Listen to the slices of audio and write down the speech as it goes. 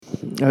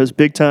I was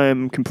big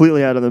time,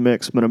 completely out of the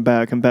mix, but I'm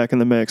back. I'm back in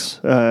the mix.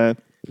 I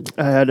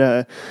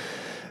had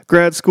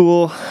grad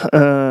school,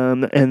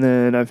 and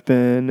then I've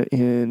been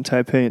in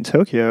Taipei and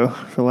Tokyo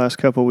for the last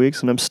couple of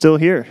weeks, and I'm still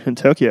here in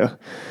Tokyo.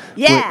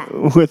 Yeah.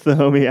 With the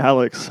homie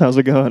Alex. How's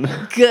it going?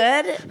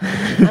 Good.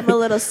 I'm a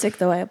little sick,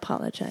 though. I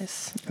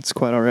apologize. It's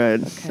quite all right.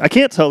 Okay. I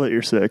can't tell that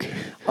you're sick.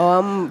 Oh,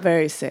 I'm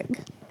very sick.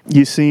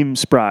 You seem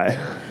spry.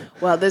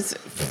 Well,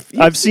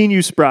 I've seen you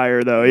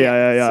sprier, though.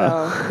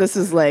 Yeah. So this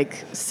is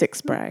like sick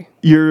spry.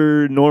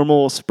 You're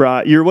normal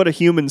spry. You're what a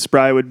human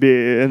spry would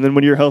be. And then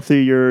when you're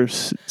healthy, you're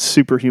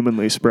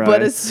superhumanly spry.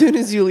 But as soon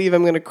as you leave,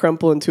 I'm going to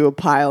crumple into a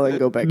pile and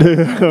go back.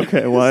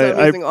 Okay, well, so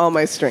I'm using all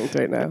my strength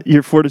right now.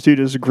 Your fortitude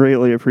is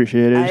greatly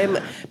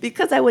appreciated.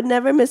 Because I would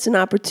never miss an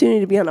opportunity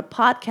to be on a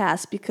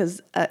podcast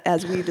because,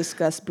 as we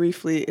discussed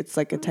briefly, it's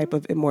like a type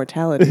of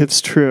immortality.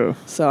 It's true.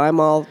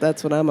 So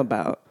that's what I'm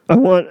about. I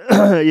want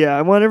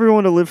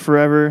everyone to live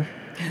forever.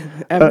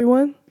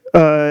 Everyone?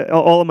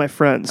 All of my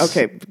friends.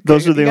 Okay.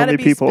 Those are the only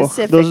people.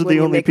 Those are the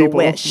only people.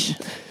 Wish.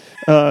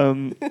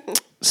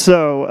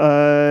 So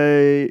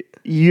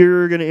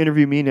you're going to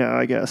interview me now,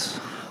 I guess.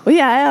 Well,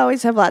 yeah, I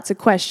always have lots of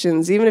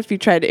questions. Even if you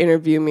try to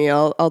interview me,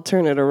 I'll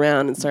turn it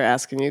around and start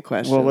asking you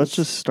questions. Well, let's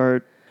just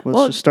start.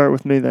 Let's start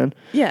with me then.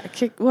 Yeah.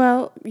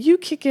 You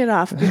kick it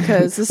off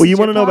because this. Well, you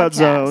want to know about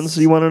zones.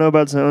 You want to know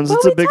about zones. Well,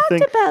 it's a big thing. We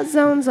talked about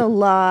zones a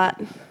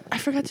lot. I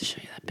forgot to show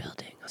you that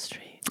building.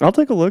 I'll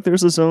take a look.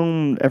 There's a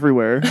zone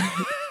everywhere.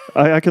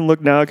 I can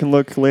look now. I can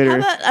look later. How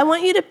about, I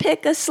want you to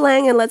pick a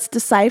slang and let's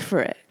decipher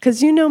it.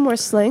 Because you know more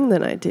slang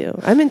than I do.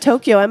 I'm in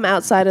Tokyo. I'm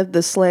outside of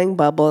the slang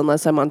bubble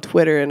unless I'm on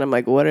Twitter and I'm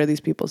like, what are these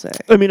people saying?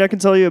 I mean, I can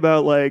tell you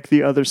about like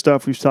the other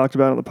stuff we've talked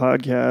about on the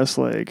podcast,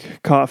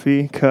 like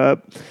coffee,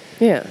 cup.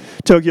 Yeah.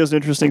 Tokyo's an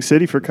interesting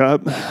city for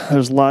cup.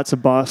 There's lots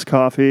of Boss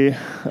coffee.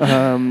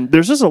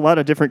 There's just a lot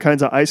of different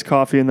kinds of iced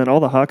coffee, and then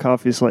all the hot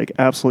coffee is like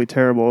absolutely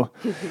terrible.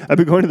 I've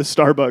been going to the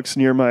Starbucks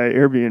near my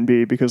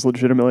Airbnb because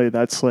legitimately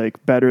that's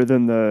like better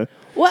than the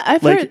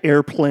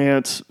air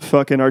plant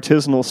fucking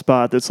artisanal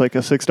spot that's like a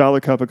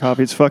 $6 cup of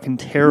coffee. It's fucking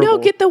terrible. No,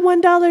 get the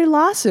 $1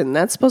 Lawson.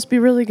 That's supposed to be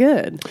really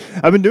good.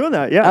 I've been doing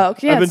that, yeah. Oh,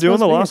 okay, I've been doing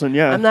the Lawson,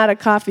 yeah. I'm not a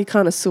coffee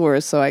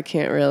connoisseur, so I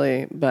can't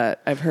really,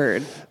 but I've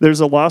heard. There's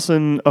a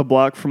Lawson a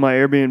block from my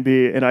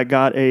Airbnb, and I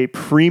got a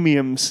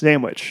premium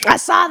sandwich. I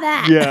saw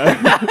that.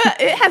 Yeah.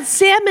 It has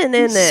salmon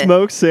in it.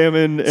 Smoked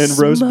salmon and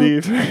roast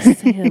beef.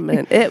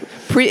 Salmon.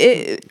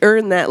 It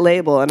earned that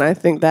label, and I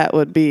think that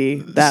would be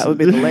the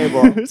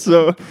label.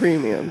 So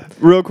premium.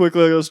 Real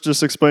quickly, let's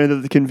just explain that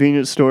the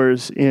convenience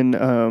stores in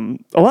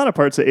a lot of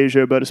parts of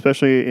Asia, but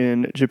especially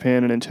in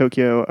Japan and in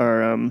Tokyo,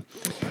 are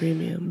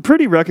premium,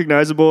 pretty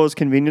recognizable as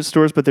convenience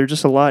stores, but they're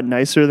just a lot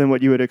nicer than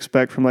what you would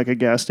expect from like a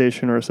gas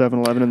station or a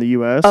 7-Eleven in the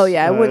U.S. Oh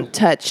yeah, I wouldn't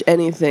touch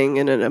anything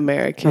in an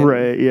American.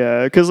 Right?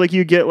 Yeah, because like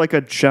you get like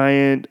a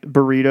giant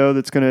burrito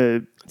that's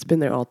gonna. It's been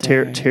there all day.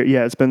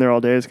 It's been there all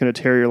day. It's going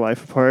to tear your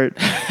life apart.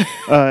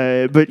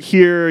 But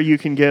here you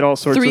can get all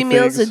sorts of things. 3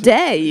 meals a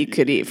day you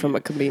could eat from a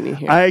Konbini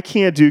here. I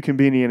can't do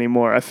Konbini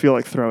anymore. I feel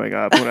like throwing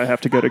up when I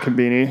have to go to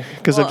Konbini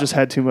because I've just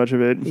had too much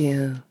of it.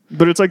 Yeah.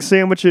 But it's like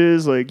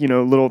sandwiches, like,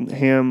 little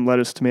ham,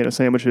 lettuce, tomato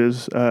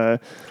sandwiches. I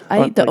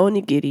eat the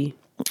onigiri.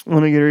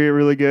 Onigiri are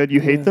really good. You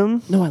hate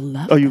them? No, I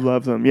love them. Oh, you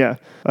love them, yeah.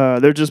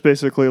 They're just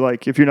basically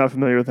like, if you're not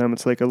familiar with them,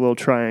 it's like a little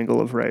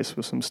triangle of rice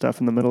with some stuff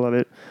in the middle of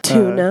it.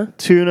 Tuna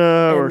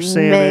or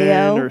salmon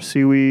mayo. Or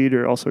seaweed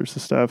or all sorts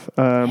of stuff.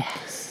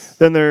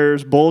 Then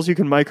there's bowls you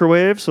can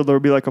microwave, so there'll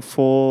be like a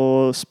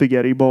full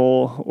spaghetti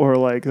bowl, or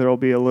like there'll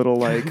be a little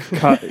like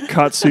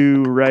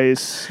katsu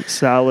rice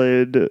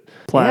salad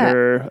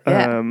platter.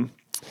 Yeah.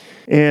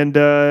 And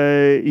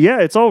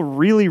it's all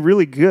really,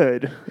 really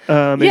good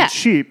and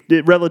cheap,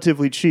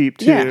 relatively cheap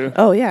too. Yeah.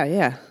 Oh,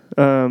 yeah.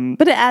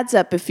 But it adds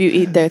up if you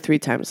eat there 3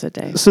 times a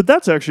day. So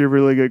that's actually a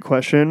really good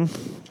question.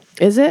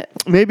 Is it?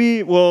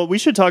 Maybe, we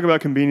should talk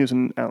about convenience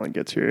when Alan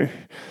gets here.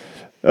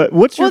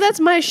 That's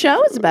my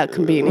show. It's about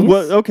Konbini.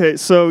 Okay,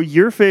 so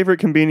your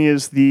favorite Konbini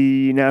is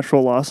the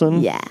Natural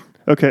Lawson? Yeah.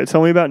 Okay,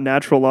 tell me about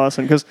Natural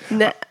Lawson, because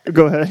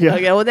go ahead. Yeah.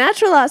 Okay, well,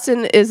 Natural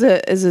Lawson is a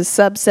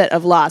subset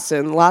of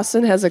Lawson.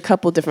 Lawson has a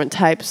couple different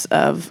types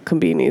of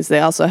Konbinis. They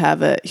also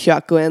have a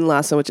Hyakuen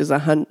Lawson, which is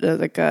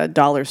like a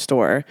dollar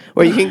store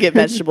where you can get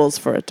vegetables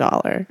for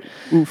 $1.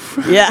 Oof.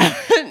 Yeah,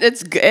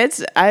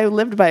 it's. I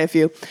lived by a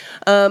few.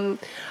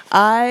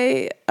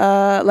 I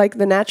like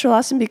the Natural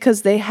Lawson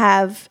because they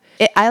have.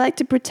 I like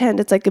to pretend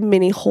it's like a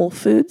mini Whole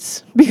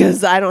Foods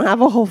because I don't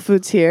have a Whole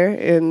Foods here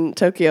in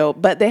Tokyo,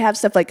 but they have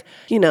stuff like,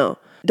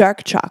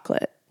 dark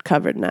chocolate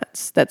covered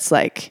nuts. That's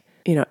like,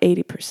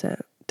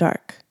 80%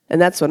 dark. And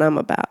that's what I'm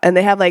about. And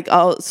they have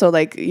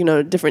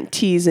different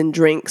teas and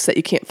drinks that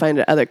you can't find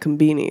at other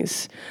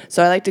Konbinis.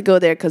 So I like to go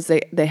there because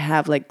they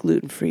have like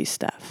gluten-free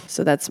stuff.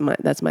 So that's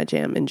my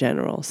jam in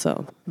general.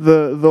 So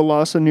the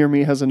Lawson near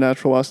me has a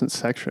Natural Lawson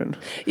section.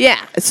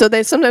 Yeah. So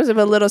they sometimes have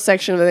a little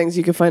section of things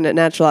you can find at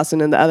Natural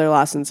Lawson and the other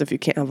Lawsons if you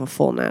can't have a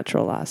full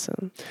Natural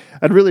Lawson.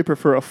 I'd really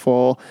prefer a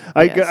full.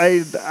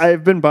 Yes.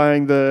 I've been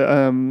buying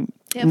the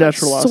They have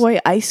natural like awesome. soy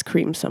ice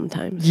cream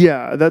sometimes.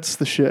 Yeah, that's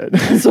the shit.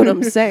 That's what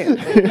I'm saying.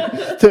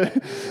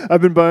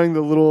 I've been buying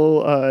the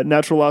little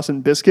Natural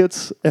Lawson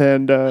biscuits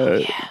and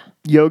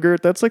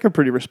yogurt. That's like a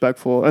pretty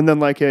respectful. And then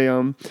like a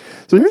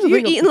So here's the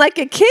You're thing. eating like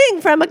a king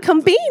from a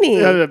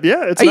combini.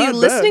 Yeah, it's Are not you bad.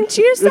 listening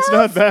to yourself? It's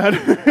not bad.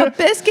 A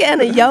biscuit and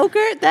a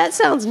yogurt? That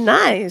sounds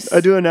nice.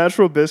 I do a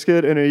natural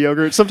biscuit and a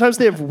yogurt. Sometimes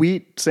they have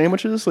wheat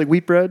sandwiches, like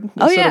wheat bread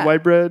instead of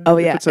white bread. Oh,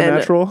 yeah. If it's a and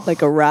natural.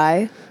 like a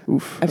rye.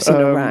 Oof. I've seen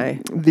a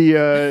rye.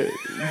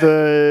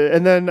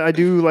 And then I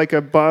do like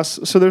a Boss.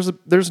 So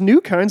there's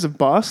new kinds of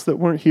Boss that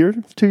weren't here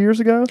 2 years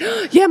ago.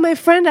 Yeah, my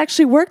friend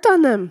actually worked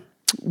on them.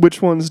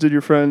 Which ones did your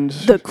friend?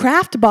 The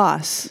Craft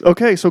Boss.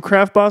 Okay, so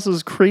Craft Boss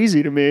is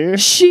crazy to me.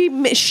 She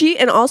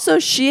and also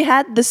she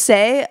had the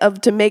say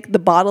of to make the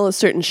bottle a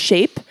certain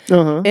shape.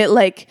 It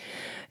like,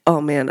 oh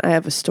man, I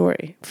have a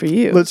story for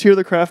you. Let's hear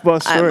the Craft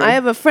Boss story. I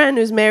have a friend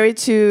who's married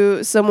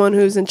to someone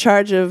who's in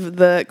charge of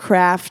the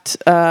Craft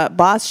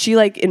Boss. She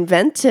like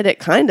invented it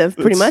kind of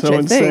pretty That's much, so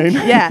I think.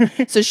 insane. Yeah.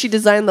 So she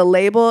designed the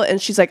label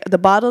and she's like, the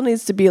bottle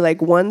needs to be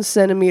like 1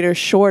 centimeter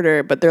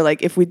shorter. But they're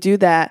like, if we do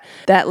that,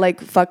 that like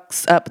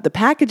fucks up the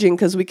packaging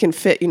because we can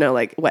fit,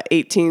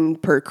 18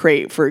 per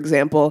crate, for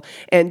example.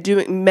 And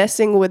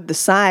messing with the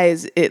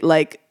size,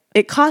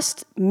 it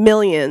cost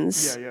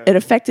millions. Yeah. It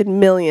affected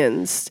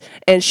millions.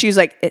 And she's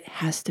like, it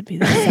has to be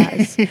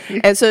that size.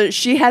 And so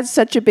she had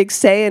such a big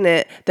say in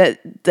it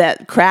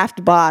that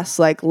Craft Boss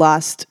like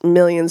lost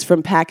millions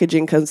from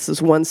packaging because it's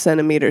this 1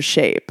 centimeter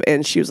shape.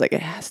 And she was like,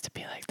 it has to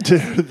be like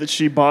that. That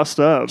she bossed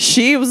up.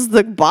 She was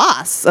the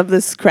boss of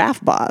this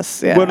Craft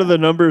Boss. Yeah. What are the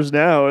numbers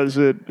now? It's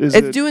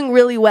doing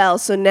really well,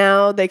 so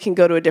now they can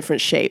go to a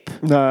different shape.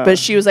 But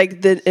she was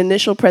like, the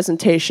initial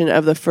presentation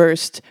of the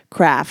first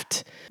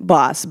Craft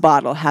Boss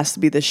bottle has to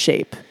be the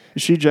shape.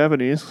 Is she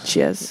Japanese?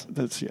 She is.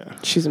 That's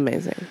She's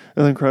amazing.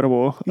 That's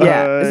incredible.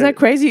 Yeah, isn't that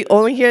crazy?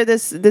 Only hear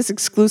this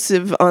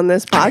exclusive on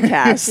this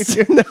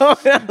podcast. No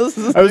one else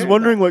is I was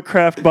wondering what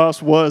Craft Boss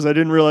was. I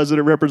didn't realize that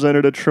it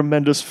represented a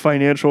tremendous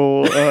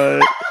financial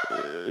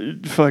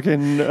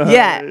fucking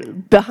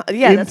that's what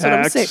I'm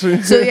impact.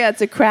 saying. So yeah,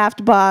 it's a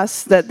Craft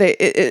Boss that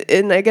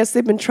and I guess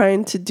they've been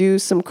trying to do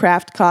some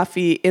craft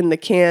coffee in the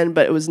can,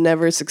 but it was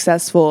never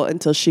successful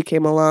until she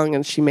came along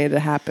and she made it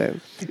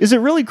happen. Is it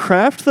really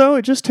craft though?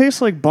 It just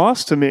tastes like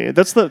Boss to me.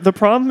 That's the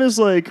problem is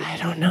like I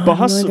don't know. Boss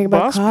I don't know anything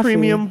about Boss coffee.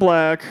 Premium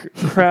Black,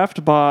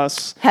 Craft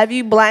Boss. Have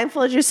you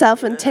blindfolded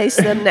yourself and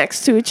tasted them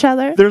next to each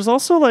other? There's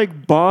also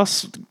like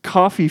Boss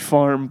Coffee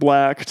Farm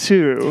Black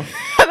too.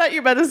 I thought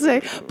you were about to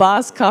say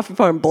Boss Coffee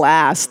Farm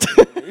Blast.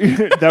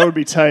 That would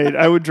be tight.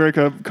 I would drink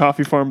a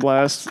Coffee Farm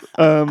Blast.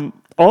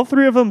 All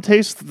three of them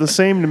taste the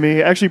same to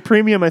me. Actually,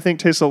 Premium I think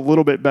tastes a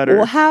little bit better.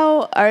 Well,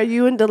 how are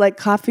you into like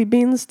coffee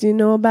beans? Do you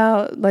know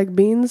about like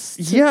beans?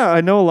 Yeah,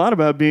 I know a lot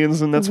about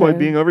beans, and that's why Okay.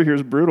 being over here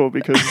is brutal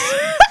because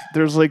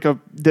there's like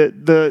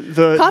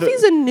the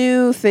Coffee's a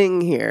new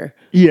thing here.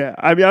 yeah.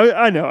 I mean,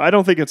 I know. I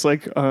don't think it's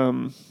like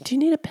Do you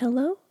need a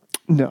pillow?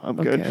 no, I'm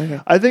good. Okay.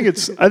 I think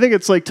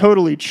it's like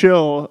totally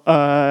chill.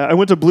 I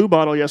went to Blue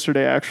Bottle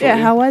yesterday actually. Yeah,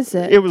 how was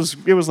it? It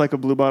was like a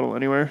Blue Bottle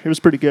anywhere. It was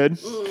pretty good.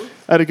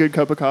 I had a good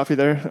cup of coffee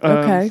there.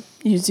 Okay.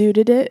 You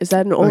zooted it? Is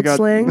that an old got-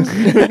 slang?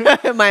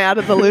 Am I out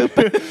of the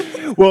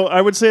loop? Well,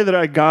 I would say that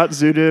I got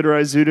zooted or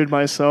I zooted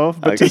myself,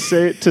 but to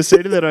say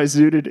that I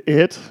zooted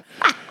it,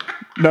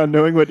 not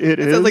knowing what it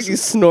is, Sounds like you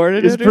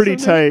snorted is it or pretty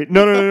something? tight.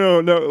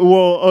 No.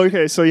 Well,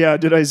 okay, so yeah,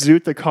 did I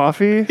zoot the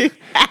coffee,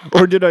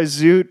 or did I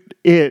zoot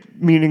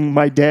it, meaning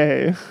my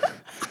day?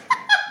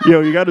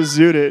 You got to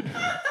zoot it.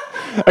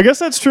 I guess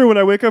that's true. When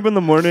I wake up in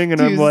the morning and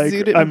Do I'm you like,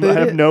 zoot it I and boot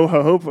have it? no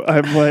hope.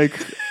 I'm like,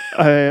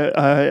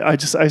 I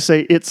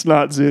say it's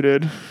not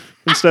zooted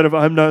instead of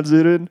I'm not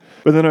zooted,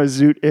 but then I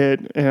zoot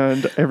it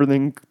and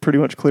everything pretty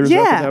much clears up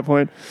Yeah. at that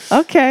point.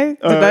 Okay.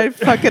 Did I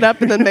fuck it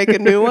up and then make a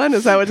new one?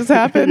 Is that what just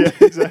happened?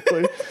 Yeah,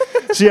 exactly.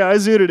 So yeah, I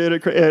zooted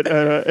it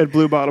at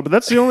Blue Bottle, but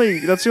that's the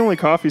only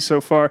coffee so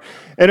far,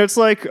 and it's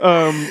like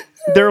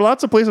there are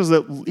lots of places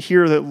that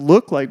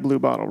look like Blue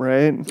Bottle,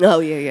 right? Oh,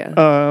 yeah.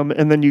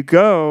 And then you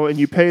go and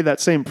you pay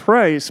that same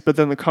price, but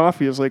then the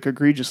coffee is like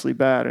egregiously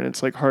bad, and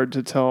it's like hard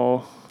to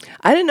tell.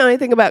 I didn't know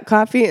anything about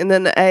coffee, and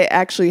then I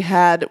actually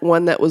had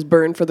one that was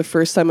burned for the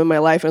first time in my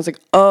life, and I was like,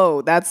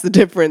 oh, that's the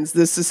difference.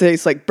 This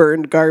tastes like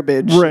burned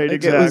garbage. Right, Like,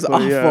 exactly. It was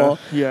awful.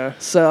 Yeah.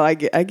 So I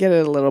get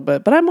it a little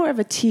bit, but I'm more of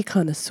a tea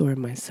connoisseur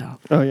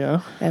myself. Oh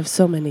yeah. I have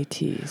so many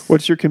teas.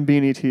 What's your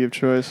Konbini tea of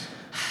choice?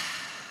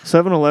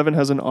 7-Eleven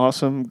has an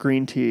awesome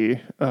green tea,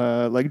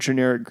 like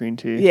generic green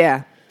tea.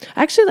 Yeah.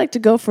 I actually like to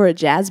go for a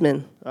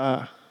jasmine.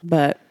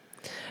 But,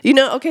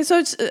 okay,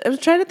 so I was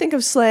trying to think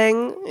of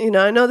slang.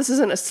 I know this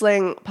isn't a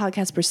slang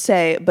podcast per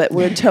se, but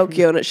we're in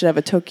Tokyo and it should have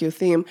a Tokyo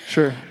theme.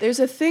 Sure. There's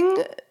a thing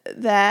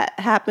that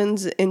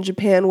happens in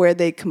Japan where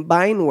they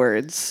combine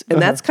words,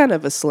 and that's kind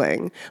of a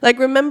slang. Like,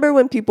 remember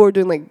when people were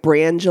doing like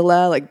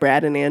Brangela, like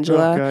Brad and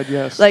Angela? Oh, God,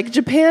 yes. Like,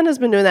 Japan has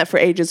been doing that for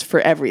ages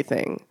for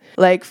everything.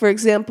 Like, for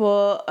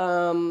example,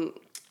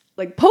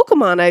 Like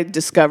Pokemon, I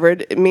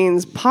discovered it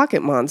means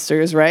pocket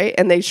monsters, right?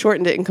 And they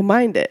shortened it and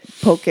combined it.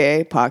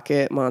 Poke,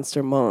 pocket,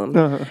 monster, mon.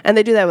 And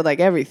they do that with like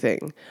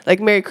everything. Like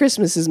Merry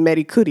Christmas is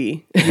Merry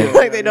Cootie.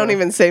 Like they don't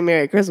even say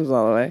Merry Christmas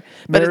all the way.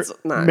 But it's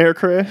not. Merry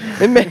Cray.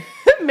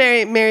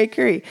 Mary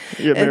Curry.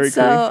 Yeah, Mary and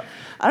so Curry.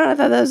 I don't know. I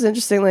thought that was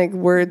interesting. Like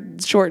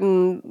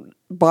shorten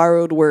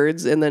borrowed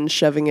words and then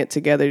shoving it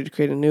together to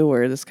create a new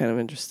word. That's kind of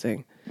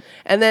interesting.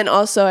 And then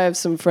also I have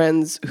some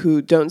friends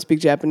who don't speak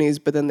Japanese,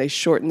 but then they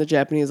shorten the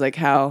Japanese, like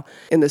how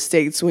in the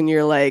States when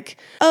you're like,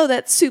 oh,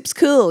 that soup's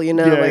cool, you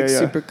know,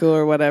 super cool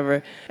or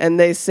whatever. And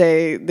they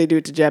say they do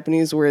it to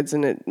Japanese words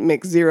and it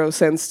makes zero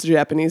sense to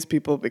Japanese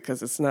people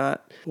because it's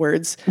not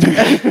words.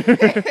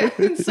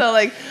 And so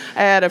like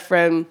I had a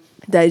friend,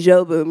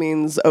 Daijobu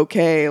means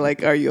okay,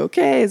 like are you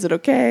okay? Is it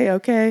okay?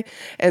 Okay.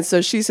 And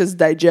so she says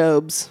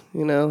daijobs,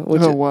 you know.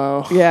 Which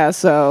wow. Yeah,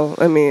 so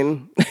I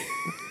mean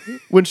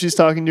when she's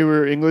talking to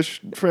her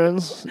English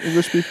friends,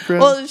 English speaking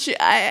friends. Well,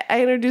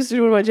 I introduced her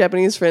to one of my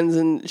Japanese friends,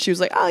 and she was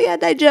like, "Oh yeah,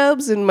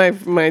 daijobs." And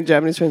my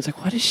Japanese friend's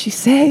like, "What is she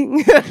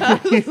saying?" I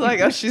was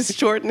like, "Oh, she's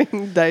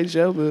shortening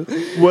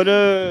daijobu."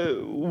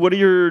 What do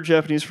your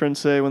Japanese friends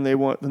say when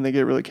they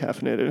get really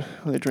caffeinated,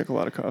 when they drink a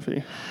lot of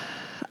coffee?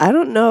 I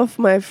don't know if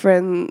my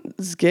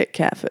friends get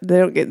caffeine. They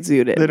don't get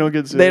zooted. They don't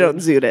get zooted. They don't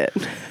zoot it.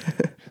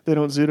 They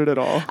don't zoot it at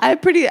all. I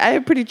have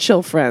pretty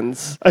chill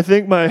friends. I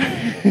think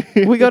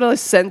we go to like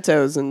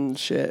Sentos and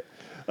shit.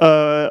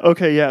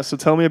 Okay, yeah. So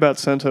tell me about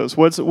Sentos.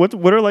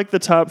 What are like the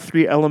top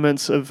 3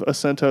 elements of a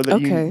Sento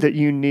that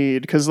you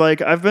need? Because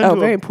like I've been to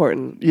very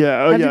important.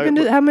 Yeah.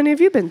 How many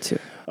have you been to?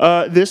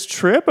 This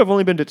trip I've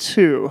only been to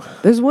 2.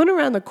 There's one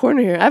around the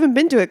corner here. I haven't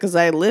been to it because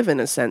I live in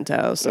a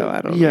Sento, so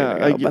I don't.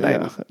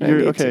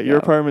 Your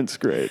apartment's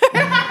great.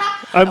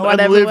 I'm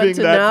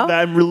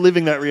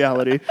reliving that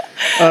reality.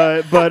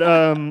 But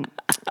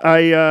I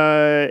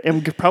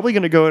am probably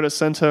going to go to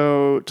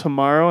Sento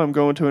tomorrow. I'm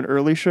going to an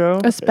early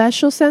show. A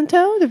special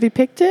Sento? Have you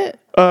picked it?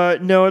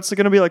 No, it's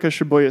going to be like a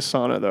Shibuya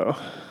sauna though.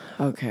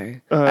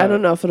 Okay. I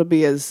don't know if it'll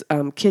be as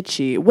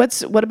kitschy.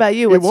 What about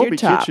you? What's your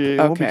top? Kitschy. It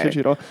won't be kitschy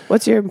at all.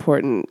 What's your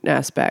important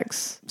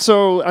aspects?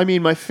 So, I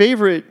mean, my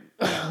favorite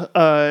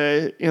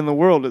in the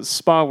world is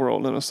Spa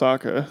World in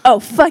Osaka.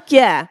 Oh, fuck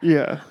yeah.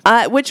 Yeah.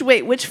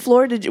 Which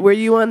floor were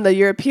you on, the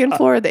European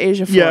floor or the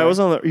Asia floor? Yeah, I was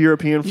on the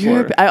European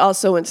floor. I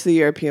also went to the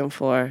European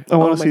floor. I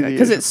want to see the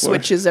because it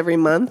switches every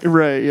month.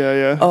 Right,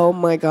 yeah. Oh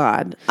my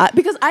God.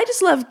 Because I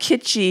just love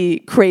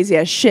kitschy, crazy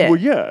ass shit. Well,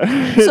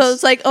 yeah. So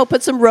it's like,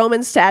 put some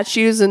Roman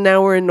statues and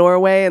now we're in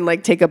Norway and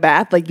like take a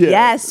bath. Like,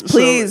 yes,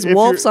 please, so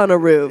wolves on a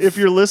roof. If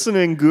you're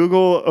listening,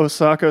 Google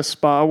Osaka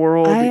Spa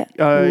World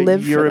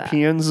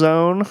European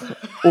zone.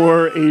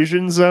 Or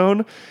Asian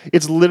zone.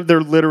 They're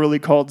literally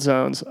called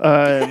zones.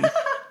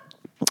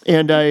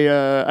 And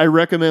I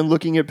recommend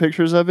looking at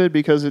pictures of it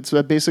because it's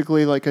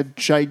basically like a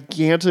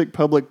gigantic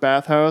public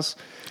bathhouse.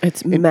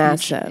 It's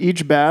massive.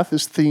 Each bath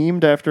is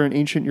themed after an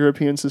ancient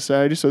European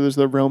society. So there's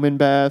the Roman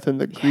bath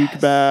and the Greek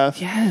bath.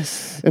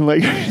 Yes. And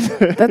like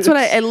that's what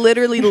I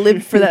literally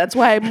lived for that. That's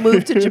why I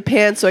moved to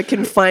Japan so I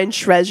can find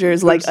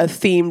treasures like a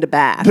themed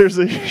bath. There's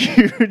a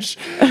huge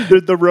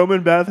the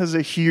Roman bath has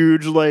a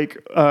huge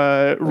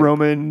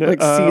Roman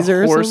like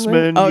Caesar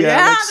horseman. Oh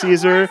yeah, like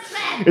Caesar.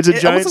 It's a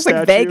giant looks statue.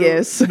 Like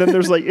Vegas. And then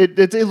there's like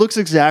it looks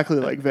exactly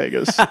like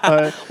Vegas.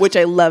 Which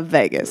I love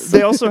Vegas.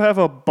 They also have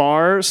a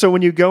bar. So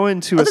when you go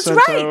into a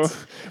Sento,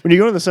 when you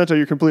go to the Sento,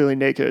 you're completely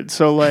naked.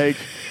 So like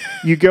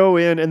you go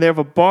in and they have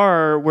a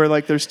bar where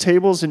like there's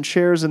tables and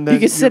chairs and then you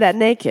can sit at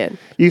naked.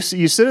 You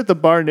sit at the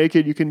bar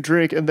naked. You can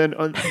drink and then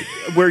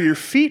where your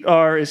feet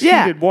are is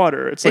heated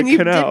water. It's like canals.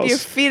 And you dip your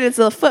feet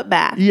into a foot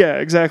bath. Yeah,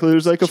 exactly.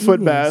 There's like a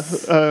foot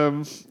bath.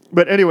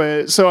 But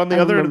anyway, so on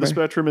the other end of the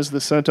spectrum is the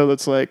Sento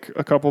that's like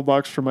a couple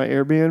blocks from my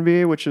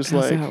Airbnb, which is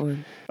How's that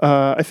one?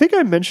 I think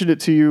I mentioned it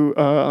to you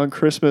on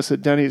Christmas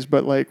at Denny's,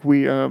 but like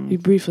you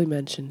briefly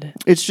mentioned it.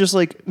 It's just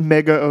like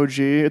mega OG.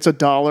 It's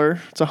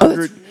 $1. It's 100. Oh,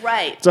 that's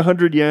right. It's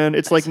 100 yen.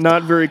 It's like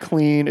not very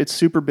clean. It's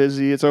super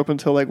busy. It's open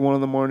till like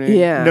 1 a.m.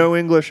 Yeah. No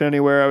English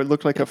anywhere. I would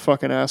look like a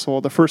fucking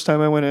asshole the first time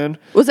I went in.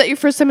 Was that your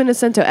first time in a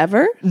Sento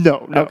ever?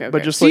 No. Okay.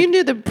 But just so you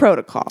knew the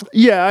protocol.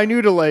 Yeah, I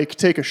knew to like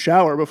take a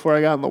shower before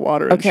I got in the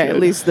water. And okay, shit. at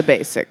least the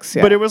basics.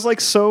 Yeah. But it was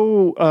like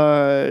so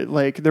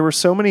like there were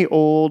so many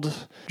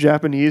old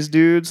Japanese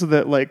dudes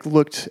that like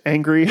looked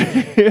angry.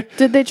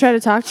 Did they try to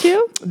talk to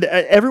you?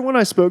 Everyone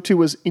I spoke to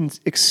was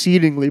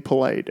exceedingly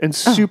polite and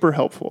super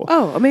helpful.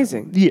 Oh,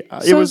 amazing! Yeah,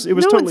 so it was no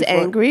totally one's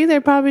angry. They're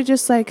probably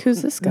just like,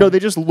 "Who's this guy?" No, they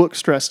just look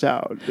stressed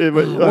out.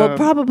 Well,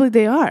 probably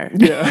they are.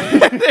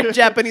 Yeah, they're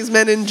Japanese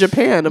men in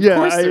Japan. Of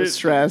course, they're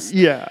stressed.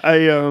 Yeah,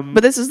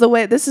 But this is the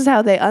way. This is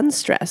how they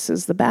unstress.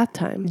 Is the bath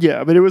time.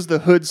 Yeah, but it was the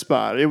hood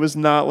spot. It was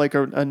not like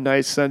a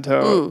nice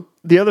Sento.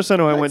 The other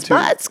Sento I went to.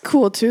 That's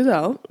cool too,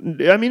 though.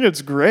 I mean,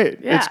 it's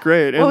great. Yeah. It's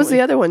great. What was the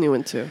other one you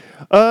went to?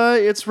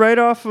 It's right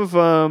off of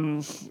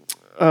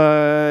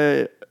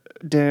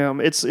Damn,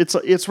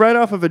 it's right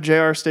off of a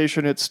JR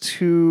station. It's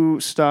 2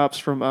 stops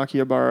from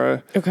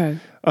Akihabara. Okay.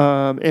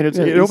 And it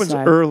The east opens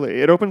side.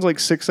 early. It opens like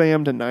 6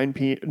 a.m. to 9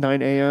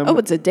 a.m. Oh,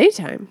 it's a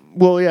daytime.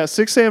 Well, yeah,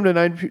 6 a.m. to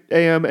 9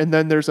 a.m. and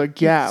then there's a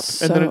gap,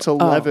 and then it's So-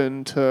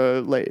 11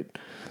 to late.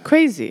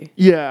 Crazy.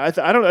 Yeah,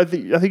 I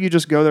think you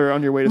just go there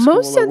on your way to school.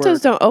 Most or work. centers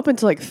don't open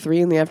till like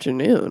 3 in the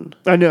afternoon.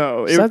 I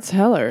know. So that's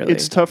hella early.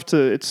 It's tough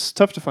to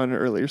find an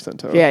earlier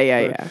Sento.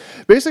 Yeah.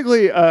 But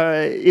basically,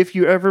 if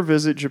you ever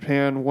visit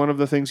Japan, one of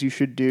the things you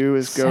should do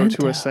is go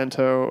to a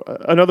Sento.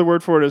 Another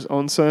word for it is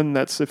onsen.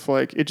 That's if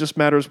like it just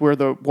matters where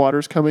the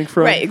water's coming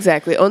from. Right,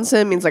 exactly.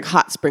 Onsen means like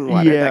hot spring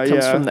water Yeah, that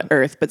comes yeah. from the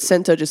earth, but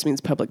Sento just means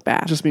public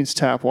bath. Just means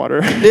tap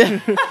water.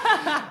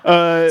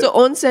 So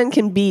onsen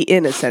can be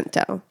in a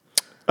Sento.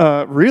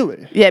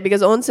 Really? Yeah,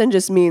 because onsen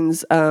just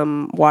means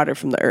water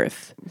from the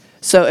earth.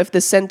 So if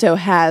the Sento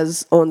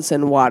has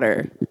onsen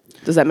water,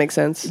 does that make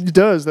sense? It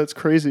does. That's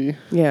crazy.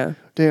 Yeah.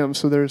 Damn.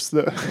 So there's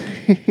the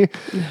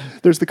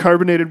there's the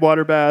carbonated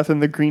water bath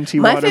and the green tea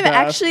My water favorite,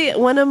 bath. actually,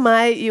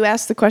 you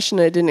asked the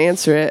question, I didn't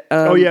answer it.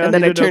 Oh yeah, and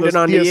then I you did know turned it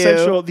those- on the to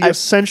essential, you. The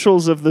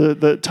essentials of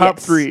the top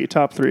Yes. three.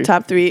 Top three.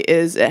 Top 3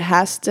 is it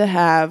has to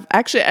have.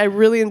 Actually, I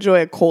really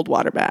enjoy a cold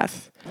water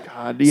bath.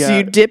 God, yeah. So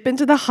you dip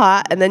into the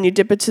hot, and then you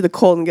dip into the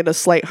cold and get a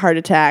slight heart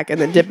attack,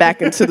 and then dip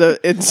back into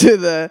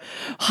the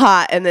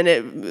hot, and then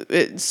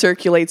it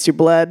circulates your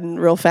blood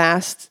real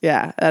fast.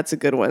 Yeah, that's a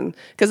good one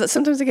because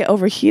sometimes I get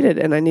overheated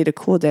and I need to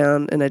cool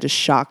down, and I just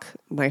shock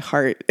my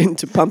heart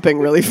into pumping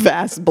really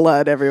fast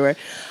blood everywhere.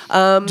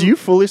 Do you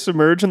fully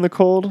submerge in the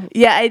cold?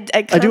 Yeah, I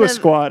I do a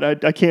squat.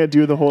 I can't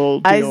do the whole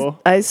deal.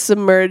 I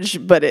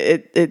submerge, but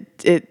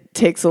it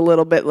takes a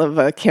little bit of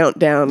a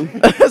countdown.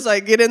 So I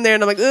get in there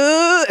and I'm like,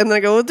 ugh, and then I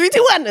go 3,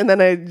 2, 1, and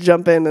then I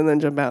jump in and then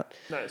jump out.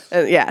 Nice.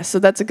 And yeah, so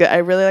that's a good. I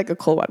really like a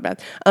cold water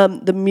bath.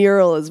 The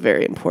mural is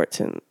very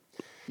important.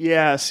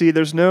 Yeah, see,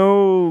 there's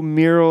no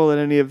mural at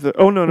any of the.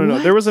 Oh no!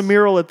 There was a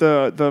mural at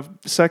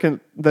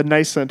the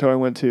nice Sento I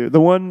went to.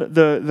 The one,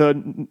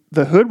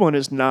 the hood one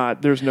is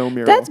not. There's no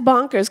mural. That's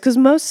bonkers because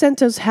most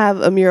Sentos have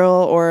a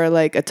mural or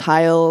like a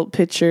tile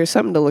picture,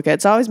 something to look at.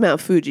 It's always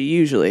Mount Fuji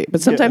usually, but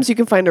sometimes you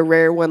can find a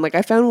rare one. Like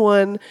I found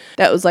one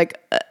that was like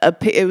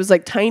it was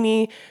like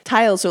tiny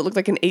tiles, so it looked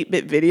like an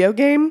 8-bit video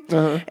game,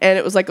 and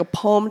it was like a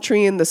palm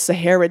tree in the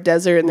Sahara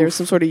Desert, and there was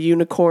some sort of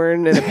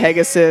unicorn and a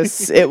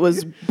Pegasus. It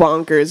was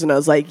bonkers, and I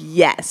was like,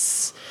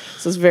 yes.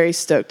 So I was very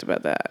stoked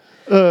about that.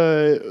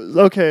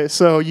 Okay,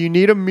 so you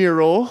need a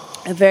mural.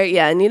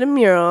 I need a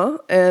mural,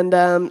 and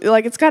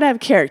like it's got to have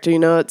character. You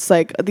know, it's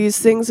like these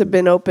things have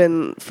been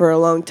open for a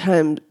long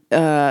time.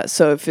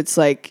 So if it's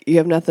like you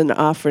have nothing to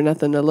offer,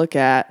 nothing to look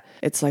at,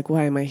 it's like,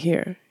 why am I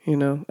here? You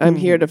know, I'm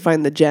here to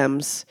find the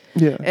gems.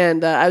 Yeah.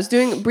 And I was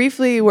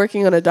briefly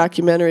working on a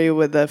documentary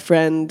with a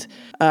friend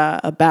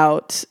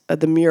about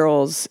the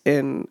murals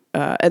and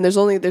there's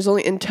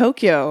only in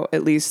Tokyo,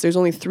 at least there's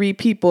only 3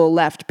 people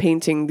left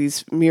painting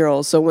these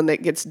murals. So when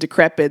it gets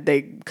decrepit,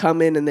 they come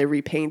in and they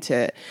repaint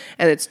it.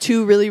 And it's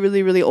 2 really,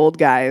 really, really old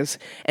guys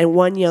and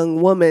 1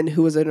 young woman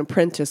who was an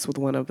apprentice with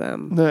one of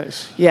them.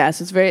 Nice. Yeah,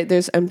 so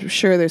I'm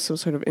sure there's some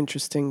sort of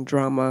interesting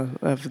drama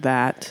of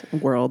that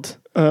world.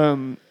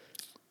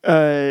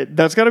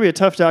 That's got to be a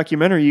tough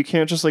documentary. You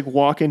can't just like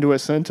walk into a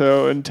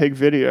Sento and take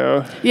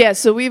video. Yeah,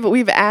 so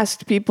we've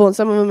asked people, and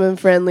some of them have been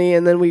friendly,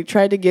 and then we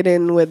tried to get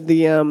in with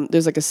the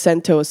there's like a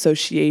Sento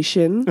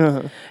association,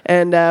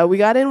 and we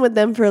got in with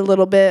them for a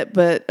little bit,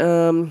 but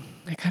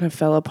it kind of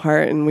fell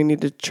apart, and we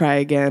need to try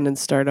again and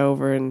start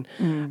over and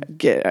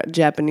get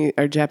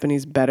our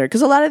Japanese better,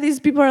 because a lot of these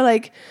people are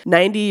like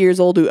 90 years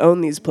old who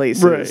own these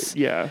places. Right.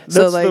 Yeah.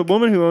 So, That's like, the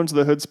woman who owns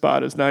the hood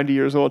spot is 90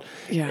 years old.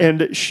 Yeah.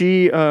 And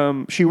she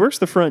works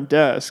the front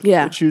desk.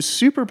 Yeah. She was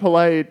super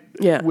polite.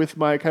 Yeah. With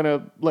my kind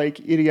of like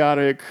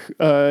idiotic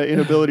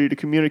inability to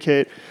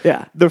communicate.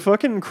 Yeah. The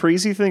fucking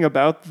crazy thing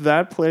about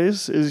that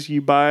place is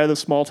you buy the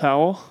small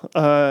towel.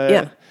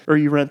 Or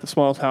you rent the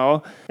small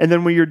towel, and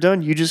then when you're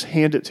done, you just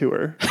hand it to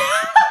her.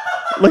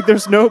 Like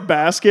there's no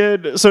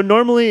basket. So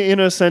normally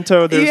in a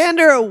Sento, there's. You hand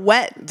her a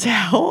wet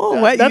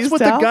towel. That's what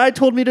the guy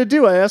told me to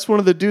do. I asked one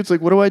of the dudes, like,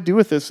 "What do I do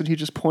with this?" And he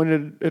just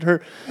pointed at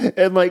her,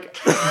 and like.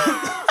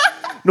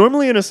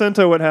 Normally in a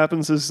Sento, what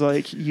happens is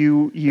like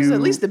you There's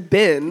at least a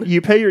bin.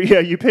 You pay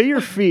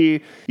your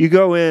fee. You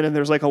go in and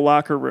there's like a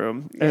locker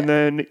room, and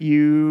then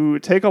you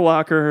take a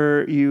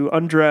locker, you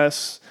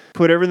undress,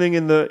 put everything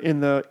in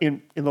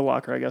the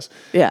locker, I guess.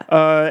 Yeah.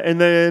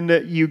 And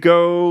then you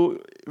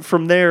go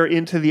from there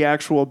into the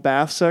actual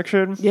bath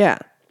section. Yeah.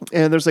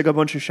 And there's like a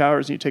bunch of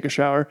showers, and you take a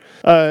shower.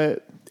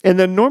 And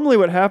then normally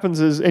what happens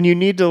is, and you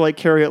need to like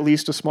carry at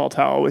least a small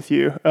towel with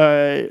you.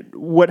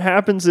 What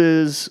happens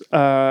is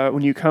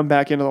when you come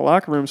back into the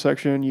locker room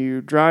section,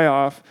 you dry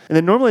off. And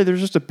then normally there's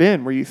just a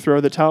bin where you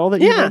throw the towel that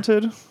you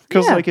rented.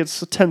 Because like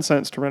it's 10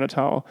 cents to rent a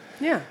towel.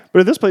 Yeah. But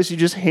at this place, you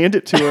just hand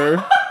it to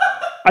her.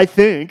 I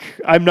think.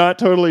 I'm not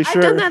totally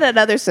sure. I've done that at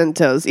other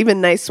Sentos,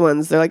 even nice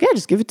ones. They're like, yeah,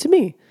 just give it to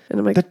me. And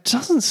I'm like, That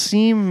doesn't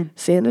seem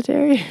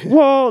sanitary?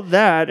 well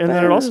that, and then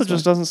it That also is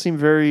just doesn't seem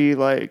very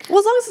like. Well,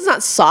 as long as it's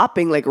not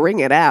sopping, like wring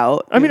it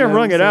out. I mean, You I know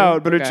wrung what it I'm saying?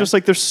 out, but it's Okay. just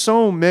like there's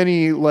so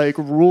many like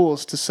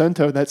rules to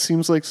Cento. That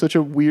seems like such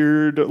a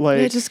weird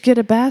like. Yeah, just get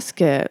a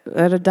basket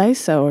at a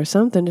Daiso or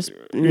something. Just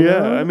you Yeah,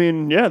 know? I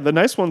mean, yeah, the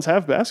nice ones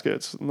have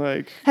baskets.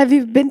 Like, Have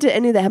you been to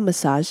any that have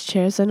massage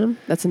chairs in them?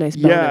 That's a nice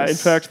bonus. yeah, in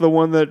fact, the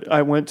one that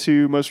I went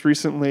to most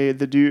recently,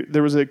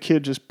 there was a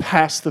kid just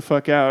passed the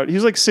fuck out. He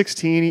was like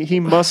 16. He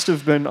must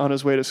have been on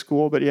his way to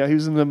school, but yeah, he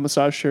was in the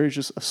massage chair. He's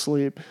just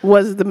asleep.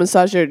 Was the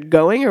massager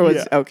going or was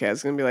Yeah. okay? I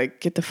was gonna be like,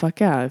 get the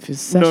fuck out if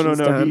his No, session's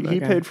no. done. He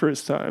Okay. paid for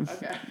his time.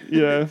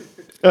 Yeah.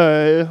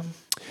 Yeah,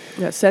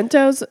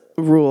 Centos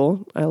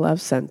rule. I love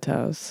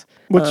Centos.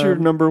 What's your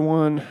number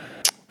one?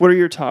 What are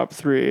your top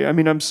three? I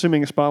mean, I'm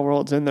assuming Spa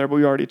World's in there, but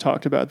we already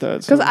talked about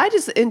that. So. Because I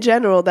just, in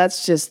general,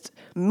 that's just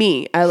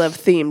me. I love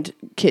themed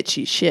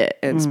kitschy shit,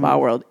 and Spa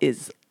World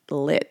is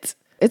lit.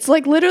 It's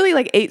like literally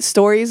like 8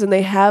 stories, and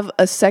they have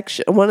a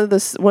section. One of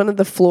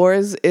the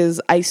floors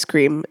is ice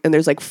cream, and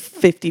there's like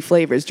 50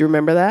 flavors. Do you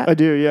remember that? I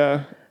do,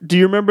 yeah. Do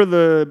you remember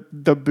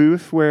the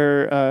booth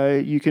where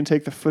you can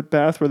take the foot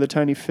bath where the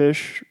tiny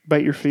fish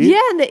bite your feet?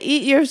 Yeah, and they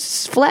eat your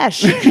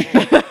flesh.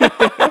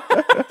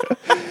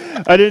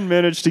 I didn't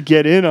manage to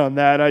get in on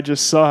that. I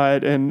just saw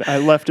it and I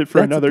left it for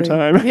That's another the thing.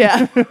 time.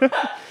 Yeah.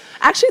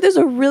 Actually, there's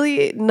a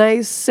really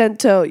nice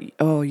Cento.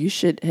 Oh, you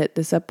should hit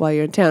this up while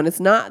you're in town. It's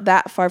not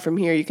that far from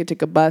here. You could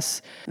take a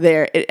bus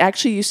there. It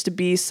actually used to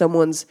be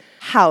someone's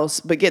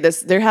house, but get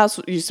this, their house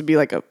used to be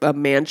like a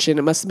mansion.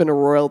 It must have been a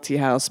royalty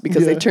house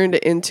because they Yeah. turned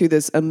it into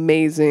this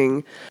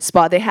amazing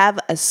spot. They have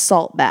a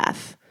salt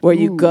bath where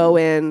you go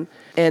in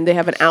and they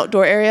have an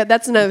outdoor area.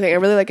 That's another thing. I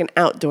really like an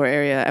outdoor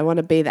area. I want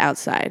to bathe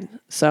outside.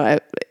 So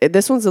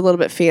this one's a little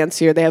bit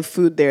fancier. They have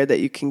food there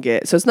that you can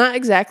get. So it's not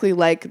exactly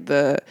like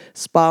the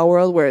Spa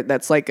World where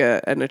that's like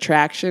an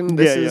attraction.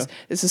 This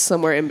is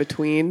somewhere in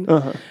between.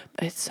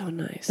 It's so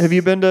nice. Have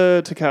you been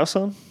to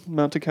Takao-san,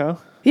 Mount Takao?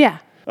 Yeah.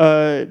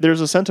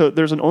 There's an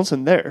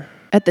onsen there.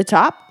 At the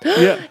top?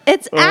 Yeah.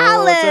 It's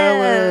Alan. It's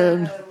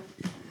Alan.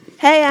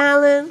 Hey,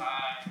 Alan.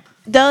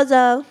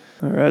 Dozo.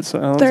 All right, so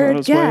Alan's on Third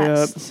his way up.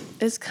 guest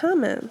is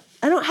coming.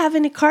 I don't have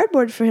any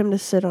cardboard for him to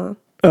sit on.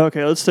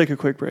 Okay, let's take a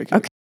quick break.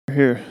 Okay.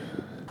 Here.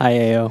 Hi,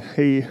 Ayo.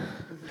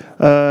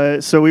 Hey.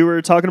 So we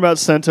were talking about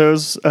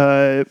Centos,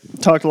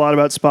 talked a lot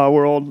about Spa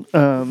World.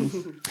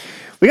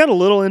 We got a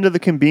little into the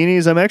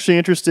Combinis. I'm actually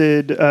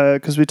interested,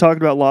 because we talked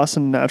about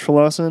Lawson, Natural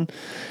Lawson.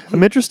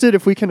 I'm interested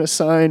if we can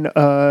assign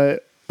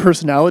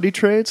personality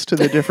traits to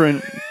the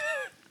different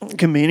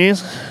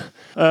Combinis.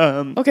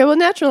 Okay, well,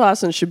 Natural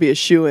Lawson should be a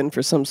shoe-in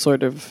for some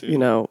sort of,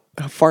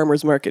 a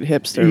farmer's market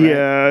hipster.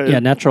 Right? Yeah,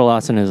 Natural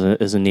Lawson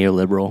is a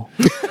neoliberal.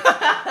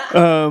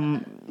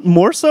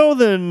 More so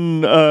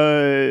than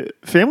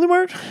Family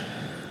Mart?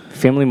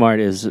 Family Mart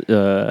is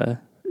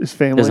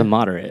Family. a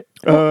moderate.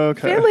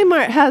 Okay. Family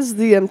Mart has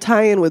the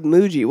tie-in with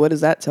Muji. What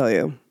does that tell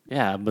you?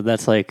 Yeah, but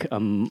that's like a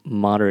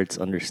moderate's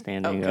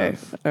understanding Okay,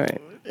 of. all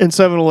right. And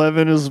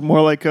 7-Eleven is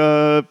more like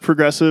a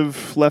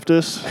progressive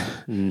leftist.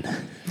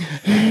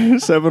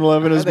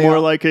 7-Eleven is they more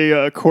all? like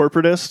a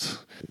corporatist.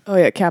 Oh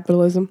yeah,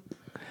 capitalism.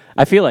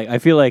 I feel like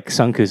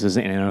Sunkus is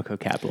an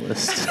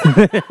anarcho-capitalist.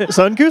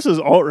 Sungoose is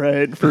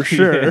alt-right, for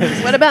sure.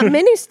 What about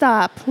Mini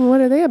Stop?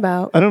 What are they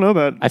about? I don't know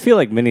about... I feel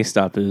like Mini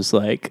Stop is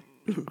like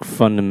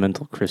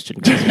fundamental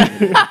Christian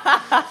conservative.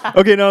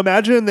 Okay, now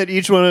imagine that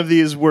each one of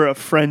these were a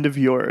friend of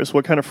yours.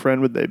 What kind of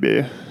friend would they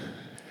be?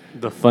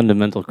 The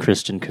fundamental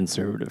Christian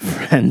conservative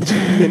friend.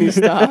 Mini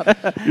Stop.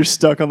 You're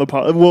stuck on the...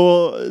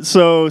 Well,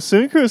 so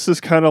Sungoose is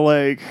kind of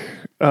like...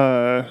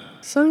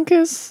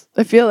 Sunkiss,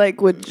 I feel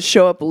like would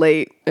show up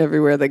late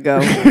everywhere they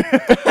go.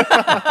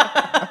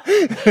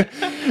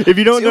 If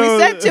you don't know... We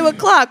said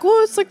 2:00.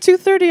 Well, it's like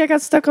 2:30. I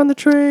got stuck on the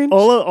train.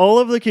 All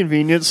of the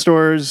convenience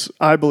stores,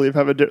 I believe,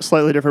 have a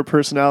slightly different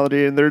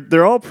personality, and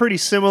they're all pretty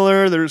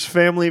similar. There's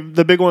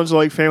the big ones are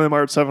like Family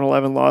Mart,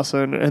 7-Eleven,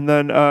 Lawson, and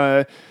then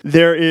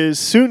there is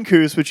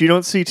Sunkus, which you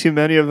don't see too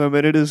many of them,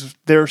 and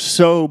they're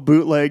so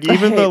bootleg.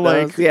 Even the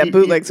like,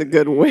 bootleg's a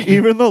good way.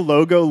 even the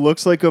logo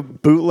looks like a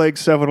bootleg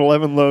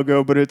 7-Eleven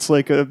logo, but it's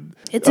like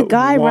It's a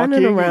guy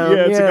running around.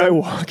 Yeah, it's a guy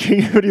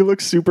walking, but he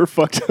looks super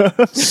fucked up.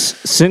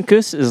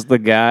 Sunkus is the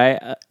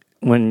guy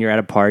when you're at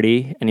a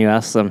party and you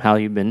ask them how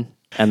you've been,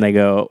 and they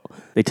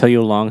tell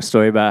you a long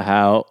story about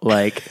how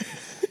like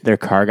their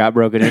car got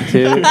broken into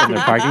in their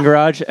parking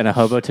garage, and a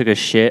hobo took a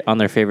shit on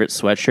their favorite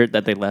sweatshirt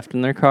that they left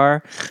in their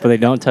car, but they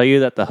don't tell you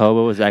that the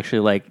hobo was actually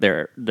like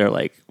their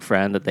like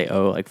friend that they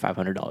owe like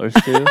 $500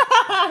 to,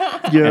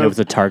 Yeah. and it was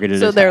a targeted.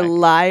 So they're attack.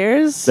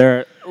 liars.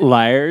 They're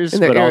liars,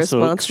 And they're but also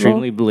irresponsible?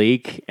 extremely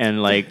bleak,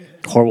 and like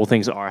horrible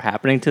things are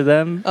happening to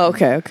them.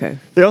 Okay.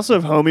 They also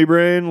have homie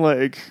brain.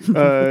 Like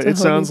it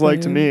sounds homie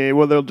like to brain? me.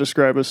 Well, they'll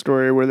describe a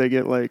story where they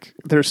get like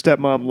their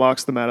stepmom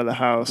locks them out of the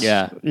house.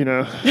 Yeah. you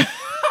know.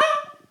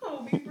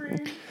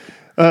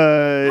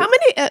 How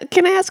many?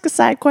 Can I ask a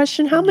side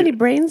question? How many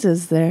brains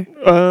is there?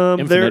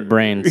 Infinite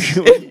brains.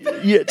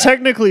 Yeah,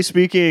 technically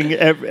speaking,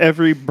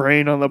 every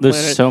brain on the There's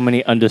planet. so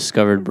many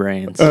undiscovered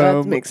brains.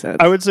 That makes sense.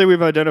 I would say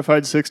we've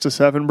identified 6 to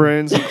 7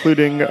 brains,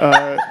 including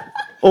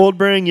old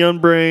brain, young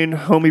brain,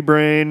 homie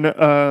brain,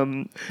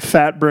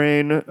 fat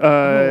brain.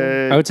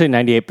 I would say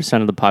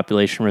 98% of the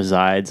population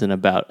resides in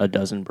about a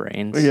dozen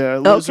brains.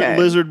 Yeah, Okay.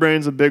 lizard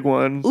brain's a big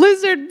one.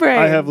 Lizard brain.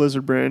 I have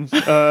lizard brain.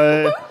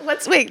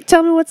 Wait,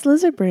 tell me what's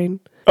lizard brain?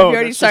 Oh, have you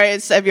already,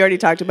 that's have you already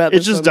talked about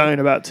It's this? just dying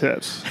about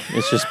tips.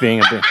 It's just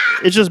being a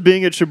It's just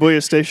being at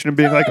Shibuya Station and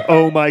being like,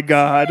 oh my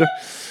god.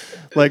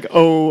 Like,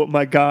 oh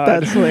my god.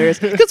 That's hilarious.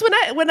 Because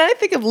when I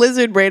think of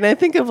lizard brain, I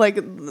think of like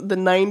the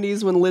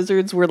 '90s when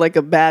lizards were like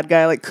a bad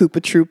guy, like Koopa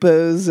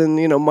Troopas and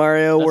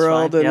Mario That's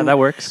World. fine. And, Yeah, that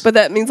works. But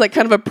that means like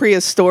kind of a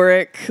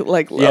prehistoric,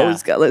 like Yeah.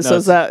 always got. So No,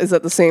 is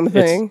that the same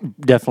thing?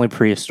 It's definitely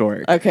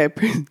prehistoric. Okay.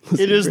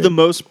 It is the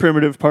most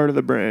primitive part of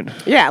the brain.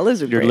 Yeah,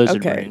 lizard Your brain.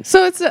 lizard okay. brain.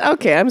 So it's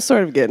okay. I'm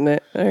sort of getting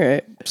it. All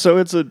right. So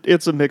it's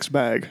a mixed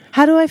bag.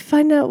 How do I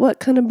find out what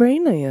kind of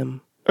brain I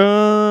am?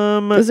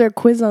 Is there a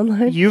quiz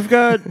online? You've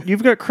got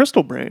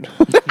crystal brain.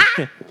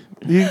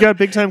 You've got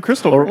big time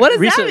crystal brain. What does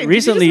that mean? Did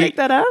you just make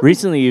that up?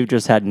 Recently, you've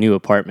just had new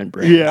apartment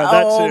brain. Yeah,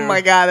 that Oh too.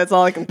 my god, that's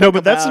all I can. No, think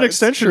but that's an about. It's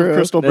extension of true.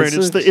 crystal brain.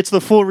 That's It's the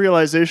full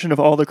realization of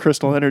all the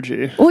crystal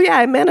energy. Well, yeah,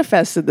 I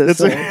manifested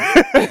this It's thing.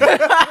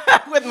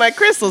 With my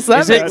crystals. So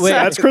that Is it- makes wait,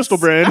 sense. That's crystal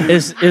brain.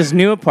 Is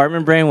new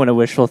apartment brain when a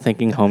wishful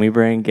thinking homie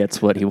brain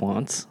gets what he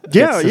wants?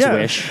 Yeah, Gets his yeah.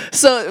 wish.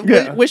 So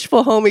Yeah.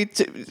 wishful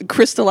homie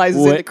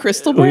crystallizes What- into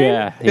crystal brain.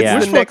 yeah, It's yeah. the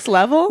Wishful- next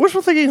level.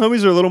 Wishful thinking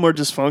homies are a little more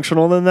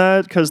dysfunctional than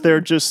that because they're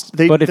just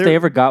But if they're- they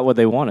ever got what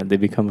they wanted, they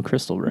become a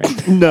crystal brain.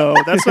 No,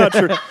 that's not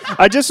true.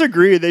 I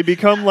disagree. They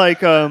become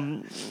like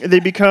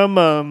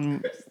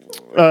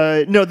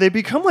no, they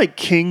become like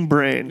king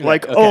brain.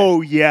 Like, okay.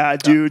 oh yeah,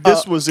 dude,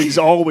 this was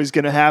always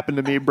gonna happen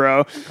to me,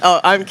 bro. Oh,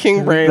 I'm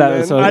king brain. That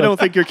then. is so- I don't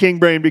think you're king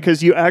brain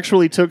because you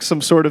actually took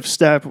some sort of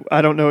step.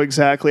 I don't know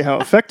exactly how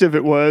effective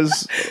it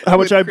was, how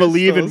much With I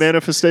believe in crystals.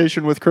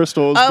 manifestation with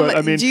crystals. But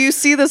I mean, do you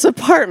see this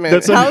apartment?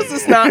 That's How is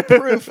this not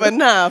proof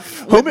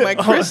enough with Homie- my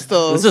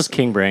crystals? This is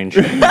king brain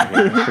shit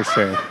here, for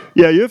sure.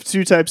 yeah, you have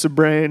 2 types of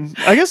brain.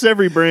 I guess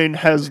every brain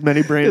has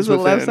many brains Is the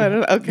within. left side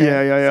of okay.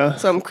 Yeah.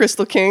 So I'm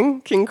crystal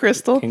king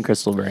crystal. King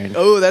crystal brain.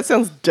 Oh, that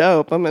sounds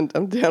dope. I'm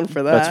down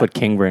for that. That's what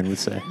king brain would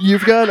say.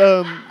 You've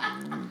got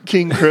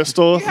King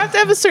Crystal. You have to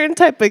have a certain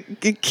type of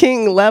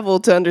king level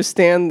to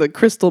understand the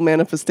crystal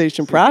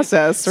manifestation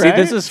process, right?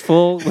 See, this is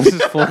full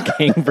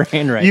king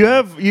brain right You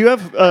now.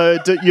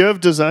 have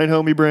design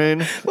homie brain.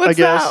 What's I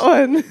guess that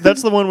one?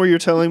 that's the one where you're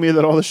telling me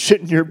that all the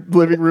shit in your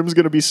living room is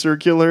going to be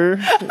circular.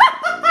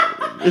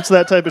 It's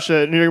that type of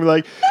shit, and you're gonna be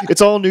like, it's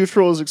all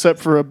neutrals except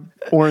for a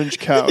orange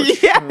couch.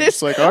 Yeah, And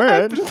it's like, all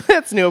right.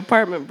 That's new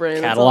apartment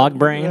brain. That's Catalog all-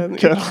 brain?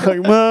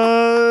 Like,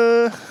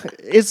 well,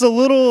 it's a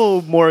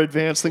little more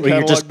advanced than Where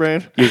catalog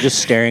brain. You're just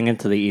staring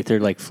into the ether,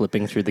 like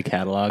flipping through the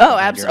catalog. Oh, behind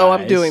absolutely. your Oh,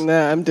 I'm eyes. doing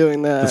that. I'm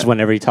doing that. That's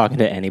whenever you're talking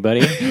to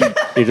anybody,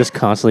 you're just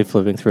constantly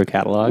flipping through a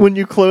catalog. When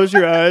you close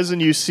your eyes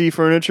and you see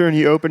furniture, and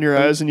you open your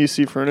eyes and you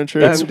see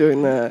furniture. I'm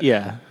doing that.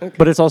 Yeah,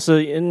 but it's also,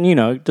 and,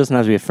 it doesn't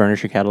have to be a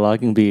furniture catalog.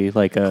 It can be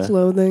like a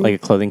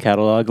Clothing.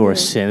 catalog or a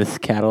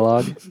synth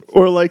catalog,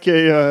 or like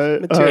a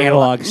Material.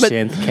 analog But-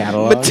 synth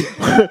catalog.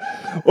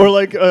 or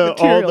like all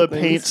Material the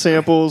things. paint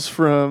samples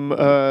from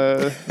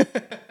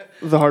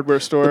the hardware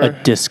store. a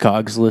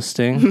Discogs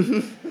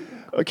listing,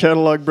 A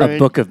catalog brain. a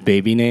book of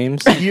baby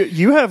names.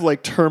 You have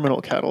like terminal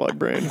catalog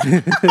brain.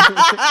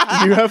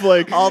 You have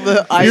like All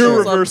the items on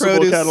irreversible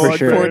Produce catalog For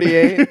sure.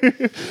 brain.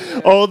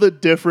 48. All the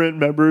different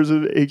members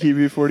of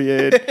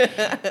AKB48.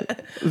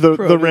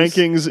 the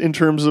rankings in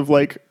terms of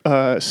like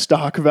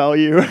stock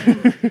value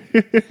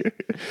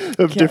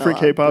of different Catalog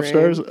K-pop brain.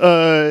 stars.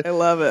 I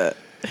love it.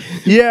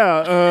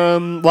 Yeah,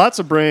 lots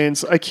of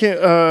brains. I can't.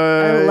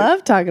 I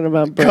love talking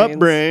about brains. Cup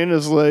brain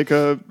is like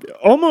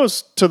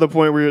almost to the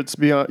point where it's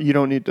beyond. You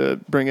don't need to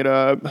bring it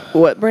up.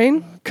 What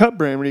brain? Cup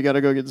brain when you got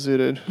to go get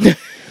zooted.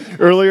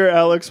 Earlier,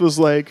 Alex was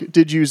like,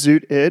 "Did you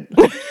zoot it?"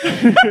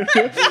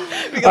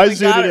 I we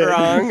got it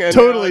wrong, and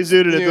Totally now it's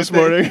zooted it new this thing.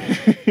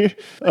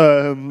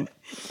 morning.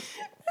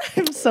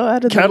 I'm so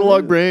out of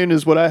Catalog the brain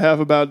is what I have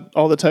about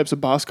all the types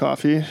of Boss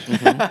coffee.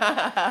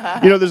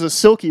 There's a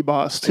silky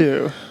Boss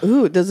too.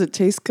 Ooh, does it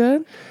taste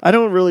good? I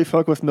don't really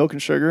fuck with milk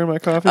and sugar in my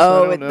coffee. So I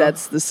Oh, don't know.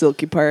 that's the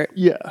silky part.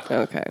 yeah.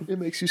 Okay. It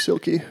makes you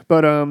silky.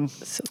 But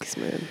Silky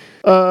smooth.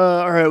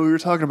 all right, we were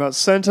talking about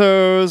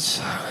Centos.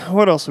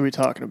 What else are we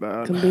talking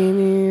about?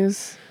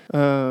 Combinis.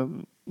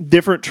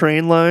 Different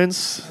train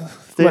lines.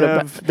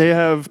 They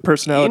have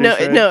personalities.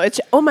 right? No,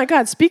 it's oh my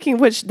god, speaking of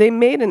which, they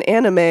made an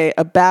anime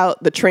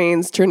about the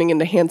trains turning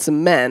into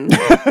handsome men.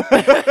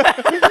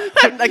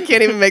 I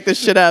can't even make this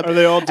shit up. Are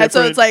they all And so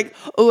different? it's like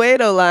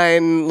Uedo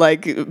line,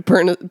 like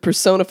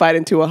personified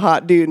into a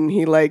hot dude, and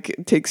he like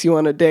takes you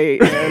on a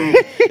date, and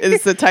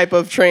it's the type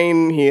of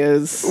train he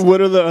is.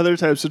 What are the other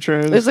types of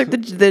trains? There's like the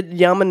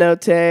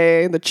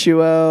Yamanote, the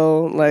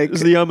Chuo, like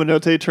Does the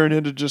Yamanote turn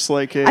into just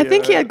like a? I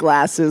think he had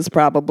glasses,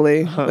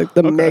 probably like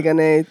the okay.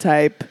 Megane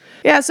type.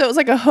 Yeah, so it was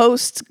like a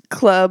host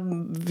club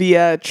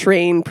via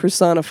train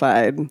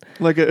personified.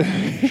 Like a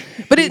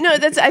But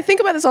I think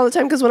about this all the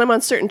time because when I'm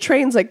on certain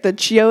trains, like the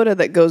Chiyoda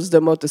that goes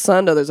to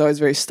Motosando, there's always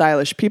very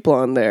stylish people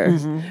on there.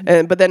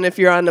 But then if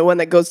you're on the one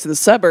that goes to the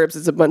suburbs,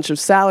 it's a bunch of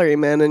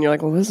salarymen, and you're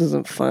like, well, this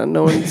isn't fun.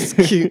 No one's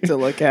cute to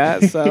look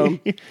at. So,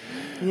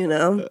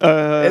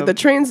 the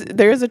trains.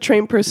 There is a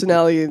train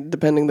personality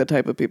depending the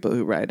type of people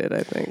who ride it.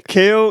 I think.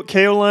 KO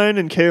line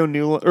and KO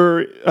New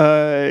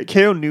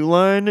KO New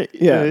Line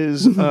Yeah.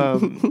 is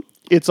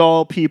it's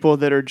all people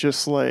that are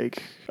just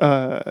like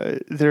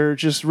they're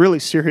just really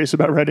serious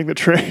about riding the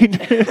train.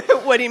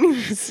 What do you mean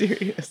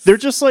serious? They're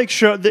just like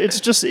it's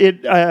just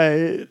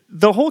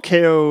the whole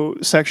KO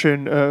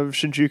section of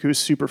Shinjuku is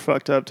super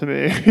fucked up to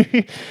me.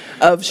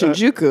 Of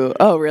Shinjuku.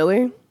 Oh,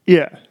 really?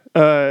 Yeah.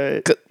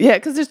 Yeah,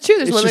 because there's two.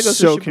 There's It's one that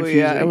just goes so to Shibuya.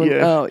 confusing, and one-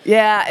 yeah. Oh,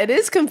 yeah, it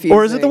is confusing.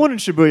 Or is it the one in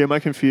Shibuya? Am I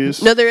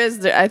confused? No, there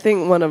is. I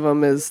think one of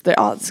them is. They're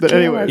all. But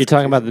anyway. You're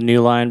talking about the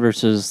new line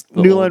versus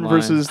the New old line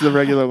versus the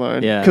regular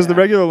line. Yeah. Because the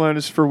regular line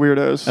is for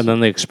weirdos. and then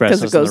the 'Cause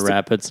expresses it and goes the to-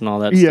 rapids and all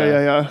that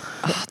yeah,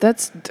 stuff. yeah.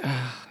 That's.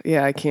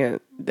 Yeah, I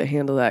can't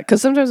handle that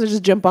because sometimes I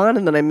just jump on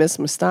and then I miss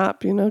my stop.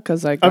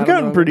 Because I. I've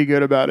gotten pretty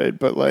good about it,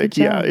 but like, Good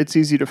yeah, job. it's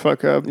easy to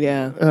fuck up.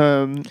 Yeah.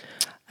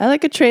 I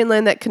like a train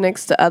line that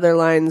connects to other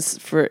lines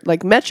for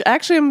like metro.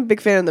 Actually, I'm a big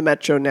fan of the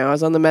metro now. I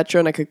was on the metro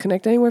and I could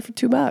connect anywhere for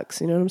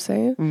 $2. You know what I'm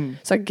saying?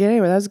 So I could get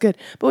anywhere. That was good.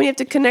 But when you have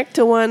to connect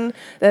to one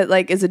that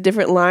like is a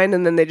different line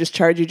and then they just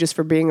charge you just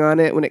for being on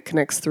it when it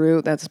connects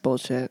through, that's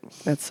bullshit.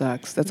 That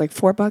sucks. That's like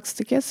 $4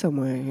 to get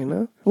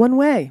somewhere. One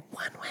way.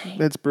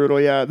 It's brutal,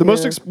 yeah. The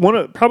most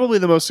probably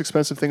the most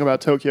expensive thing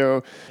about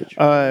Tokyo,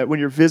 when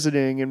you're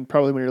visiting and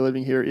probably when you're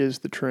living here, is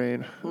the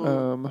train.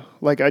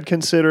 Like I'd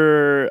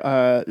consider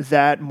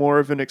that more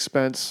of an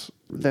expense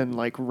than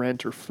like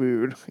rent or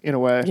food in a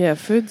way. Yeah,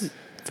 food's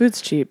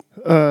cheap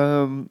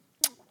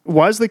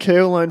Why is the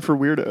KO line for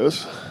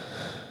weirdos?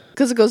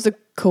 because it goes to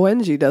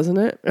Koenji, doesn't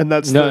it? And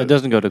that's No, it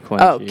doesn't go to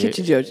Koenji. Oh,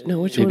 Kichijoji. No,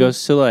 which It one?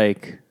 goes to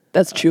like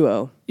That's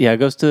Chuo. it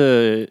goes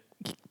to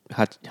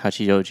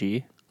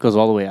Hachijoji. Goes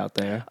all the way out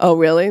there. Oh,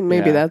 really?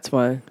 Maybe Yeah. that's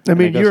why. I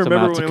mean, it goes you to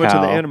remember Mount when we went to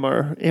the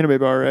Takao. anime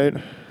bar, right?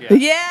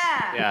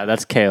 Yeah. Yeah,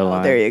 that's KO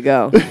line. There you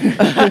go.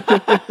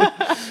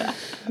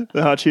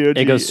 The Hachioji.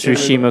 It goes through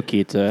anime bar.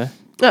 Shimokita.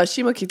 Oh,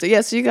 Shimokita.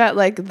 Yeah, so you got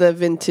like the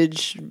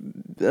vintage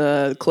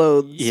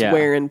clothes Yeah.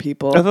 wearing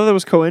people. I thought that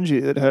was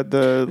Koenji that had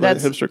the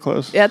That's- hipster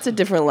clothes. Yeah, it's a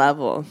different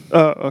level.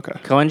 Oh, okay.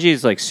 Koenji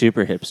is like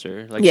super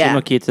hipster. Like Yeah.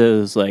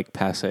 Shimokita is like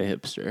passe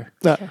hipster.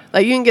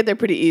 Like you can get there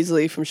pretty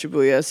easily from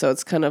Shibuya, so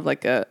it's kind of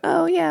like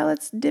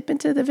let's dip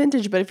into the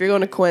vintage. But if you're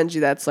going to Koenji,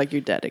 that's like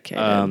you're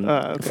dedicated.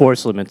 Okay.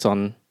 Force limits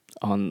on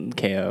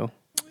KO.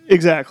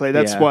 Exactly.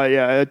 That's Yeah. why.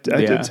 Yeah, I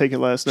Yeah. did take it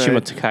last night.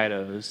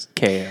 Shimotokaido is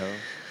KO.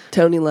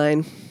 Tony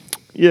line.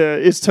 Yeah,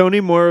 is Tony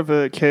more of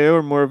a KO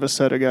or more of a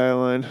Setagai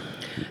line?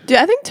 Dude,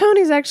 I think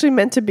Tony's actually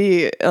meant to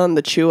be on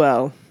the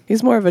Chuo.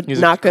 He's more of a He's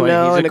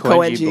Nakano and a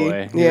Koenji Koenji.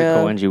 boy. He's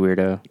Yeah. a Koenji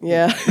weirdo.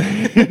 Yeah.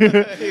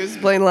 He was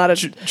playing a lot of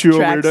Chuo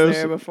tracks weirdos.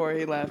 there before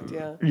he left.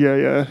 Yeah.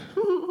 Yeah,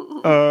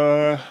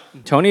 yeah.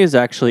 Tony is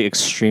actually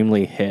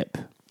extremely hip.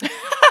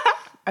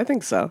 I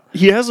think so.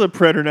 He has a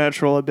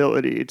preternatural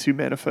ability to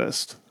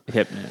manifest.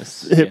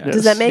 Hipness. Hipness.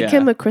 Does that make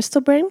him a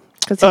crystal brain?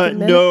 'Cause he can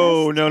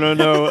No.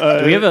 manifest?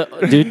 Do we have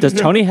a dude? Does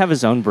Tony have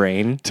his own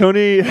brain?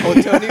 Tony.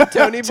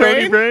 Tony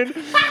Tony brain.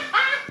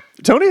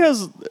 Tony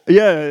has.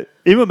 Yeah,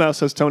 Emo Mouse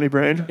has Tony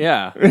brain.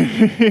 Yeah.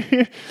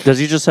 Does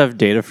he just have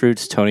Data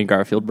Fruit's Tony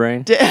Garfield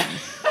brain?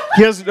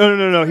 He has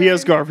no. He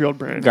has Garfield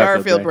brain.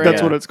 Garfield brain.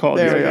 That's what it's called.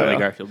 There we Yeah, go. yeah.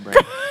 Garfield brain.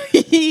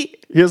 He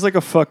has like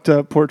a fucked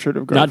up portrait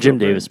of Garfield. Not Jim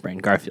brain. Davis brain.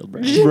 Garfield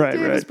brain. Right,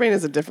 Davis right. brain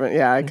is a different.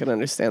 Yeah, I can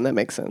understand. That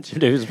makes sense. Jim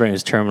Davis brain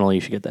is terminal. You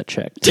should get that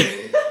checked.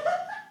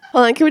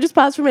 Hold on, can we just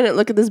pause for a minute and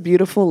look at this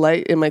beautiful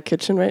light in my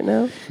kitchen right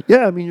now?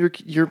 Yeah, I mean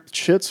your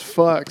shit's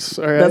fucks.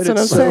 All right, That's what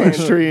I'm It's so saying.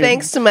 extreme.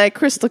 Thanks to my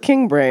Crystal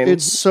King brain.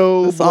 It's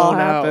so this all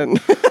blown out. happened.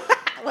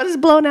 What does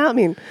blown out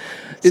mean?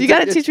 So you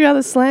got to teach me all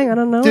the slang. I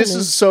don't know. This any.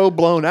 is so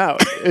blown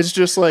out. It's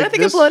just like When I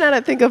think this. of blown out,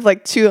 I think of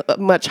like too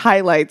much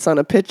highlights on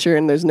a picture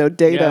and there's no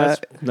data.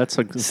 Yeah, that's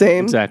like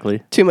Same.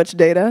 exactly. Too much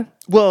data.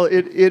 Well,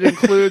 it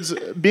includes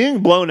being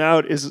blown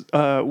out is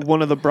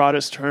one of the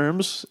broadest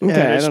terms, Okay,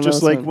 and I it's don't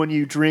just know like some. when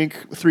you drink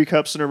 3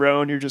 cups in a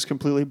row and you're just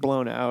completely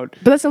blown out,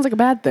 But that sounds like a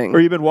bad thing. or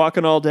you've been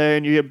walking all day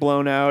and you get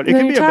blown out. It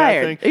Then can you're be a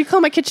tired. bad thing. Are you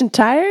calling my kitchen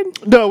tired?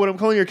 No, what I'm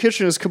calling your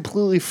kitchen is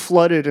completely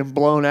flooded and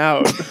blown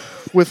out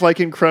with like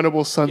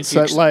incredible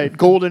sunset light,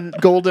 golden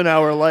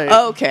hour light.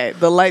 Oh, okay,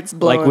 the light's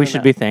blowing. Like we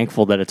should be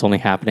thankful that it's only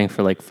happening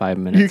for like 5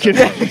 minutes. You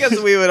can. because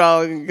we would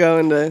all go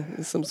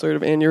into some sort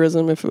of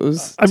aneurysm if it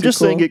was. I'm too just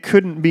cool. saying it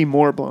couldn't be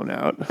more blown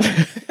out.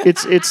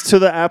 It's to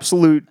the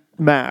absolute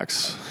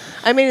max.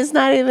 I mean, it's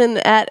not even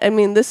at. I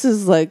mean, this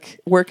is like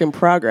work in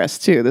progress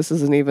too. This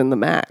isn't even the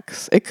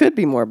max. It could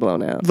be more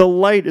blown out. The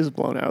light is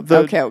blown out.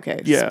 Okay. Yeah, okay.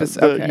 If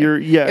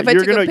If I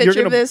took a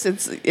picture of this,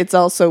 it's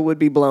also would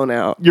be blown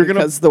out. You're gonna-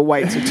 because the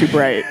whites are too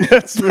bright.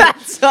 That's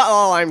That's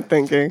all I'm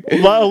thinking. a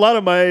lot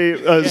of my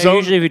Yeah, zone.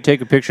 usually, if you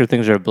take a picture of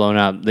things that are blown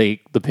out, the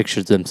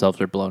pictures themselves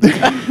are blown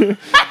out.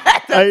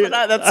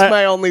 That's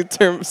my only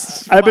term.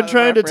 I've been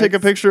trying to take a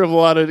picture of a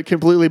lot of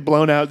completely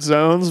blown out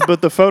zones,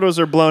 but the photos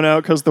are blown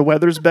out because the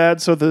weather's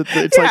bad. So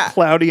it's like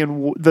cloudy and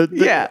on the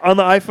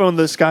iPhone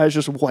the sky is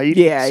just white.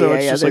 Yeah, so yeah,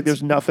 it's just like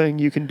there's nothing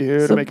you can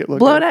do to make it look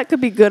blown good. out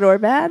could be good or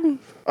bad.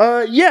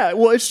 Yeah,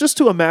 well, it's just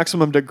to a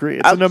maximum degree.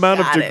 It's an amount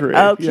of got it. degree.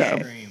 Okay,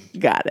 Yeah.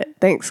 got it.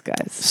 Thanks,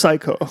 guys.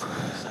 Psycho.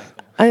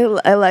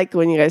 I like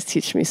when you guys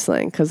teach me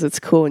slang because it's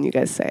cool when you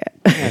guys say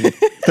it.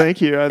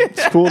 Thank you.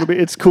 It's cool to be.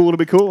 It's cool to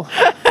be cool.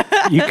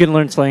 You can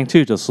learn slang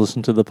too. Just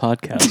listen to the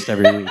podcast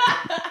every week.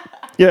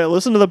 Yeah,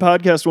 listen to the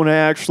podcast when I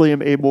actually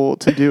am able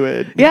to do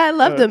it. Yeah, I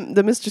love the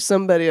Mr.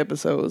 Somebody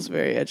episode. Was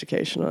very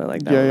educational. I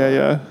like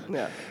that.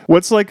 Yeah.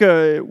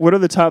 What are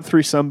the top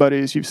 3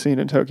 somebodies you've seen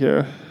in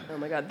Tokyo? Oh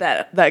my god,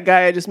 that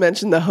guy I just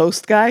mentioned, the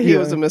host guy, he Yeah.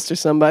 was a Mr.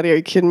 Somebody. Are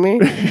you kidding me?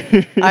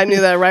 I knew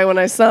that right when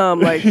I saw him.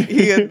 Like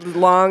he had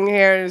long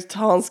hair, he was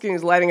tall and skinny, he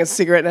was lighting a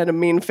cigarette and had a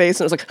mean face,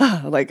 and I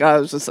was like, I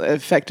was just it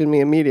affected me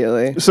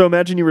immediately. So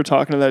imagine you were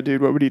talking to that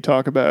dude. What would he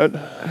talk about?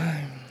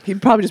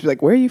 He'd probably just be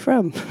like, "Where are you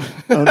from?"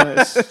 Oh,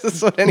 nice.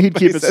 That's what He'd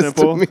anybody keep it says to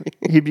simple. me.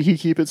 He'd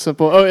keep it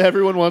simple. Oh,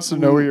 everyone wants to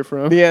know where you're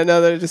from. Yeah,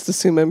 no, they just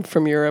assume I'm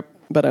from Europe,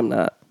 but I'm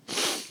not.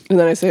 And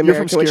then I say You're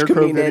from American, which could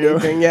Scarecrow mean Video.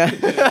 anything.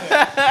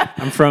 Yeah,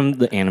 I'm from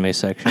the anime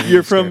section.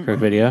 You're of from Scarecrow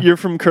Video. You're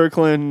from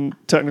Kirkland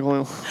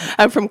Technical.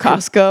 I'm from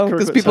Costco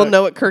because Kirkland, people sorry.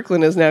 know what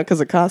Kirkland is now because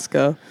of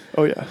Costco.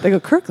 Oh yeah. They go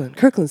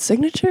Kirkland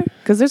signature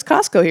because there's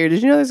Costco here.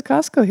 Did you know there's a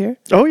Costco here?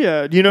 Oh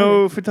yeah. Do you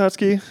know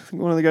Futatsuki?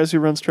 One of the guys who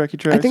runs Trekkie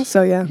Tracks. I think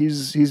so. Yeah.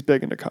 He's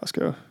big into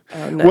Costco.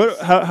 Oh, nice.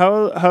 What?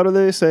 How do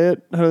they say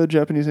it? How do the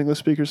Japanese English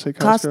speakers say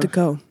Costco?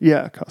 Costco.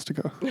 Yeah,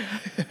 Costco.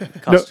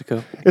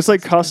 Costco. It's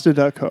like Costa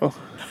Deco.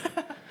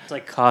 It's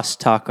like Cost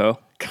Taco.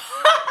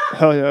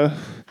 Hell yeah.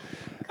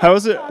 How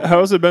has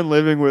it been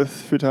living with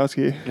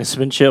Futatsuki? It's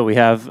been chill. We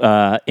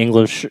have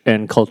English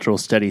and cultural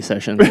study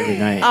sessions every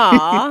night.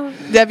 Aw.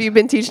 Have you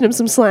been teaching him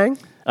some slang?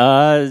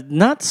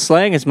 Not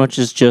slang as much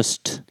as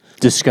just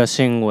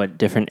discussing what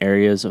different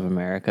areas of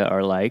America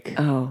are like.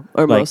 Oh,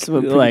 or like, most of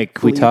them.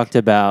 like we talked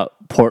about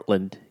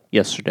Portland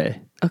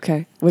yesterday.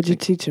 Okay, what'd you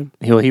teach him?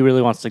 He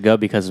really wants to go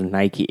because of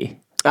Nike.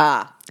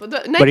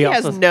 But Nike he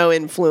has also- no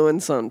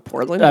influence on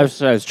Portland. I was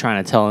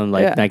trying to tell him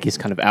like Yeah. Nike's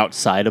kind of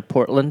outside of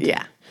Portland.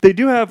 yeah. They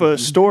do have a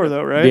store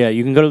though, right? Yeah,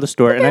 you can go to the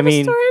store, and They I have a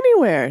mean, store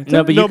anywhere.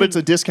 no, but No, you but it's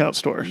a discount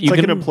store. It's you like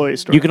can, an employee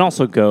store. You can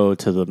also go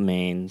to the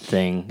main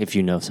thing if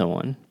you know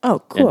someone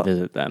Oh, cool. and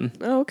visit them,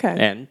 Oh, okay.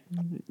 and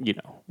you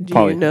know, Do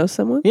probably you know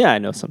someone? Yeah, I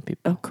know some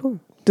people. Oh, cool.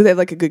 Do they have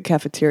like a good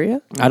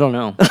cafeteria? I don't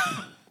know.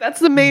 That's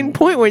the main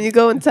point when you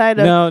go inside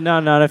a. No,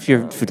 not if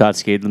you're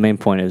Futatsuki. The main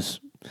point is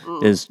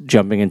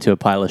jumping into a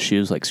pile of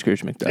shoes like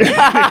Scrooge McDuck.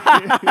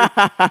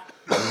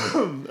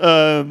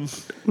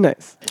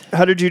 Nice.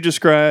 How did you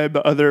describe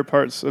other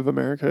parts of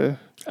America?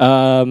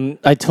 I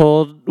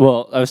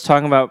was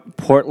talking about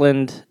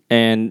Portland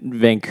and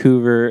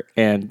Vancouver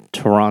and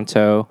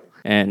Toronto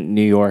and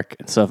New York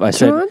and stuff.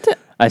 Toronto?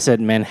 I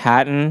said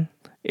Manhattan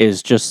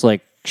is just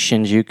like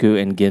Shinjuku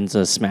and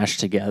Ginza smashed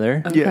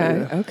together. Okay.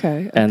 Yeah.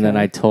 Okay. And then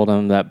I told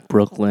him that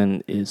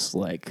Brooklyn is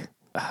like,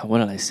 what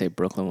did I say?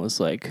 Brooklyn was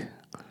like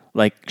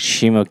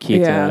Shimokita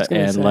Yeah, I was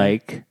gonna and say.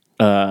 like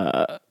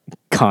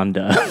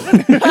Konda.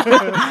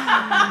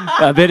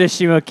 A bit of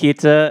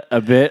Shimokita,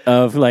 a bit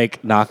of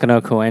like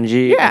Nakano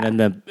Koenji, Yeah. and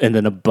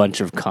then a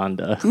bunch of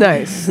Konda.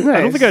 Nice. Nice.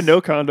 I don't think I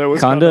know Kondo.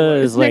 What's Konda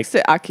like? is like Next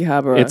to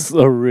Akihabara. it's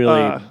a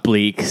really Ah.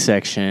 bleak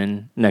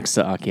section next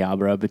to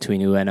Akihabara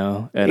between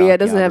Ueno and yeah, it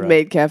doesn't have Akihabara.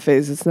 maid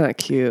cafes. It's not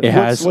cute. It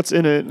has What's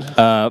in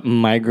it?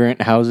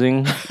 migrant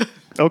housing.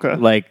 Okay.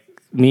 Like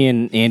me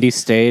and Andy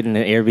stayed in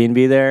an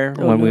Airbnb there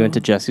when we went to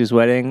Jesse's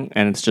wedding,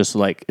 and it's just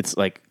like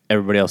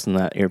everybody else in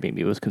that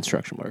Airbnb was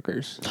construction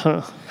workers,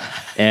 Huh.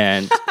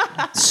 and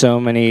so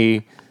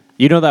many.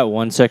 You know that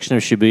one section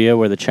of Shibuya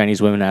where the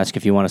Chinese women ask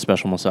if you want a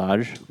special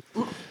massage?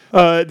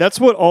 That's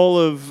what all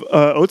of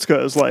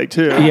Otsuka is like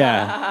too.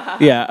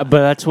 Yeah, but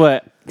that's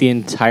what the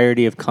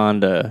entirety of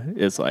Konda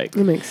is like.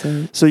 That makes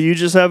sense. So you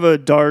just have a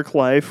dark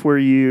life where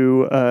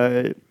you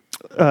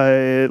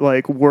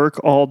like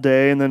work all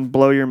day and then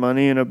blow your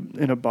money in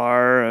a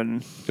bar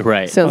and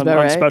Right. Sounds on, about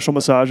on right. special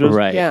massages.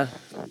 Right. Yeah.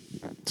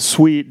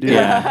 Sweet, dude.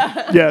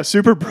 Yeah. Yeah,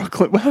 super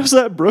Brooklyn. How's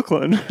that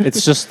Brooklyn?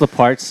 It's just the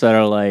parts that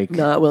are like.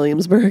 Not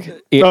Williamsburg.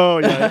 Oh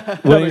yeah.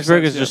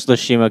 Williamsburg is sense, just the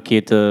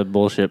Shimokita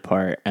bullshit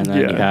part, and then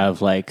you Yeah.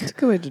 have like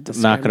Good way to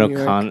describe Nakano New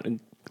York.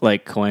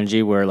 like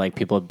Koenji, where like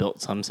people have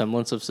built some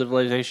semblance of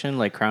civilization,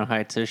 like Crown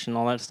Heights-ish and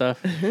all that stuff,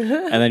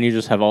 and then you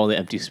just have all the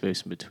empty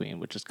space in between,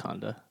 which is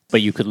Konda.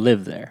 But you could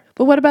live there.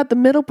 But what about the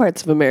middle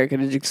parts of America?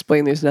 Did you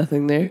explain there's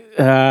nothing there?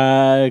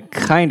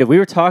 Kind of. We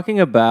were talking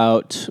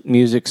about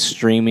music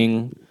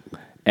streaming,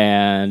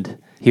 and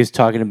he was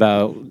talking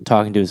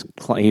to his.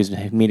 He was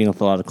meeting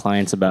with a lot of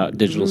clients about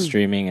digital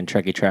streaming and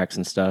Trekkie Tracks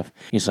and stuff.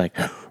 He's like,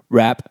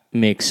 rap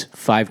makes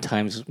 5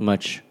 times as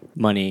much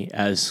money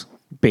as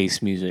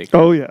bass music.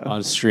 Oh yeah.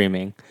 On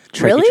streaming.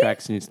 Trekkie Really?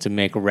 Tracks needs to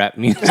make rap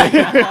music.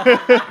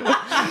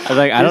 I was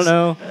like, I don't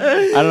know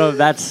if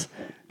that's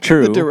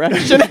true. The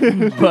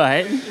direction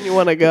But you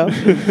want to go?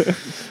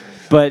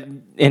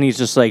 and he's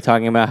just like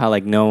talking about how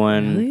like no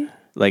one Really?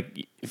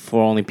 like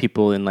for only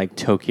people in like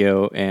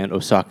Tokyo and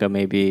Osaka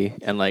maybe,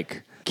 and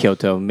like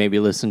Kyoto, maybe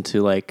listen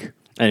to like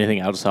anything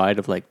outside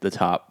of like the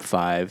top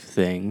 5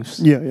 things.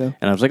 Yeah. And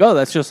I was like, oh,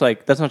 that's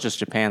not just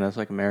Japan, that's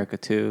like America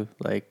too.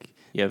 Like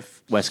you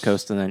have West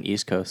Coast and then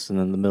East Coast, and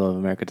then the middle of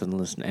America doesn't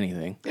listen to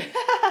anything.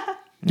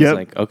 It's Yep.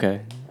 like,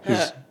 okay.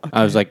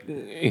 I was like,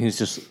 he's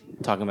just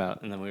talking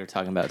about, and then we were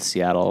talking about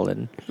Seattle,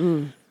 and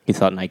he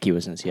thought Nike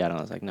was in Seattle.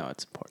 I was like, no,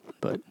 it's Portland,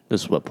 but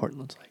this is what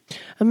Portland's like.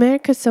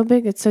 America's so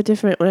big, it's so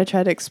different. When I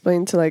try to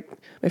explain to like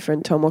my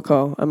friend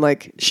Tomoko, I'm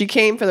like, she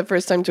came for the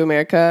first time to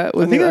America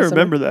with I think me I last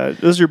remember summer.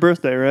 that. It was your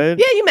birthday, right?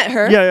 Yeah, you met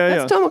her. Yeah,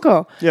 That's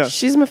Tomoko. Yeah.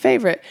 She's my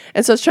favorite.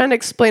 And so I was trying to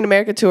explain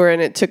America to her,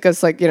 and it took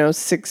us like,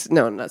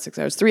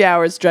 3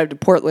 hours to drive to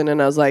Portland.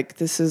 And I was like,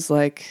 this is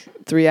like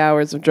 3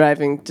 hours of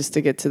driving just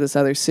to get to this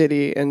other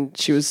city. And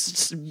she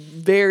was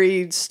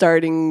very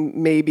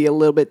starting maybe a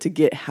little bit to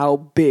get how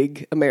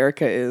big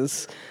America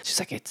is. She's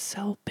like, it's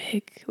so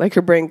big. Like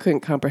her brain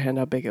couldn't comprehend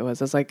how big it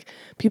was. I was like,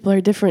 people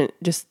are different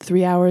just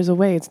 3 hours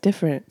away. It's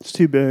different. It's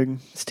too big.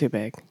 It's too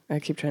big. I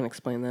keep trying to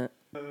explain that.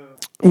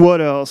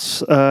 What else?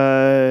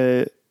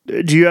 Do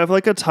you have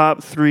like a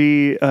top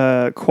 3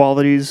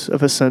 qualities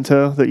of a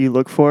Sento that you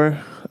look for,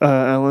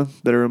 Alan,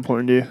 that are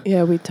important to you?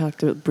 Yeah, we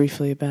talked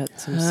briefly about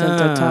some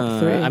Sento top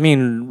 3. I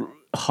mean,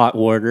 hot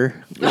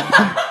water.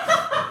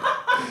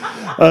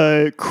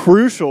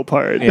 Crucial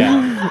part.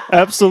 Yeah.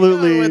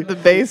 Absolutely. with the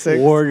basics.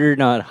 Water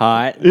not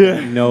hot. Yeah.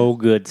 No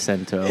good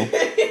Sento.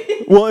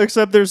 Well,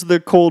 except there's the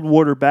cold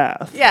water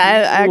bath. Yeah, I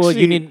actually. Well,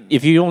 you need,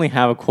 if you only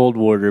have a cold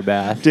water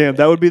bath. Damn,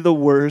 that would be the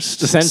worst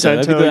Sento,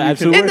 that'd be the you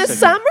absolute could- in the worst.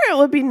 summer, it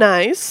would be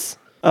nice.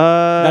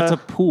 That's a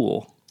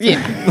pool. Yeah,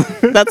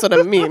 that's what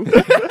I mean. You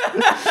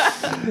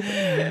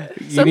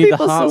Some need the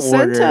people hot still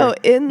water. Sento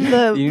in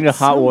the. You need a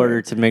hot summer.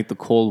 water to make the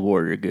cold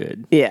water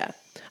good. Yeah,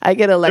 I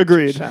get electric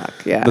Agreed. shock.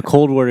 Yeah. The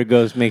cold water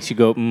makes you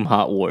go,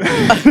 hot water.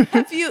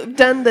 Have you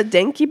done the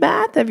Denki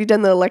bath? Have you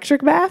done the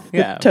electric bath?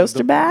 Yeah. The toaster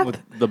with bath? With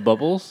the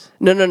bubbles?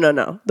 No.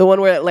 The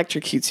one where it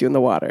electrocutes you in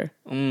the water.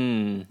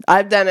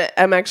 I've done it.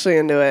 I'm actually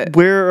into it.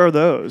 Where are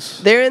those?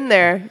 They're in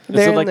there. Is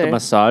They're it in like there. a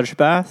massage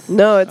bath?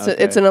 No, it's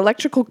Okay. it's an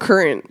electrical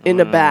current in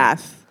a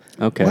bath.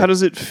 Okay. How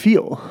does it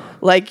feel?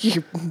 Like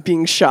you're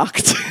being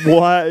shocked.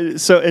 Why?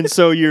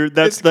 So you're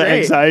that's It's the great.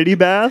 anxiety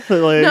bath?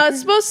 Like, No,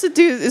 it's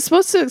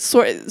supposed to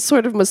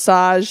sort of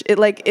massage.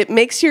 It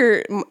makes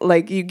your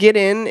like you get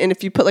in, and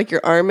if you put like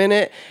your arm in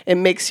it, it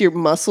makes your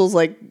muscles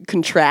like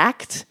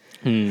contract.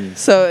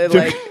 So it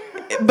like,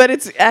 but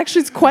it's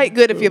quite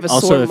good if you have a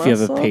Also, sore if muscle. you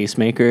have a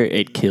pacemaker,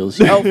 it kills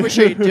you. Oh, for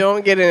sure, you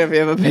don't get in if you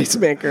have a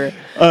pacemaker.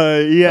 yeah.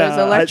 There's an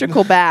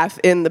electrical bath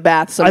in the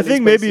bath. I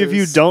think maybe if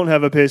you don't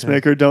have a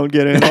pacemaker, don't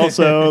get in.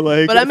 Also,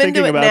 like, But I'm into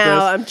thinking it about now.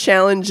 this. I'm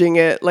challenging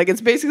it. Like it's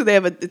basically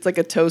it's like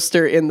a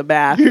toaster in the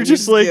bath. You're and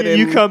just like get in.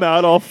 you come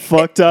out all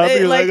fucked up.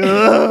 You're like,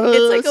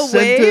 it's like a Sento.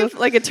 wave.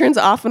 Like it turns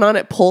off and on.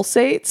 It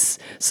pulsates.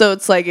 So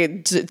it's like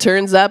it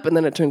turns up and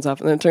then it turns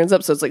off and then it turns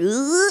up. So it's like.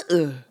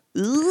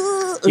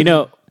 You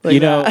know,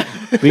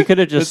 Like we could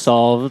have just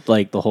solved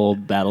like the whole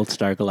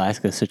Battlestar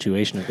Galactica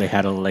situation if they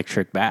had an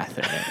electric bath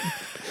in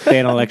it. They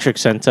had an electric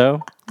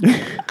Sento.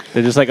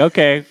 They're just like,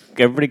 okay,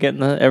 everybody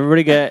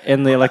get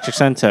in the electric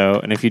Sento,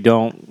 and if you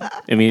don't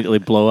immediately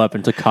blow up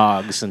into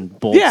cogs and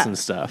bolts Yeah. and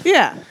stuff,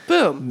 Yeah.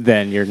 Boom.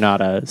 then you're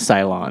not a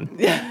Cylon.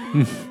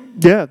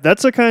 Yeah,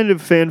 that's a kind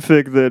of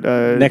fanfic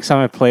that. Next time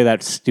I play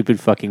that stupid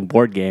fucking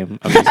board game,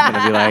 I'm just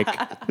gonna be like,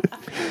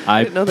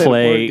 I know they had a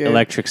play board game.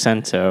 Electric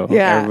Sento.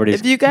 Yeah.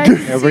 Everybody's If you guys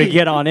everybody see-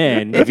 get on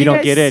in. if If you you don't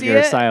guys get in, see you're a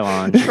it,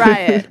 Cylon. try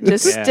it.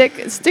 Just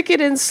Yeah. stick it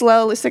in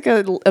slowly. Stick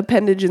an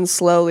appendage in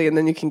slowly, and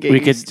then you can get.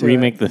 We used could to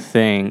remake it. the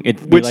Thing. It'd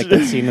be Which- like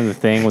that scene in the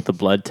Thing with the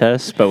blood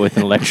test, but with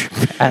an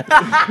electric bat.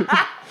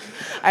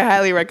 I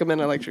highly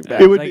recommend electric bath.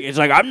 It would It's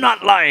like I'm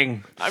not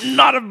lying. I'm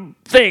not a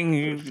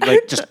thing.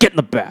 Like just get in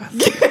the bath.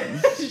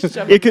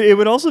 it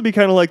would also be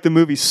kind of like the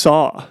movie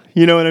Saw.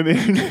 You know what I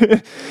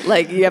mean?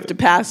 Like you have to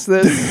pass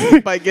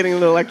this by getting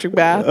an electric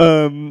bath.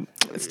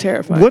 It's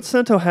terrifying. What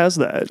Sento has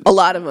that? A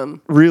lot of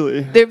them.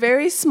 Really? They're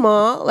very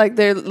small. Like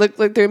they look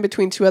like they're in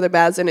between two other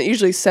baths, and it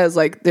usually says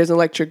like there's an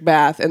electric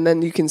bath, and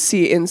then you can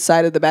see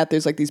inside of the bath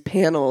there's like these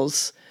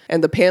panels,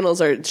 and the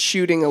panels are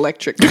shooting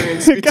electric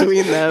currents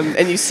between them,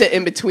 and you sit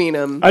in between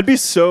them. I'd be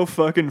so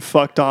fucking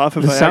fucked off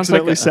if This I sounds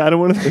like accidentally a- sat in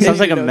one of It those. sounds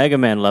like a know. Mega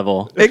Man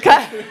level, It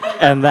kind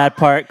and that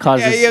part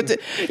causes yeah, you have to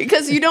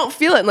because you don't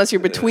feel it unless you're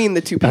between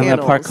the two and panels.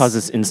 that part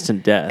causes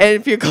instant death. And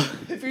if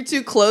you're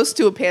too close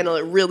to a panel,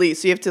 it really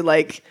so you have to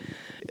like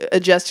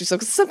adjust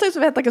yourself. 'Cause sometimes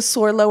I've had like a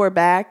sore lower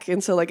back,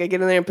 and so like I get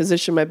in there and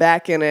position my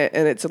back in it,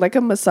 and it's like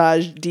a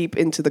massage deep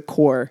into the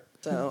core.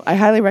 So I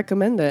highly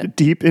recommend it.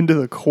 Deep into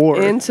the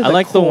core. Into I the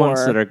like core. the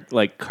ones that are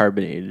like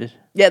carbonated.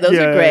 Yeah, those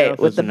Yeah, are great yeah, with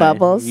Those the are nice.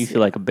 bubbles. You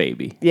feel like a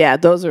baby. Yeah,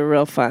 those are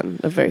real fun.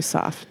 They're very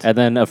soft. And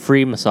then a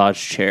free massage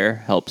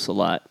chair helps a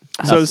lot.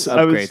 So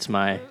Upgrades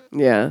my.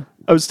 Yeah.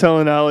 I was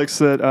telling Alex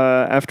that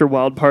after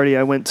Wild Party,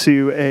 I went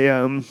to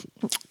a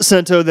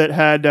Sento that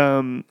had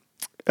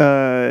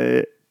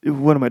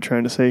what am I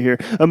trying to say here?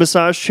 A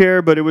massage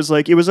chair, but it was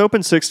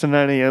open 6 to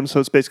 9 a.m. So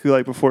it's basically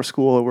like before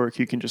school or work,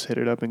 you can just hit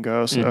it up and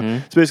go. So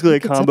it's basically a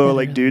combo of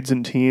like dudes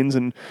and teens.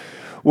 And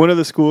one of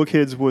the school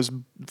kids was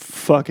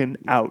fucking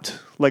out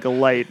like a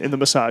light in the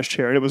massage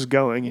chair, and it was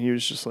going, and he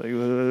was just like,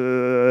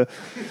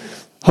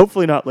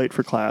 hopefully not late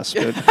for class,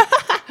 but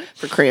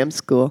For cram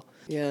school.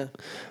 Yeah.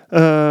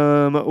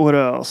 what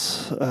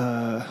else?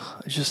 I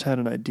just had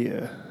an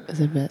idea. Is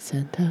it about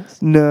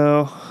Santos?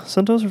 No,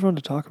 Santos are fun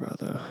to talk about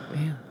though.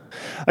 Yeah.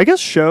 I guess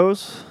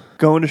shows.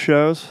 Going to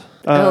shows.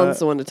 Alan's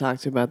the one to talk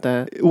to about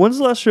that. When's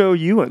the last show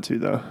you went to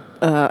though?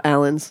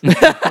 Alan's.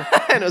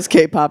 And it was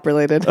K-pop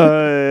related.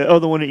 The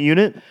one at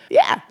Unit?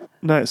 Yeah.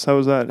 Nice. How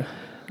was that?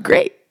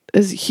 Great.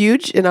 It's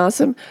huge and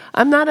awesome.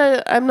 I'm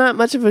not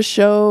much of a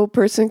show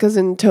person because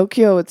in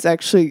Tokyo it's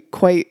actually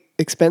quite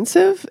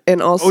expensive, and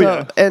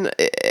also and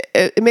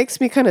it makes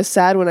me kind of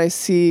sad when I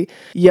see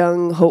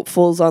young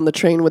hopefuls on the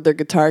train with their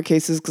guitar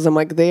cases, because I'm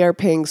like, they are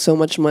paying so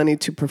much money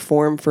to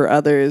perform for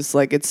others.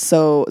 Like, it's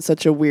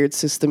such a weird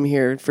system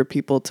here for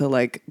people to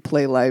like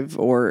play live,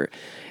 or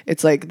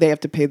it's like they have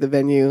to pay the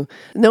venue.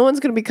 No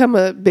one's going to become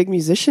a big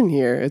musician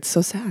here. It's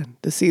so sad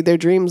to see their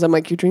dreams. I'm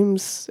like, your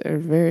dreams are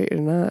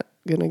not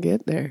gonna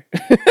get there.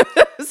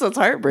 So it's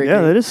heartbreaking.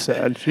 Yeah, that is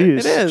sad. Jeez.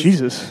 It is.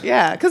 Jesus.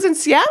 Yeah, because in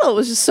Seattle it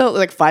was just so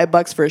like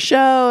 $5 for a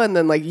show, and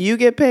then like you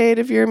get paid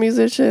if you're a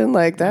musician.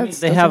 Like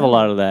They have a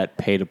lot of that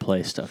pay to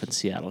play stuff in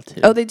Seattle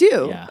too. Oh, they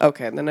do. Yeah.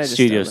 Okay, then I just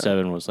Studio don't know.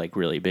 7 was like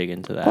really big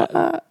into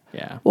that.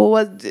 Yeah.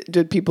 Well,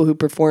 did people who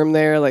perform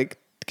there like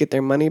get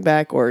their money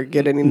back or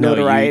get any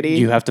notoriety?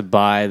 You have to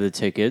buy the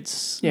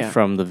tickets Yeah.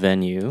 from the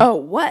venue. Oh,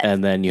 what?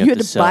 And then you had have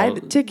to to buy sell-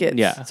 the tickets.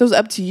 Yeah. So it was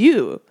up to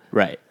you.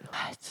 Right.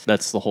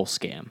 That's the whole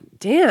scam.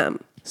 Damn.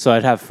 So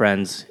I'd have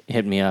friends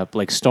hit me up,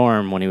 like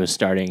Storm when he was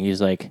starting.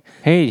 He's like,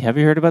 "Hey, have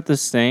you heard about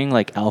this thing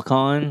like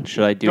Alcon?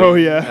 Should I do Oh,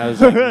 it?" yeah. I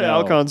was like, no.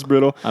 Alcon's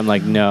brittle. I'm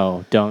like,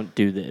 "No, don't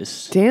do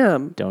this.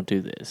 Damn. Don't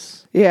do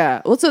this."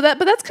 Yeah. Well, but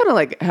that's kind of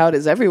like how it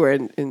is everywhere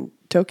in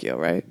Tokyo,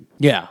 right?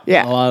 Yeah.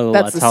 Yeah,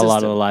 That's the how a lot of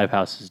system. the live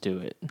houses do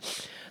it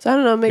So I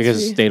don't know. It makes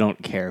because me, they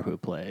don't care who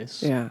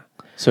plays. yeah.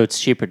 So it's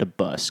cheaper to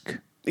busk.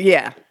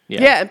 Yeah.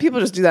 Yeah. Yeah, and people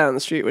just do that on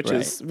the street, which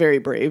Right. is very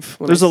brave.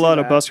 when I There's a see lot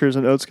of that. buskers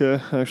in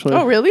Otsuka, actually.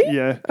 Oh, really?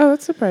 Yeah. Oh,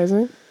 that's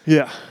surprising.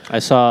 Yeah. I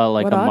saw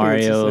like What a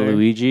audience is Mario there?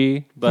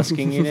 Luigi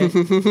busking unit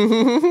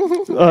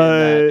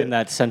in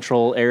that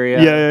central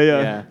area.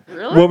 Yeah.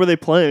 Really? What were they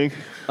playing?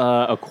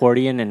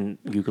 Accordion and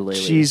ukulele.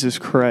 Jesus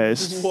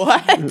Christ.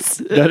 What?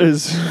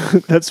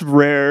 That's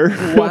rare.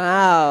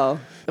 Wow.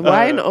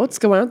 Why in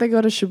Otsuka? Why don't they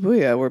go to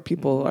Shibuya where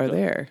people are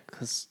there?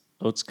 Because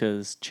Otsuka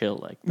is chill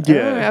like that.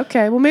 Yeah. Oh,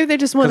 okay. Well, maybe they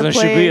just want Because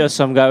to in play. Shibuya,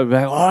 some guy would be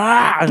like,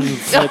 "Ah!" and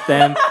flip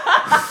them,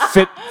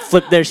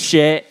 flip their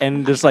shit,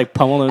 and just like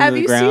pummel them Have to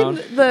the you ground.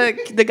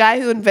 seen the guy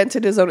who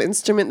invented his own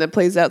instrument that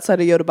plays outside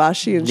of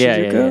Yodobashi in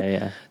Shinjuku?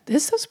 Yeah.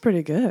 This stuff's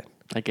pretty good.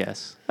 I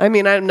guess. I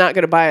mean, I'm not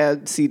going to buy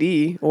a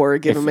CD or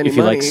give him any If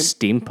you money. like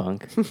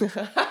steampunk,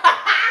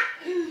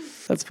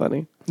 That's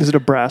funny. Is it a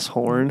brass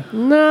horn?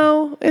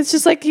 No, it's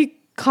just like he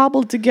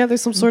cobbled together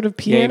some sort of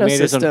yeah, he piano made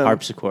his system. own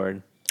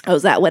harpsichord Oh,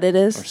 is that what it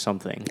or is?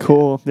 something.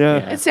 Cool. Yeah.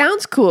 Yeah. It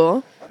sounds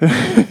cool.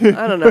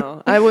 I don't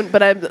know. I wouldn't,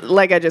 but I'm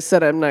like I just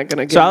said, I'm not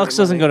gonna. So Alex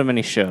doesn't go to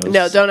many shows.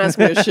 No, don't ask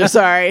me to show.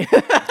 Sorry.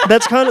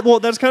 That's kind of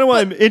why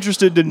I'm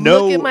interested to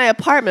know. Look at my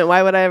apartment.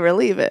 Why would I ever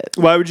leave it?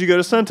 Why would you go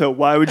to Sento?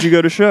 Why would you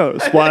go to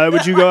shows? Why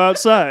would you go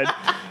outside?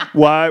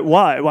 Why?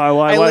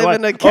 I live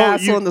in a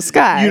castle in the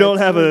sky. You don't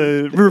have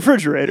a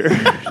refrigerator,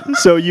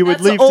 so you would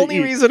That's leave the only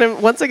to eat.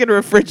 reason. Once I get a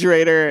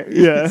refrigerator,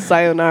 Yeah.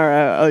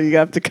 sayonara. Oh, you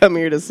have to come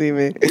here to see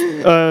me.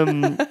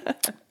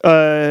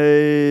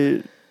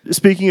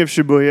 Speaking of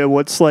Shibuya,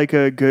 what's like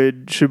a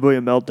good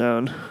Shibuya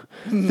meltdown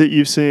that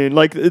you've seen?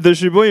 Like the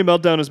Shibuya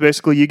meltdown is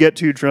basically you get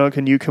too drunk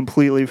and you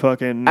completely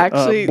fucking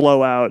Actually,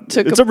 blow out.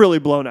 It's a really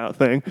blown out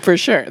thing. For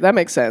sure, that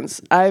makes sense.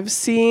 I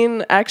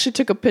actually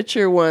took a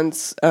picture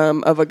once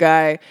of a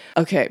guy.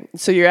 Okay,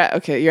 so you're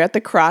at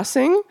the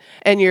crossing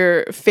and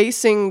you're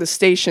facing the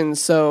station,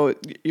 so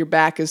your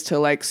back is to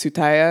like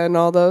Tsutaya and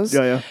all those.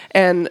 Yeah.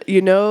 And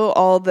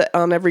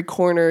on every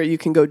corner you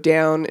can go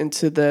down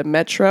into the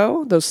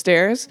metro, those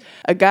stairs.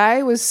 A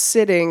guy was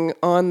sitting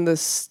on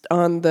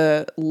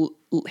the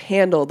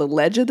handle, the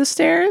ledge of the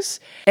stairs,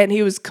 and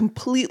he was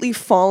completely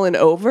fallen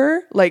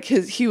over. Like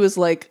he was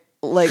like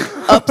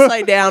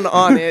upside down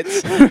on it,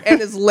 and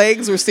his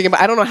legs were sticking.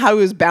 But I don't know how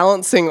he was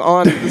balancing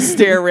on the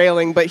stair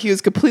railing, but he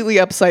was completely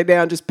upside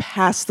down, just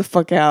passed the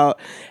fuck out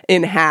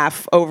in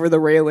half over the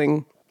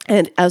railing.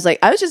 And I was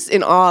just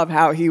in awe of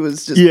how he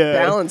was just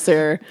balanced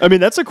there. I mean,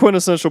 that's a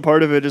quintessential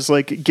part of it is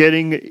like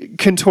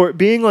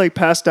being like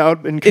passed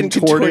out and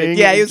contorting.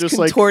 Yeah, he in was just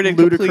contorted like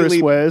ludicrous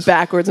completely ways.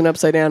 backwards and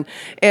upside down.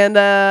 And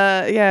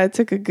I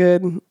took a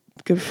good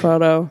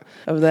photo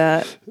of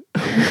that.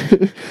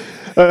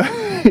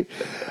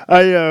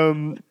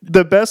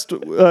 The best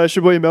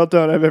Shibuya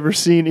meltdown I've ever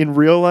seen in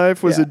real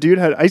life was a dude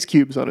had ice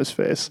cubes on his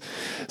face.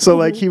 So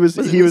like he was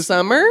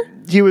summer?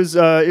 He was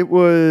it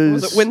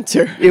was Was it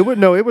winter?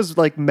 It was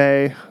like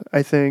May,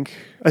 I think.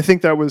 I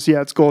think that was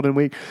it's Golden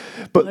Week.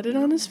 But Put it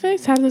on his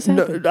face. How did this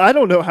happen? I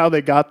don't know how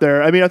they got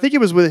there. I mean, I think it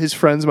was with his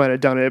friends might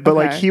have done it, but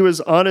like Okay. he was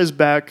on his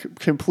back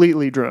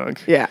completely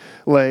drunk. Yeah.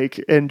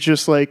 Like, and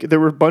just like there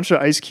were a bunch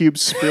of ice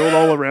cubes spilled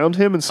all around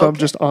him and some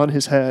just on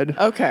his head.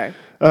 Okay.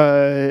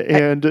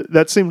 And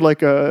that seemed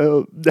like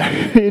a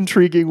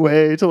intriguing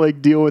way to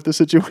like deal with the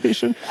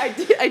situation.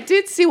 I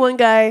did see one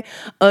guy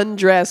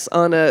undress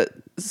on a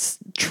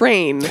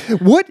train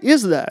What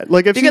is that?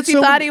 Like, I've because he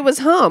seen thought he was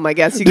home. I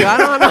guess he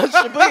got on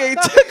Shibuya. He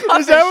took off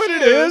Is that his what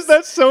it shoes. is?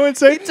 That's so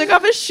insane. He took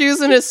off his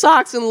shoes and his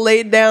socks and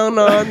laid down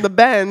on the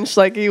bench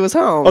like he was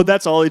home. Oh,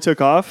 that's all he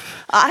took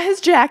off? His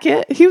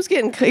jacket. He was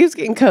getting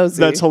cozy.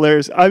 That's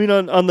hilarious. I mean,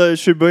 on the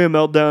Shibuya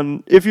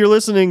Meltdown, if you're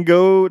listening,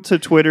 go to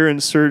Twitter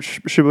and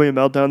search Shibuya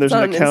Meltdown. There's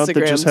an on account that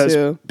Instagram, just has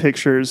too.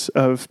 pictures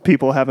of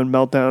people having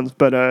meltdowns.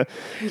 But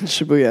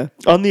Shibuya.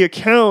 on the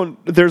account,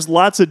 there's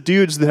lots of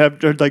dudes that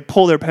have like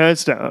pull their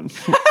pants down.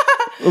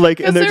 Like,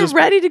 Because and they're they're just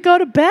ready to go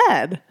to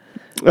bed.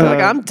 They're like,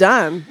 I'm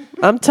done.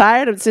 I'm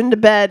tired. I'm into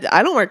bed.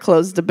 I don't wear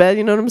clothes to bed.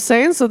 You know what I'm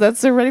saying? So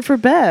they're ready for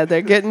bed.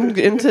 They're getting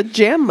into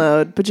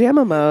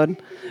pajama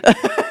mode.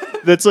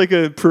 that's like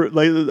a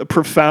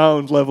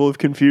profound level of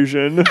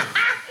confusion.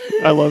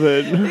 I love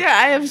it. Yeah,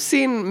 I have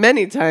seen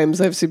many times.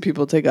 I've seen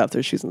people take off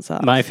their shoes and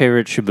socks. My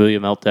favorite Shibuya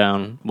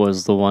meltdown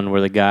was the one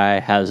where the guy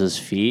has his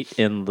feet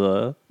in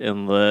the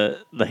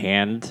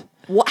hand,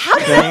 How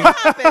did that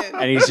happen?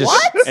 and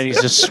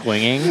he's just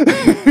swinging.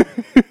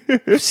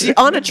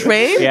 On a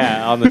train?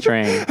 Yeah, on the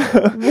train.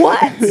 What?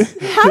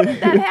 How did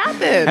that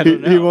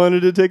happen? He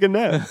wanted to take a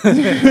nap.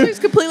 He's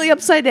completely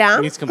upside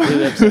down, He's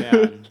completely upside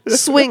down,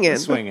 swinging.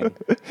 swinging,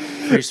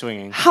 free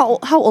swinging. How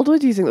old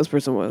do you think this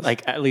person was?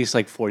 Like at least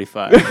like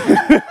 45.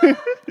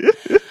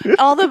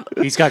 all the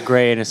He's got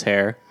gray in his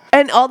hair.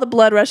 and all the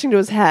blood rushing to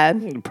his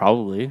head.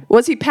 Probably.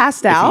 Was he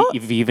passed out?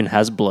 If he even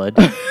has blood.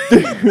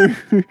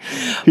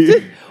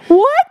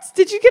 What?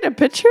 Did you get a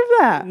picture of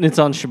that? It's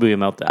on Shibuya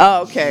Meltdown.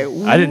 Oh, okay.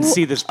 I didn't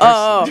see this person.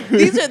 Oh,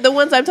 these are the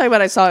ones I'm talking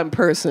about. I saw in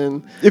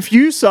person. If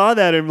you saw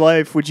that in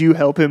life, would you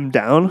help him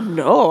down?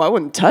 No, I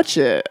wouldn't touch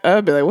it.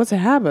 I'd be like, "What's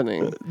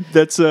happening?"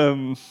 That's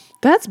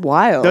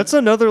wild. That's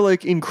another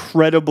like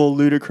incredible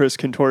ludicrous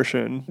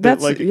contortion. That,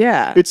 That's- like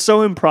yeah. It's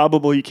so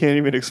improbable you can't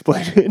even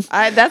explain it.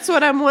 That's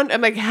what I'm wondering.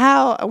 I'm like,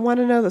 how? I want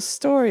to know the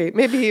story.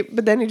 Maybe,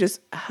 but then you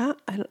just, I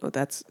don't know.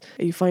 Are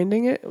you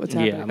finding it? What's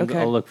happening? Yeah,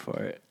 I'll look for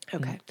it.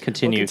 Okay.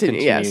 Continue. We'll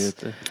continue, yes. with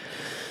the-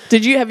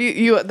 Did you have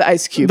the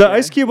Ice Cube? The one?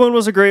 Ice Cube one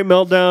was a great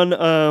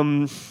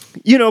meltdown.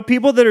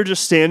 People that are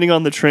just standing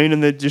on the train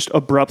and they just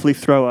abruptly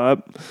throw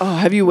up. Oh,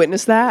 have you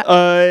witnessed that?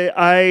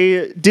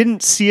 I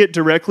didn't see it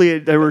directly.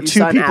 There were you two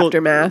saw an people.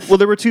 aftermath? Well,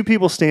 there were two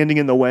people standing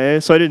in the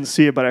way, so I didn't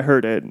see it, but I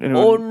heard it. And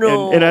Oh,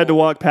 no. And I had to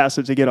walk past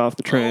it to get off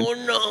the train.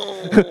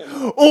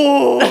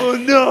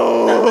 oh no!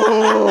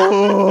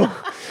 Oh no!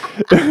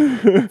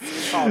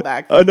 Call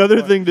back.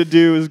 Another thing to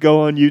do is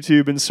go on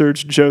YouTube and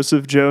search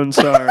Joseph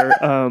Jonestar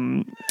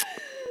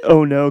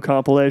Oh No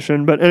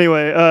compilation. But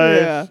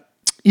anyway,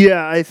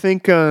 yeah, I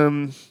think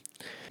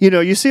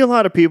you see a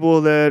lot of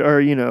people that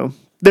are,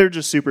 they're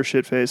just super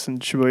shit faced in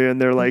Shibuya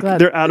and they're like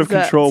they're out of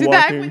control see,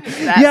 walking.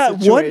 that Yeah,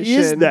 what is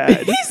situation.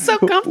 that? He's so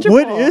comfortable.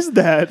 What is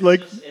that?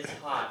 Like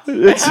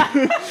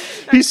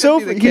he's so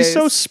be the he's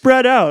so case.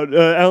 spread out.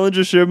 Alan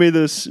just showed me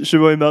this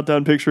Shibuya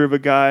meltdown picture of a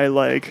guy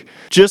like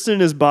just in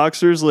his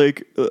boxers,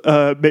 like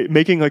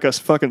making like a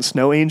fucking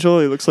snow angel.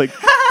 He looks like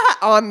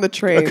on the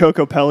train? a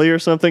Coco Pelli or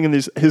something, and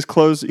his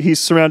clothes. He's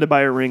surrounded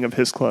by a ring of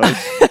his clothes.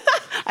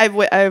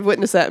 I've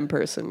witnessed that in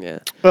person. Yeah.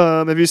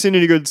 Have you seen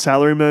any good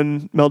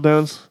salaryman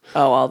meltdowns?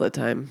 Oh, all the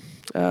time.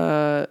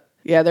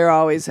 Yeah, they're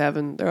always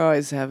having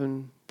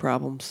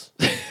problems.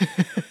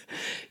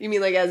 You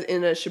mean like as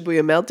in a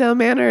Shibuya meltdown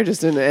manner, or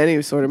just in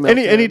any sort of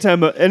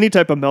meltdown? Any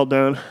type of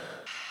meltdown.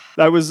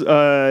 I was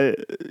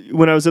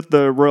when I was at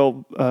the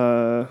Royal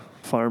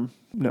Farm.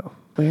 No,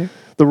 Where?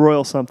 the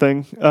Royal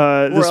something.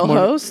 Royal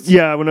Host?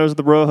 Yeah, when I was at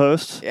the Royal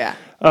Host. Yeah.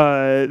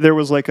 There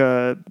was like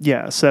a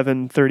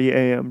 7:30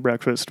 a.m.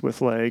 breakfast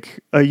with like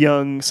a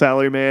young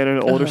salaryman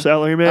and an older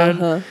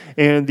salaryman,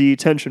 and the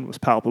tension was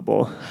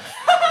palpable.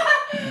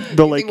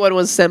 The I think one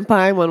was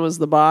senpai, one was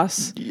the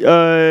boss,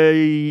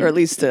 or at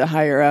least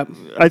higher up.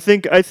 I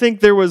think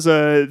there was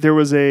a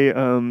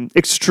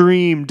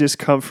extreme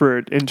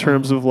discomfort in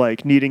terms of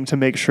like needing to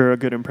make sure a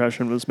good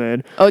impression was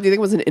made. Oh, do you think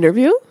it was an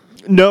interview?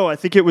 No, I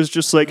think it was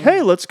just like,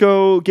 hey, let's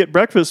go get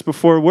breakfast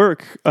before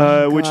work,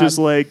 which is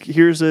like,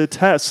 here's a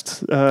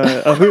test,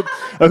 a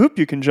hoop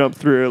you can jump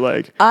through.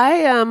 Like,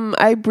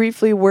 I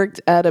briefly worked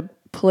at a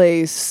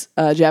place,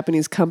 a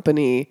Japanese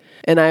company,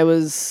 and I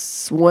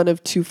was one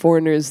of two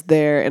foreigners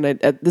there. And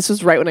this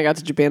was right when I got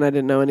to Japan. I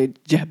didn't know any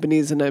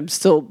Japanese, and I'm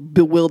still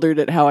bewildered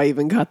at how I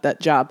even got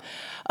that job.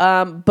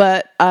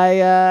 But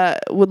I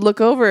would look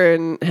over,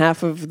 and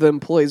half of the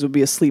employees would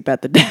be asleep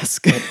at the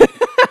desk.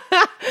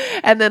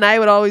 And then I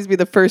would always be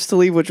the first to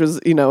leave, which was,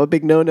 a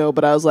big no-no.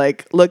 But I was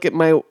like, look at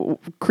my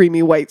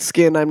creamy white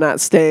skin. I'm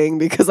not staying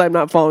because I'm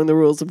not following the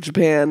rules of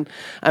Japan.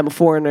 I'm a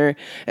foreigner.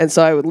 And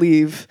so I would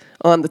leave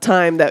on the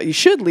time that you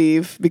should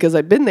leave because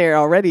I'd been there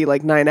already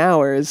like 9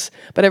 hours,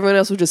 but everyone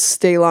else would just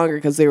stay longer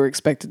because they were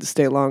expected to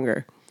stay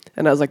longer.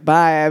 And I was like,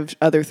 bye, I have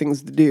other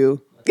things to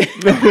do.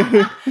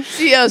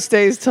 CEO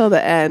stays till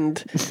the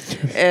end.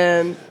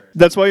 And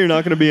That's why you're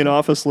not going to be an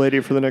office lady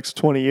for the next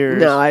 20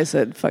 years. no, I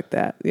said, fuck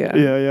that. Yeah.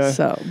 Yeah.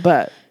 So,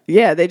 but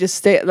yeah, they just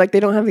stay, like they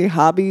don't have any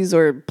hobbies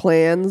or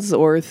plans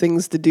or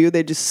things to do.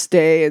 They just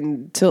stay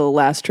until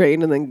last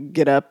train and then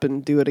get up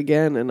and do it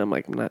again. And I'm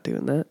like, I'm not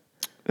doing that.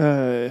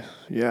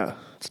 Yeah,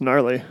 it's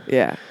gnarly.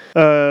 Yeah.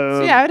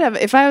 So yeah, I would have,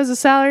 if I was a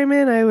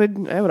salaryman,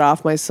 I would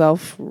off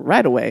myself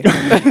right away.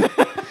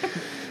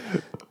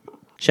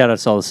 Shout out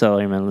to all the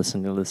salarymen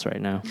listening to this right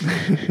now.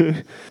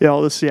 Yeah,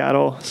 all the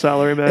Seattle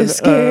salarymen.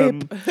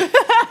 Escape.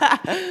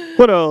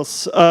 What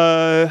else?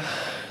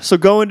 So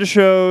going to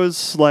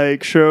shows,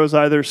 like shows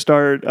either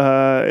start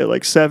at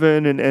like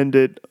 7 and end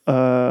at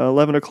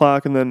 11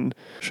 o'clock, and then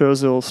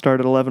shows will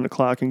start at 11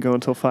 o'clock and go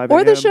until 5 a.m.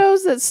 Or the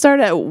shows that start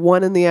at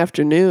 1 in the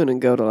afternoon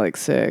and go to like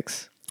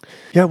 6.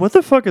 Yeah, what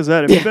the fuck is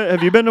that?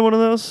 Have you been to one of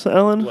those,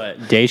 Ellen?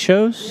 What, day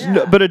shows?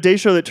 No, but a day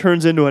show that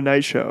turns into a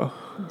night show.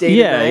 Day to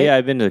Yeah, night. yeah,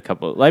 I've been to a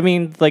couple. I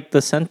mean, like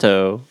the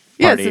Cento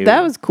Yeah, party. so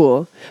that was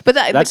cool. But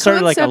that the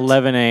started like concept-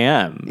 11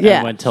 a.m. Yeah.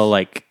 and went till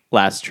like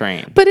last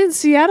train. But in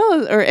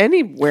Seattle or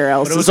anywhere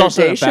else, But it was is there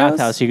also day a shows?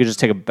 bathhouse. You could just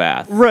take a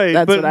bath. Right,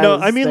 That's but what I no,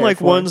 was I mean there like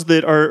for. ones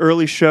that are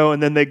early show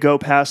and then they go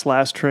past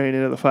last train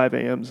into the 5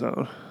 a.m.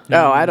 zone.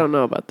 Oh, I don't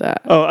know about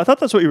that. Oh, I thought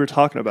that's what you were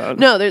talking about.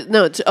 No, there's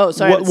no.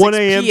 Sorry, What, 1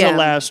 a.m. to 6 p.m.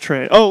 last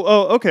train.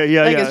 Oh, okay,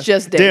 yeah, Like yeah. it's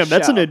just day Damn,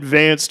 that's an show.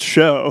 advanced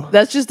show.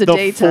 That's just a the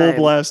daytime.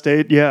 full blast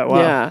date. Yeah, wow.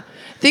 Yeah,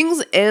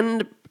 things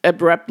end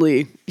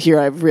abruptly here.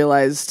 I've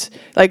realized.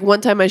 Like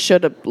one time I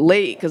showed up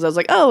late because I was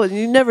like, "Oh,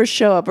 you never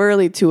show up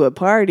early to a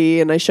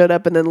party," and I showed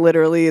up, and then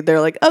literally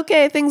they're like,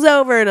 "Okay, thing's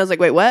over," and I was like,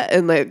 "Wait, what?"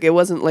 And like it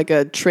wasn't like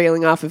a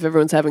trailing off if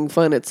everyone's having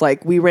fun. It's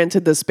like we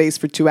rented the space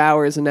for 2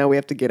 hours and now we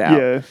have to get out.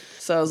 Yeah.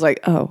 So I was like,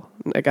 "Oh,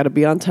 I got to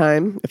be on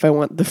time if I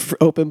want the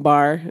open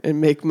bar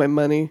and make my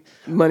money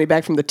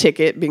back from the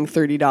ticket being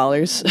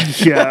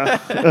 $30."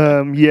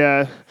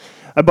 Yeah.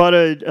 I bought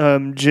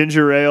a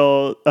ginger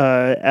ale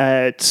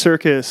at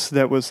Circus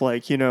that was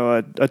like,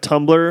 a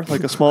tumbler,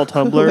 like a small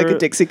tumbler. Like a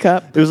Dixie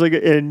cup. It was like,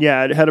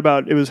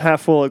 it was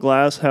half full of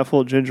glass, half full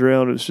of ginger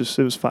ale, and it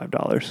was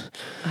 $5.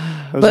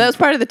 But that was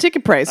part of the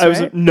ticket price,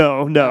 right?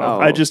 No. Oh.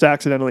 I just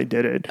accidentally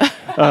did it.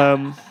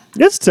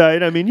 It's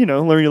tight. I mean,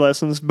 learn your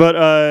lessons. But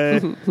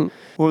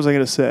what was I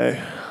going to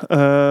say?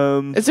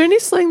 Is there any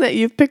slang that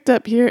you've picked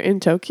up here in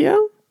Tokyo?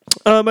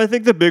 I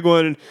think the big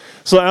one.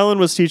 So Alan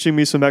was teaching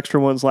me some extra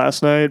ones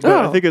last night, but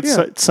I Oh, think it's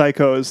yeah.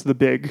 psycho is the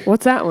big.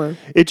 What's that one?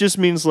 It just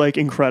means like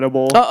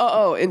incredible.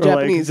 Oh, in Or, like,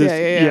 Japanese. this-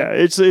 Yeah.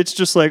 It's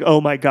just like,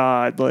 oh my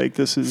god, like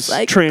this is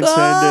Psycho!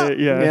 transcendent.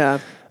 Yeah. Yeah.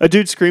 A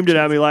dude screamed it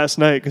at me last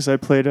night because I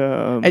played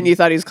And you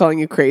thought he was calling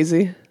you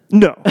crazy?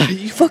 no.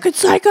 You fucking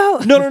psycho!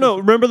 No.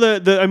 Remember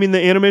the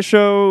anime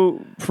show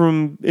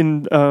from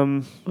in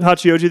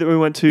Hachioji that we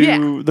went to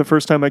Yeah. the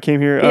first time I came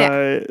here.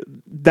 Yeah.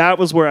 That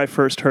was where I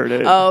first heard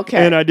it. Oh,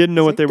 okay. And I didn't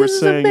know what they were This is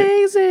saying.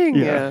 amazing.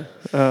 Yeah.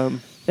 Yeah.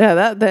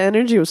 Yeah, the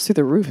energy was through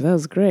the roof. That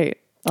was great.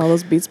 All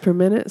those beats per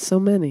minute, so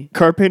many.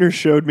 Car Painter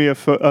showed me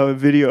a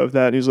video of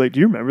that, and he was like,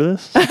 "Do you remember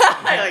this?"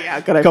 Yeah,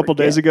 A couple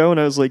days ago, and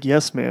I was like,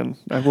 "Yes, man.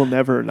 I will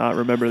never not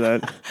remember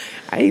that."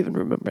 I even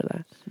remember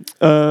that.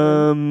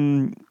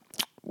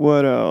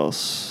 What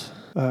else?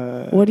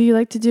 What do you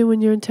like to do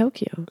when you're in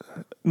Tokyo?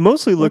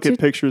 Mostly look What's at your-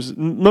 pictures.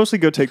 Mostly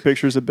go take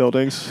pictures of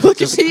buildings.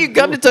 Look at you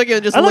come to Tokyo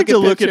and just I look like to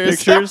look at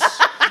pictures. pictures.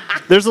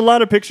 There's a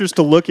lot of pictures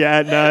to look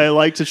at, and I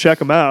like to check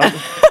them out.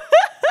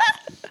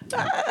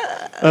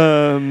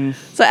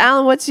 So,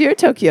 Alan, what's your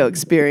Tokyo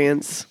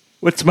experience?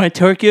 What's my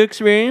Tokyo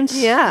experience?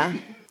 Yeah.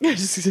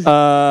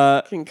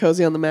 Getting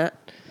cozy on the mat.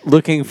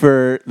 Looking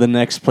for the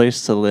next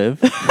place to live.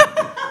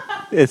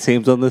 It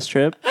seems on this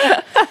trip.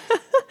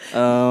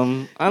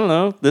 I don't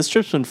know. This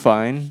trip's been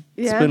fine.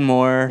 Yeah. It's been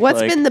more. What's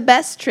like, been the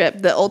best trip,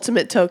 the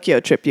ultimate Tokyo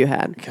trip you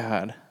had?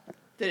 God.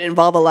 Did it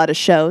involve a lot of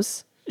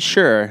shows?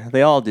 Sure,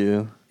 they all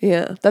do.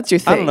 Yeah, that's your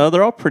thing. I don't know.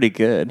 They're all pretty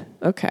good.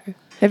 Okay.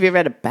 Have you ever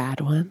had a bad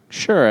one?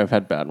 Sure, I've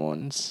had bad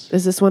ones.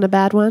 Is this one a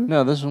bad one?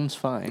 No, this one's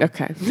fine.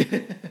 Okay.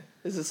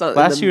 Is this something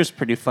Last year was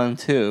pretty fun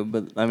too,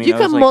 but I mean, you I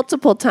was come like,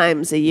 multiple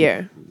times a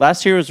year.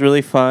 last year was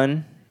really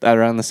fun at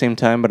around the same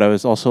time, but I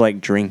was also like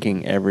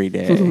drinking every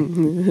day.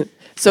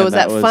 So And was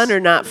that that was- fun or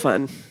not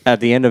fun? At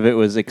the end of it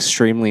was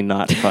extremely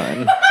not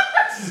fun.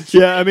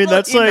 Yeah, I mean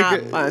that's You're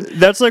like not fun.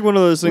 that's like one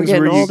of those things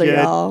getting where you older,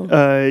 get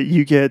y'all.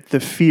 you get the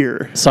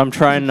fear. So I'm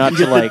trying not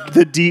to like.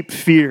 The deep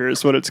fear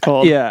is what it's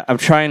called. Yeah, I'm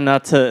trying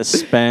not to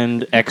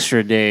spend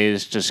extra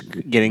days just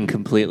getting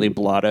completely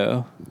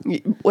blotto.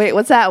 Wait,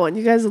 what's that one?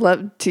 You guys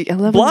love I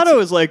love Blotto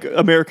is like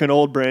American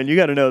old brand. You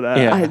got to know that.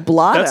 Yeah.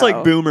 Blotto. That's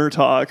like boomer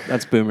talk.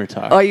 That's boomer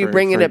talk. Oh, are you for-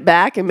 bringing for- it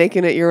back and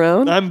making it your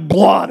own? I'm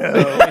Blotto.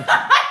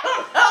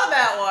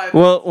 that one.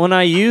 Well, when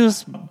I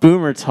use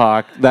boomer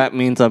talk, that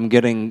means I'm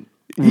getting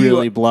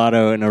really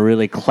blotto in a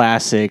really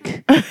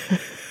classic,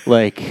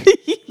 like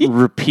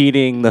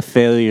repeating the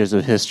failures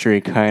of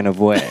history kind of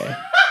way.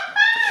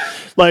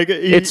 Like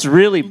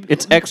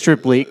It's extra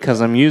bleak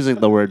because I'm using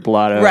the word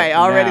blotto. Right,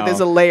 already now there's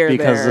a layer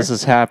because there. this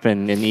has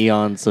happened in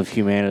eons of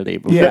humanity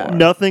before. Yeah.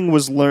 nothing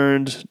was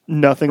learned,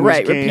 nothing was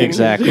Right, gained. repeating.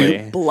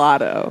 Exactly.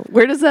 Blotto.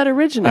 Where does that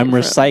originate I'm from?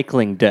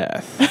 recycling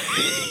death.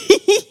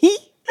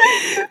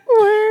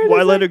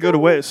 Why let it go to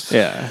waste?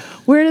 Yeah.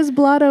 Where does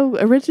blotto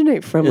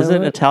originate from? Is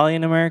it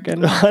Italian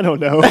American? I don't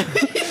know.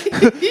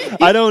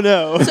 I don't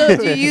know. So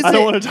do you use I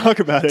don't it? want to talk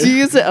about it. Do you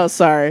use it? Oh,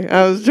 sorry.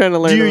 I was trying to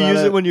learn. Do you about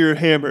use it when you're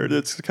hammered?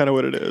 That's kind of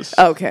what it is.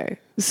 Okay.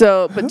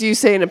 So, but do you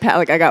say in a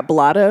like I got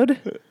blottoed?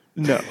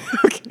 No.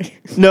 Okay.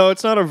 No,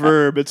 it's not a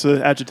verb. It's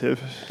an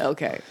adjective.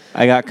 Okay.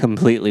 I got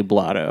completely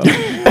blotto.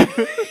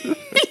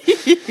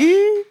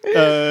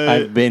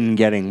 I've been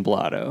getting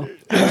blotto.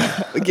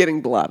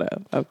 Getting blotto.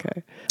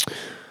 Okay.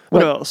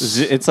 What else?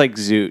 It's like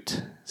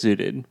zooted.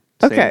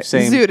 Okay.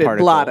 Zooted,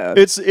 particle. blotto.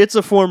 It's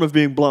a form of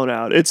being blown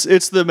out. It's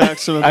the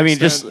maximum. I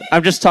mean, extent.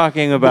 I'm just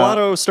talking about.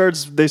 blotto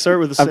starts. They start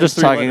with the same I'm just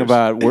three talking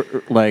letters.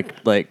 about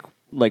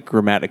like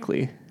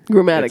grammatically.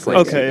 Grammatically.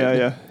 Okay,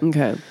 yeah.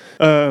 Okay.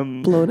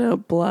 Um, Blown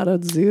out,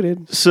 blottoed,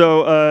 zooted.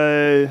 so,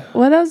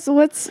 What else?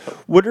 What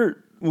what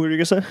are you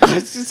gonna say? I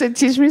was just saying,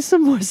 teach me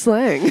some more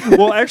slang.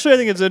 Well, actually, I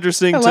think it's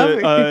interesting I love it.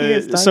 You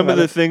guys to talk some of about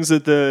the it. things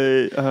that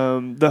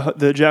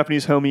the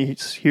Japanese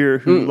homies here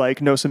who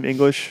like know some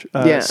English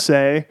Yeah.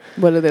 say.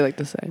 What do they like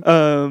to say?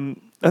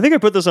 I think I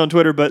put this on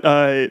Twitter, but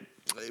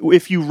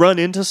if you run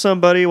into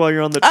somebody while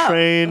you're on the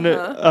train,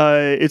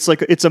 it's like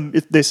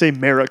they say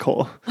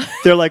miracle.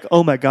 They're like,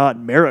 oh my god,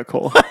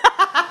 miracle.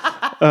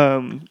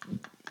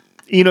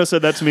 Eno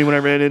said that to me when I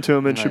ran into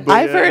him in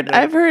Shibuya.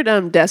 I've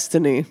heard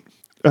destiny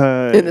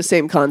in the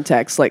same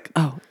context, like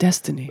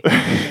destiny,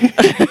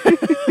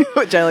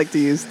 which I like to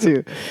use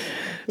too.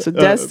 So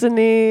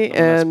destiny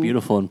That's and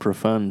beautiful and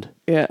profound.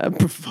 yeah,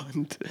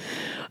 profound.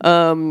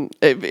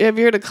 Have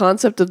you heard a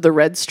concept of the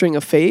red string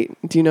of fate?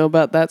 Do you know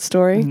about that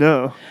story?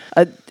 No.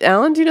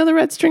 Alan, do you know the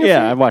red string of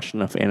Yeah, fate? I've watched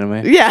enough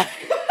anime. Yeah.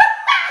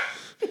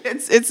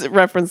 it's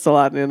referenced a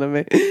lot in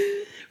anime.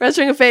 Red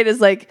string of fate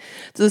is like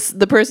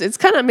the person. It's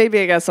kind of maybe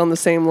I guess on the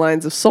same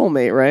lines of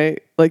soulmate,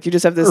 right? Like you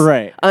just have this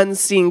Right.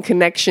 unseen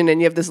connection,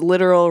 and you have this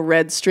literal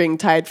red string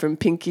tied from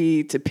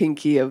pinky to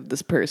pinky of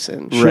this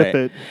person. Ship Right.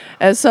 it.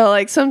 And so,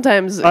 like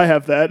sometimes, I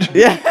have that.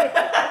 yeah,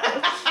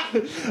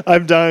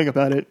 I'm dying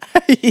about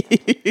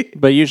it.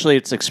 But usually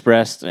it's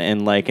expressed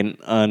in like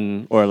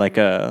like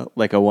a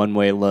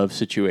one-way love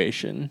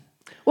situation.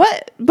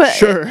 what? But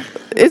Sure.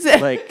 is it?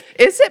 Like-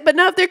 is it? But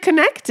now if they're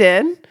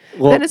connected,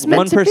 Well, then it's meant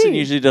one to person be.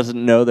 usually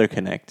doesn't know they're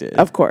connected.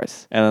 Of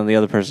course, And then the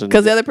other person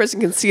because the other person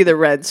can see the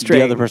red string.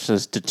 the other person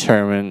is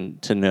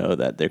determined to know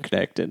that they're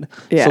connected.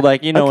 Yeah. So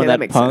like Okay, when that that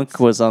makes punk sense.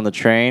 was on the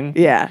train,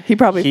 Yeah, he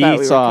probably he thought we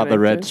were saw the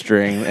red connected.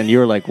 string and you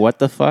were like, "What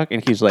the fuck?"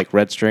 And he's like,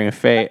 "Red string of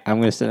fate. I'm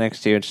going to sit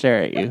next to you and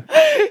stare at you."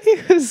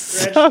 He was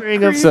so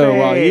string of So creepy.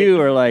 while you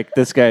were like,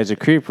 "This guy's a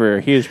creeper,"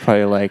 he was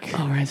probably like,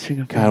 Oh, red string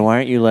of fate. "God, why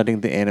aren't you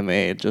letting the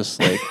anime just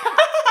like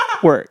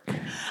work?"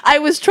 I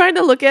was trying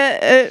to look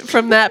at it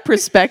from that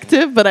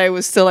perspective, but I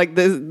was still like,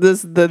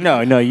 the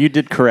No, you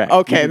did correct.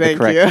 Okay, did the thank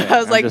correct you. thing. I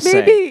was I'm like, just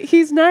maybe saying.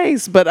 he's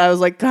nice, but I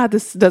was like, God,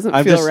 this doesn't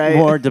I'm feel just right.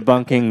 more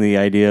debunking the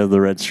idea of the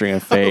red string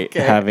of fate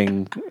Okay.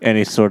 having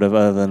any sort of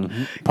other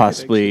than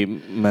possibly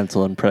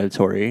mental and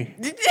predatory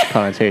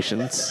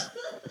connotations.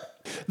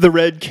 The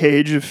red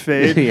cage of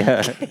fate.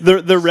 Yeah.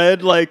 The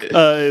red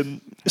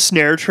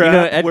snare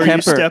trap Ed where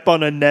Kemper- you step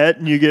on a net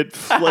and you get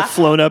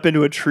flown up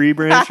into a tree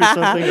branch or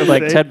something. of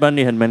Like fate. Ted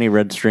Bundy had many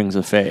red strings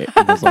of fate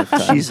in his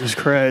lifetime. Jesus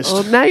Christ.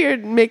 Well, now you're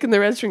making the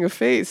red string of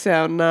fate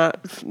sound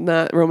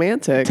not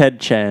romantic. Ted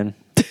Chen.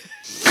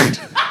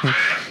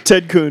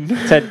 Ted Kuhn.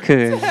 Ted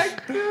Kuhn.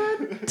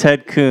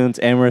 Ted Kuhn's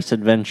Amorous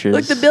Adventures.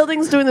 Like the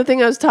building's doing the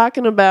thing I was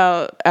talking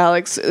about,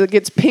 Alex. It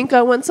gets pink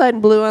on one side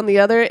and blue on the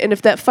other. And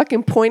if that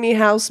fucking pointy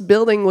house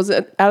building was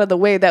out of the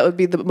way, that would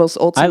be the most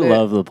I ultimate.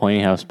 love the Pointy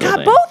House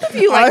building. God, both of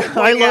you like.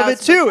 I love it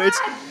too. It's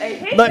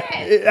like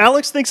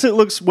Alex thinks it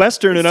looks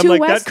Western, and It's I'm too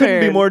like, that couldn't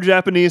be Western. more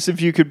Japanese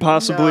if you could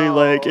possibly No.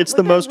 like. It's Look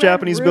the at most that red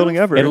Japanese roof. building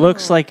ever. It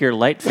looks like your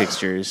light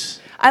fixtures.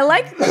 I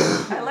like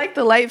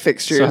the light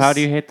fixtures. So how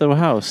do you hate the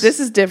house? This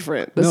is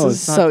different. This No, is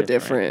it's not so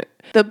different. different.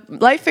 The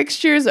light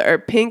fixtures are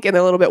pink and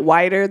a little bit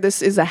wider.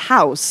 This is a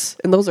house,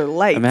 and those are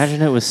lights.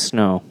 Imagine it was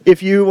snow.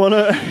 If you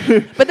wanna,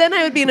 But then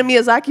I would be in a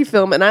Miyazaki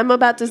film, and I'm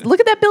about to look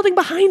at that building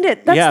behind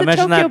it. That's yeah, the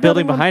imagine Tokyo that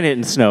building behind it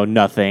in snow.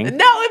 Nothing.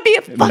 No, it'd be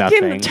a fucking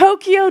Nothing.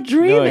 Tokyo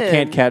dreaming. No, it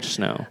can't catch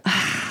snow.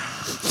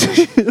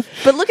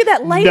 But look at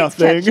that light it's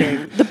Nothing.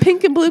 catching. The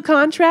pink and blue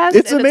contrast.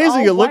 it's and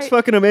amazing. all It looks white,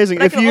 fucking amazing.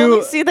 but If I can you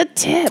only see the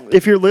tip.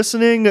 if you're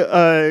listening,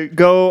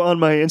 go on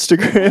my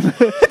Instagram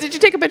Did you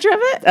take a picture of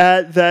it?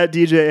 at that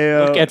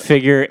DJAO. Look at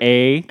figure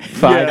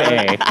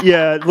A5A.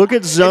 Yeah, look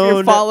at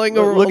zone. following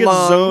look at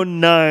along. zone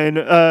 9.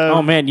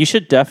 Oh man, you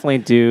should definitely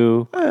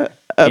do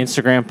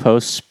Instagram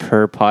posts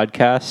per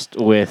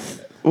podcast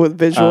with With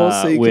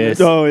visuals, so you with,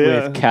 can. Oh,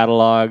 yeah. with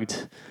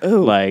cataloged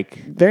Ooh, like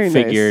very nice.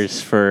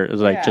 figures for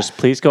like Yeah. just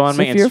please go on So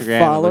my if you're Instagram and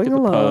look following at the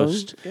along,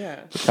 post. yeah.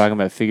 We're talking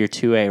about figure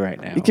 2A right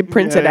now. You can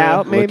print it Yeah.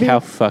 out, maybe. Look how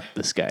fucked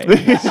this guy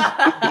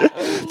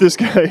is. This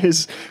guy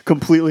is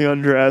completely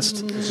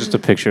undressed. It's just a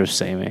picture of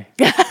Sammy.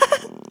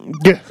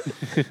 Yeah.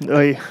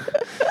 I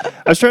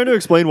was trying to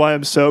explain why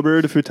I'm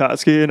sober to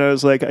Futatsky, and I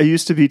was like, I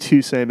used to be 2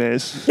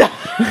 Seimeis.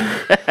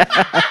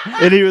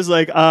 And he was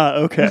like,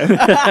 okay.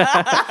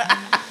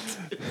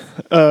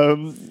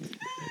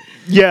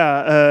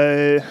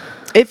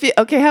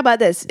 How about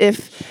this?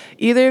 If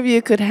either of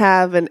you could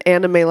have an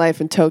anime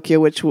life in Tokyo,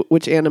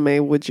 which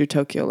anime would your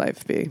Tokyo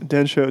life be?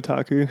 Densho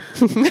Otaku.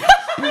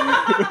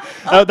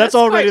 That's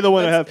already the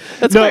one I have.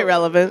 That's quite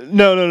relevant.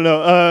 No.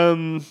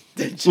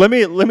 Let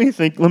me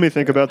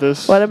think about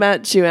this. What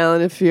about you,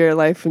 Alan? If your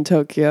life in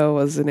Tokyo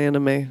was an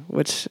anime,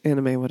 which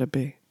anime would it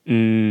be?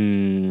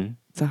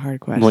 It's a hard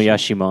question.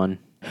 Moyashimon.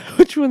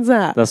 Which one's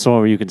that? That's the one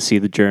where you can see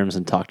the germs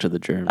and talk to the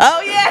germs.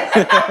 Oh yeah.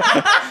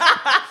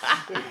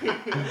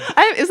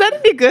 Is that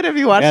any good? Have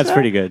you watched that? Yeah, it's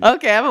pretty good.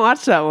 Okay, I haven't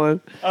watched that one.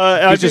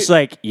 He's just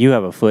like, you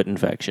have a foot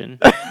infection.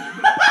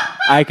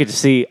 I could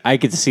see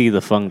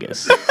the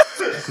fungus.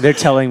 They're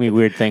telling me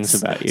weird things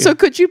about you. So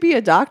could you be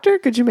a doctor?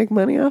 Could you make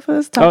money off of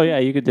this? Oh yeah,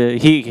 you could.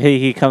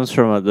 He comes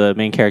from the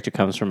main character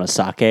comes from a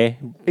sake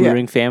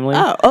brewing family.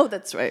 Oh,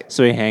 that's right.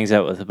 So he hangs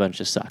out with a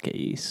bunch of sake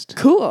yeast.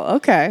 Cool.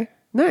 Okay.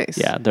 Nice.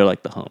 Yeah, they're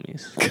like the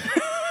homies.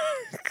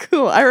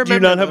 Cool. I remember. Do you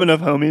not have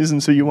enough homies,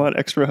 and so you want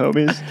extra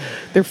homies?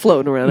 They're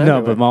floating around. No,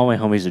 everywhere. but all my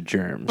homies are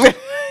germs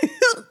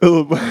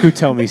Oh, who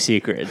tell me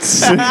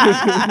secrets.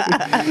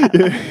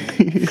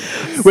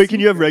 wait, can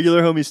you have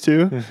regular homies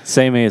too?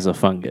 Same is a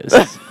fungus.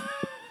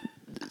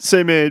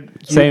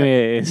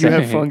 Seimei, You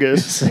have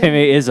fungus. Same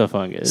is a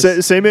fungus.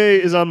 Seimei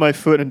is on my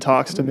foot and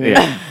talks to me.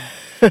 Yeah.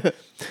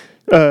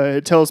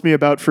 It tells me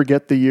about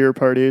forget the year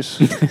parties.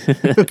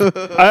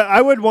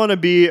 I would want to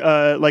be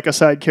like a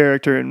side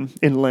character in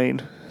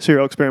Lane,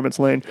 Serial Experiments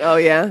Lane, Oh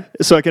yeah.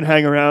 so I can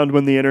hang around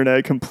when the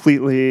internet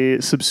completely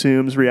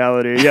subsumes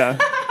reality. Yeah,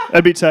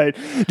 that'd be tight.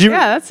 Yeah,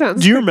 that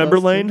sounds Do you pretty remember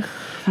close to Lane?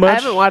 it. Much? I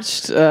haven't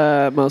watched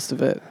most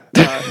of it.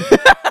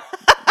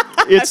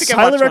 It's think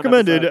I highly watched one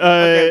recommended. episode.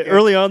 Okay, good.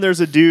 Early on, there's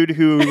a dude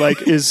who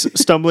like is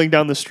stumbling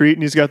down the street,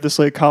 and he's got this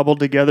like cobbled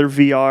together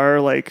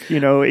VR, like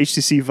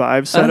HTC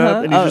Vive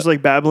setup, and he's just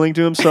like babbling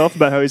to himself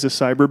about how he's a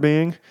cyber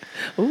being.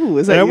 Ooh,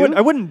 is And that I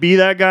you? wouldn't be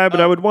that guy,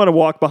 but I would want to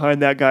walk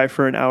behind that guy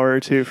for an hour or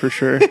two for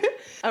sure.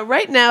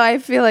 Right now, I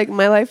feel like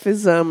my life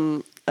is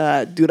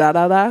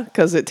Durarara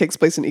because it takes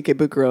place in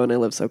Ikebukuro, and I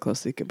live so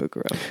close to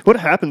Ikebukuro. What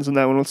happens in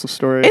that one? What's the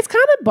story? It's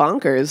kind of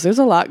bonkers. There's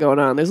a lot going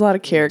on. There's a lot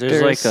of characters.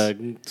 There's like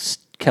a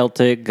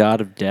Celtic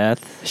god of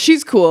death.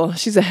 She's cool.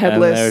 She's a And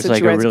headless. there's and like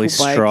she a rides really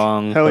cool bike.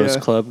 strong Hell yeah.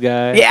 host club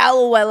guy. Yeah,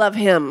 oh, I love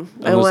him.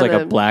 And there's like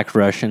a black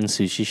Russian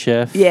sushi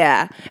chef.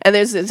 Yeah, and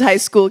there's high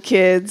school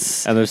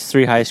kids. And there's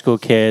 3 high school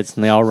kids,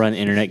 and they all run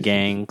internet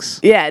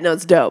gangs. Yeah, no,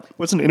 it's dope.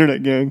 What's an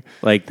internet gang?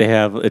 Like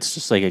it's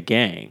just like a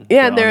gang.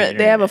 Yeah, but and on the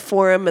they have a internet.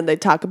 forum and they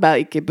talk about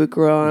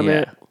Ikebukuro on Yeah.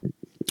 it.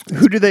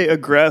 Who do they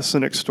aggress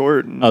and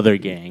extort? Other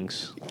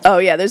gangs. Oh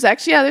yeah, there's some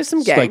It's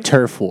gangs. like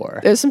turf war.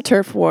 There's some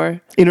turf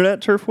war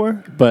Internet turf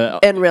war?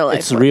 But and real life.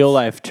 it's ones. real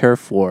life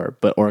turf war,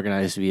 but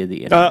organized via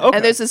the internet. Okay.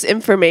 And there's this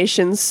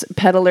informations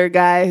peddler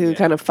guy who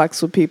kind of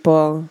fucks with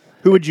people.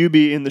 Who would you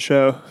be in the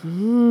show?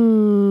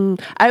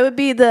 I would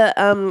be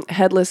the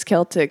headless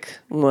Celtic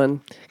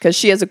one because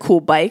she has a cool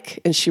bike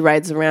and she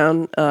rides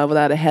around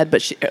without a head.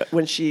 But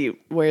when she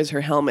wears her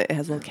helmet, it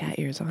has little cat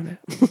ears on it.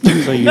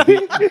 So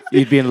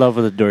you'd be in love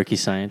with a dorky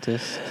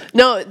scientist.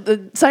 No,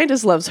 the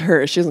scientist loves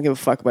her. She doesn't give a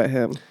fuck about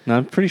him. No,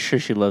 I'm pretty sure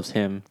she loves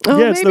him. Oh,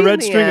 Yeah, it's the maybe in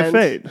red string of end.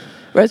 fate.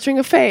 Red string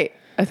of fate.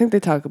 I think they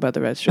talk about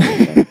the red string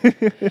of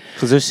fate.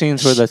 Because there's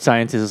scenes where the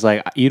scientist is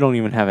like, "You don't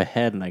even have a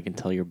head, and I can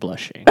tell you're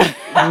blushing."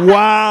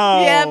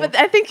 Wow. Yeah, but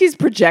I think he's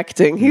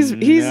projecting. He's No,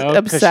 'cause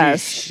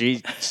obsessed.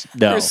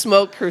 No. Her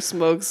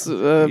smokes.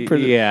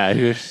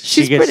 Yeah,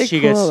 She's pretty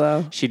cool,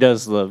 though. She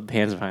does the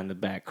hands behind the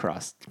back,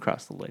 cross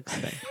the legs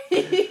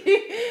thing.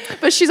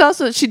 But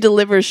she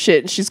delivers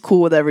shit and she's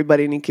cool with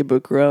everybody in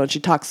Ikebukuro and she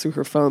talks through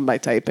her phone by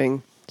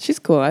typing. She's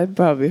cool. I'd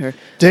probably be her.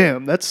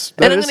 Damn, that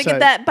And I'm is gonna tight. get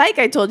that bike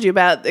I told you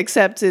about,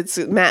 except it's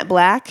matte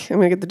black. I'm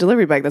gonna get the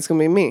delivery bike. That's gonna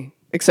be me.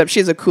 Except she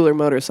has a cooler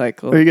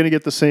motorcycle. Are you gonna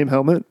get the same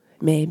helmet?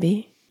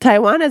 Maybe.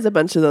 Taiwan has a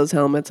bunch of those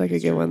helmets. I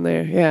could get one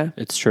there. Yeah.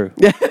 It's true.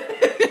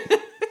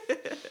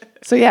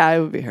 So yeah, I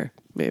would be her.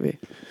 Maybe.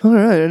 All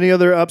right. Any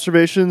other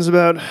observations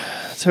about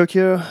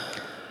Tokyo?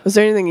 Was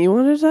there anything you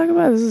wanted to talk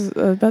about? This is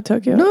about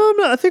Tokyo? No, I'm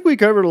not. I think we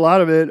covered a lot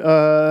of it.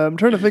 I'm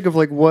trying to think of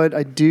like what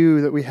I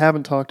do that we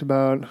haven't talked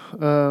about.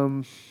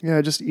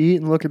 Yeah, just eat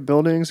and look at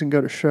buildings and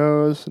go to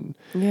shows and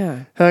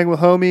Yeah. hang with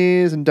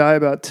homies and die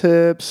about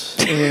tips.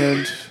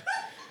 And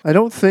I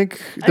don't think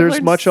there's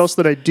learned much else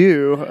that I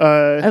do.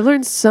 I've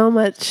learned so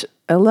much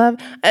I love.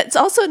 It's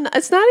also.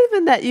 It's not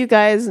even that you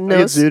guys know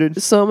get zooted.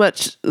 so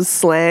much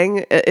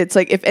slang. It's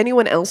like if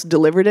anyone else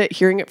delivered it,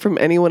 hearing it from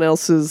anyone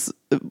else's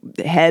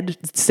head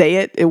say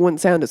it, it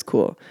wouldn't sound as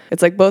cool.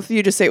 It's like both of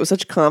you just say it with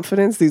such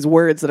confidence, these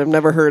words that I've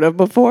never heard of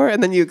before,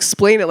 and then you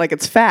explain it like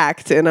it's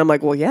fact, and I'm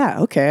like, well, yeah,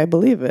 okay, I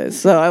believe it.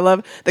 So I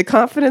love the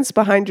confidence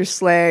behind your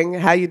slang,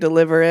 how you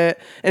deliver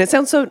it, and it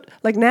sounds so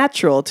like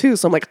natural too.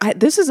 So I'm like,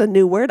 this is a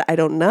new word I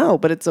don't know,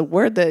 but it's a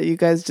word that you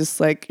guys just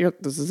like.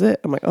 This is it.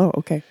 I'm like, oh,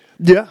 okay.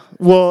 Yeah,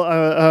 well,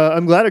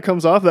 I'm glad it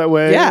comes off that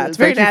way. Yeah, it's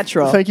very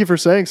natural. Thank you for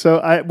saying so.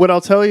 What I'll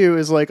tell you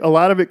is like a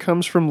lot of it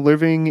comes from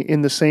living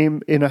in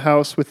a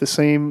house with the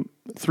same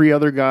 3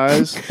 other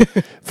guys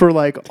for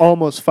like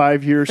almost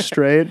 5 years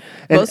straight.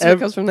 And Most of it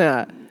comes from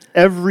that.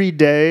 Every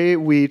day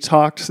we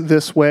talked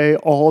this way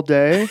all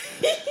day.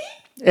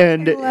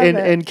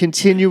 And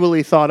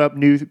continually thought up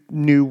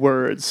new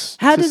words.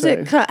 How does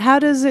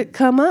it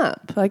come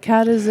up? Like,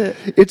 how does it?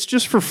 It's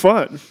just for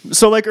fun.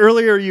 So, like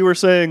earlier, you were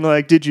saying,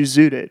 like, did you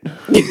zoot it?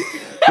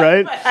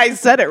 Right? I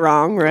said it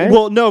wrong, right?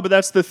 Well, no, but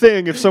that's the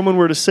thing. If someone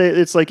were to say,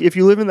 it's like if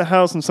you live in the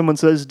house and someone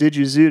says, "Did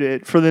you zoot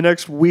it?" For the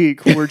next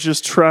week, we're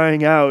just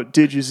trying out,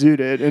 "Did you zoot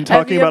it?" and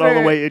talking about all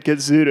the way it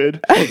gets zooted,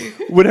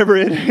 whatever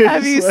it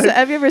is.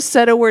 Have you ever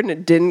said a word and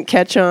it didn't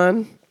catch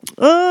on?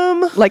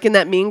 Like in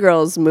that Mean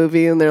Girls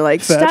movie, and they're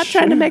like, fetch. "Stop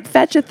trying to make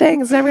fetch a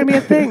thing. It's never gonna be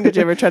a thing." Did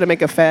you ever try to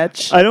make a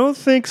fetch? I don't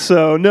think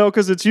so. No,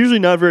 because it's usually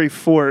not very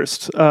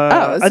forced. It's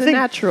I think,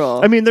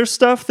 natural. I mean, there's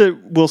stuff that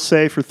we'll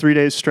say for 3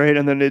 days straight,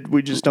 and then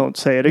we just don't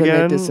say it Then they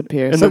again.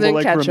 disappear. and So then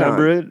we'll then like catch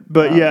remember on. it.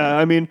 But yeah,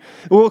 I mean,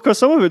 well, because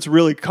some of it's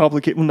really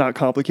complicated. Well, not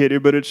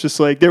complicated, but it's just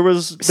like there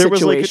was like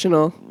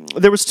Situational.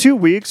 there was 2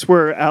 weeks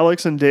where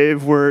Alex and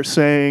Dave were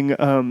saying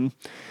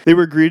they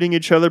were greeting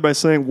each other by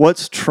saying,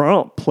 "What's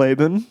Trump,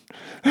 Plaben?"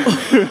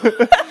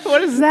 What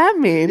does that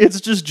mean?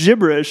 It's just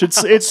gibberish.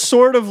 It's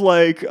sort of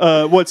like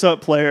 "What's up,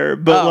 player?"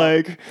 But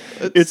like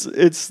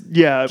it's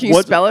yeah. Can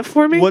you spell it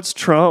for me? What's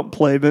Trump,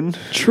 Plaben?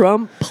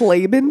 Trump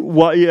Plaben?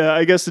 What? Yeah,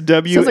 I guess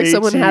Sounds like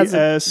someone has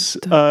WATS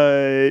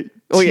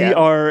yeah.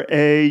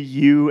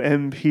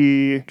 TRAUMP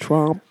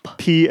Trump.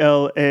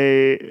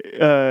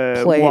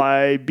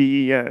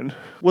 PLAYBEN.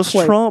 What's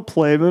Trump,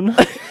 Plaben?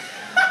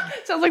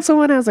 Sounds like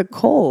someone has a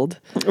cold.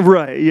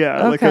 Right?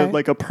 Yeah, Okay.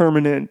 like a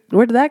permanent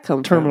Where did that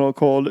come terminal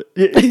cold.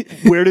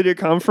 Where did it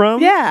come from?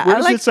 from? Yeah, Where I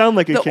does like it sound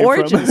like it the came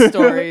origin from?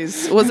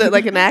 stories. Was it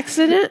like an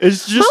accident?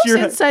 It's just Most your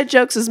inside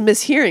jokes is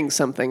mishearing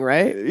something,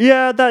 right?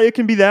 Yeah, that it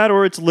can be that,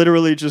 or it's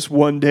literally just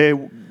one day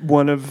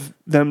one of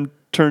them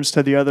turns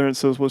to the other and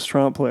says, "What's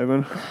Trump,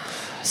 Plaven?"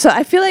 So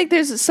I feel like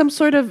there's some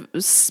sort of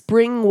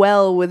spring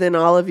well within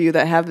all of you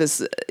that have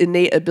this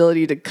innate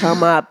ability to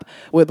come up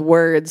with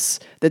words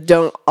that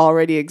don't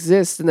already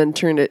exist and then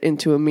turn it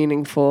into a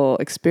meaningful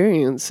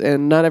experience.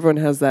 And not everyone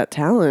has that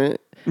talent.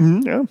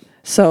 Yeah.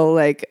 So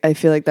like I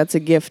feel like that's a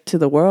gift to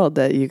the world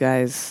that you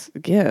guys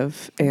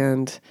give.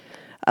 And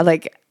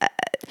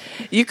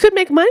you could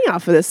make money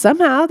off of this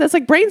somehow. That's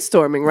like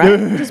brainstorming,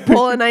 right? Just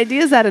pulling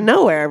ideas out of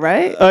nowhere,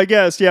 right? I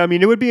guess, yeah. I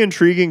mean, it would be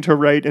intriguing to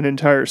write an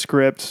entire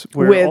script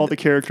where With all the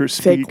characters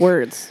speak. Fake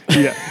words.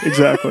 Yeah,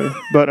 exactly.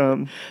 But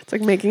It's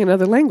like making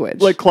another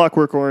language. like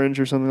Clockwork Orange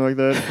or something like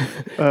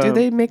that. Do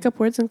they make up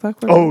words in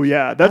Clockwork? Oh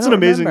yeah, that's I an don't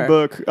amazing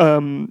remember. book.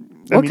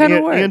 What kind of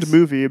and words?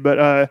 movie,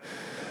 but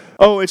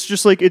it's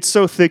just like it's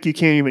so thick you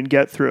can't even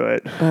get through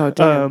it. Oh,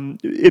 damn.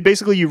 It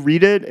basically you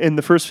read it in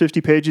the first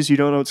 50 pages, you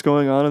don't know what's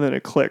going on, and then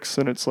it clicks,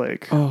 and it's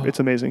like it's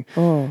amazing.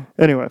 Oh.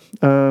 Anyway,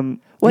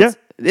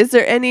 Is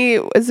there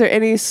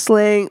any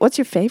slang? What's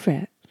your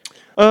favorite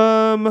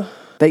that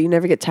that you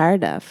never get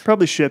tired of?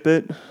 probably ship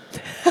it.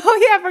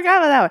 Oh yeah, I forgot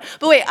about that one.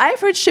 But wait, I've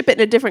heard ship it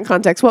in a different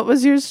context. What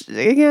was yours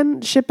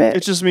again? Ship it.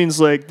 It just means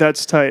like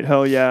that's tight,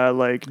 hell yeah,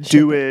 like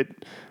do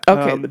it.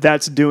 Okay.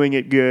 That's doing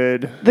it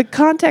good. The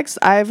context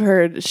I've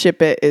heard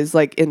ship it is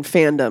like in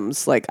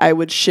fandoms. Like I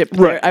would ship,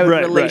 I would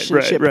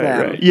relationship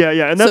them. Right. Yeah,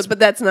 and that's But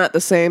that's not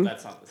the same.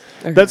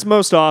 that's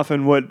most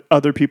often what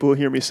other people who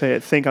hear me say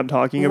it think I'm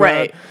talking about.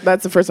 Right.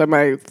 That's the first time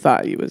I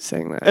thought you was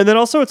saying that. And then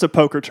also it's a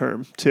poker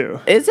term too.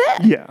 Is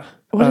it? Yeah.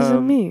 What does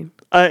it mean?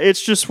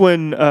 It's just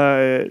when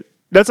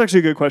that's actually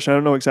a good question. I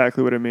don't know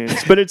exactly what it means,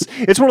 but it's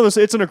one of those.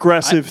 It's an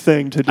aggressive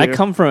thing to do. I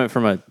come from it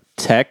from a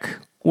tech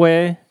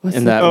way,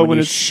 in that Oh, when when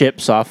you it's- ship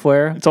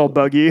software. It's all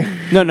buggy.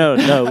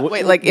 No.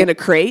 Wait, like in a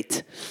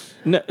crate?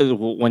 No,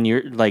 when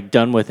you're like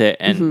done with it,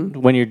 and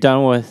when you're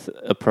done with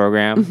a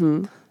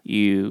program,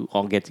 you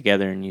all get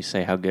together and you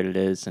say how good it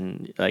is,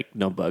 and like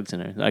no bugs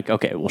in it. Like,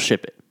 okay, we'll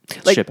ship it.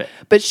 Like, Ship it.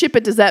 But ship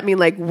it, does that mean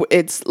like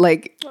it's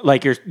like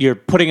Like you're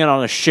putting it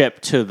on a ship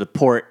to the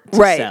port to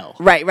sell.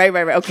 Right.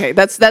 Okay,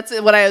 that's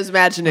what I was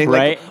imagining.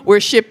 Right. Like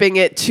we're shipping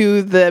it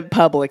to the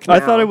public now. I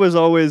thought it was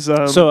always.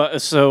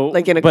 So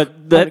Like in a- but on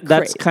a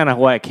that's crate. kind of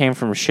why it came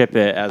from ship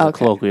it as a Okay.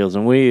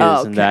 colloquialism we use,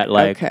 Oh, and that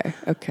like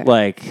okay.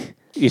 like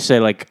you say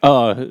like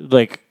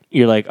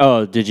you're like,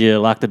 oh, did you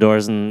lock the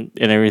doors and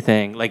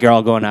everything? Like you're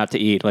all going out to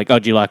eat. Like, oh,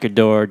 did you lock your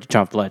door? Did you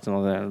turn off the lights and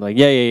all that? Like,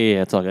 yeah,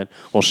 it's all good.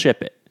 We'll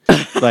ship it.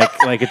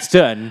 like it's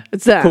done.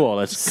 It's done. Cool.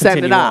 Let's Send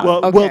it continue off.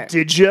 on. well, Okay.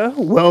 did you?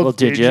 Well, Well,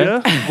 did did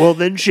you? Well,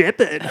 then ship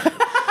it.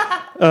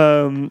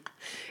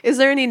 Is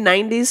there any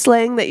 90s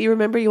slang that you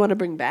remember you want to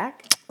bring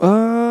back?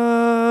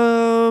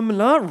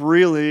 Not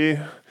really.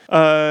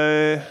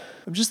 I'm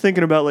just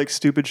thinking about like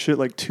stupid shit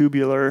like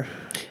tubular,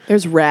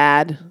 There's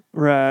rad.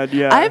 rad.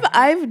 Yeah.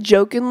 I've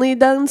jokingly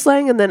done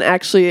slang, and then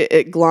actually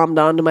it glommed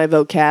onto my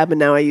vocab, and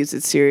now I use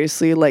it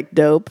seriously, like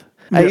dope.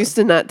 I Yeah. used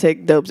to not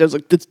take dope. I was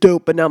like, that's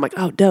dope, but now I'm like,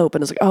 oh, dope,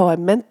 and I was like, oh, I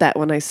meant that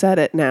when I said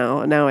it.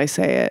 Now I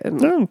say it.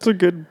 And, No, it's a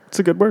good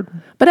word.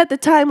 but at the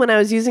time when I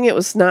was using it, it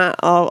was not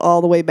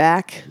all the way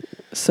back.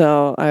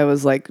 So I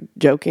was like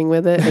joking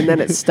with it, and then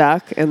it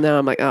stuck, and now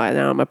I'm like, oh,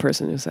 now I'm a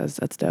person who says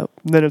that's dope.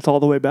 Then it's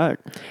all the way back.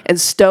 And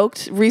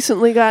stoked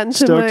recently got into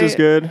Stoked my. is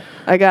good.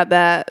 I got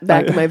that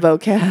back in my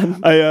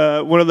vocab.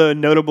 I one of the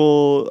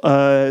notable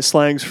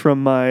slangs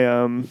from my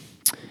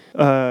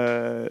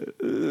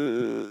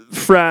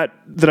frat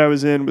that I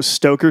was in was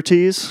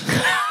Stokerties.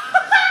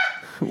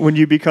 When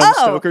you become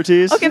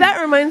Stokerties. Okay, that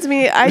reminds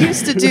me. I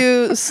used to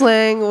do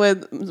slang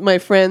with my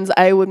friends.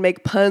 I would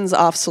make puns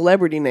off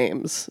celebrity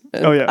names.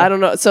 And Oh, yeah. I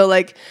don't know. So,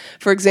 like,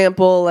 for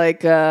example,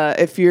 like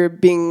if you're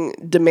being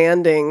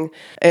demanding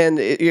and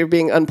you're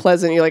being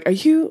unpleasant, you're like, "Are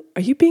you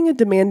being a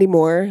demandy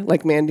Moore?"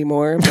 Like Mandy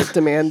Moore, but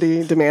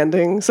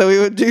demanding. So we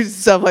would do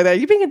stuff like that. Are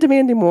you being a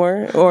demandy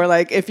Moore? Or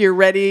like if you're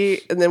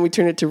ready, and then we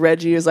turn it to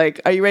Reggie. Is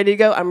like, "Are you ready to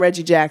go?" I'm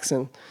Reggie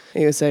Jackson.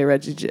 And you would say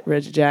Reggie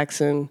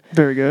Jackson.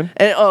 Very good.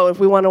 And if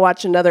we want to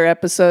watch another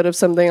episode of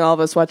something, all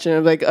of us watching it,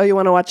 like, oh, you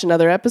want to watch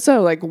another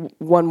episode? Like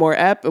one more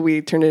ep,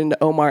 we turn it into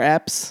Omar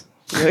Eps.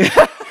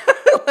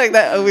 Like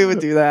that, we would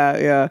do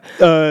that. Yeah, I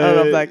don't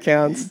know if that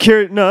counts.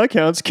 No, that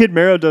counts. Kid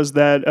Mero does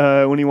that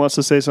when he wants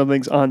to say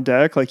something's on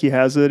deck. Like he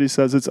has it. He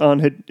says it's on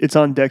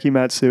Decky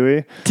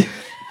Matsui.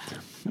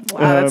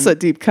 Wow, that's a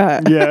deep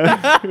cut.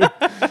 Yeah.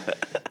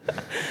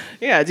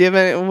 Yeah. Do you have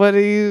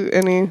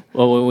any?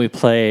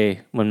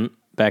 Well,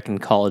 back in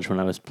college when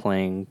I was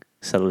playing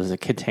Settlers of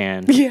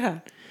Catan, Yeah,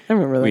 I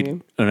remember that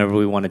game. whenever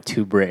we wanted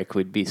 2 brick,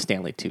 we'd be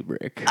Stanley 2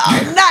 brick.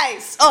 Oh,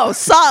 nice. Oh,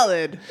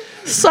 solid.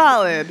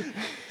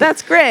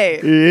 That's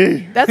great.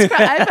 That's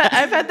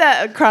I've had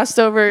that crossed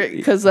over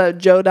because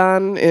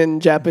Jodan in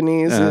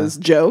Japanese is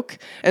joke,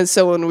 and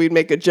so when we'd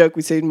make a joke,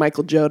 we say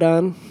Michael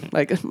Jodan,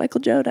 like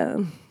Michael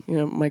Jodan,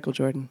 Michael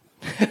Jordan.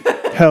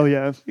 Hell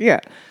yeah. Yeah.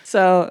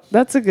 So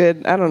that's a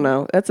good. I don't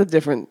know. That's a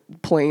different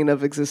plane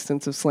of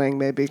existence of slang,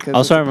 maybe.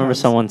 Also, I remember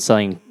someone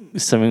saying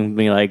something to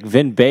me like,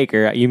 Vin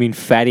Baker, you mean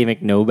Fatty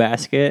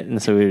McNobasket?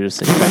 And so we would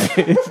just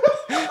say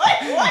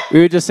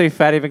we would just say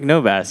Fatty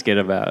McNobasket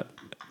about.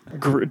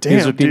 Damn,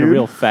 These would be a dude.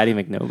 real Fatty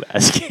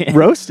McNobasket.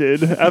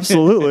 Roasted.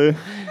 Absolutely.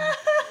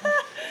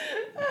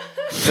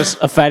 Just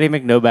a Fatty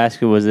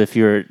McNobasket was if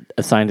you were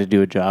assigned to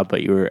do a job,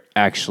 but you were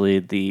actually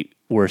the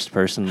worst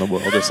person in the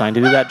world assigned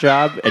to do that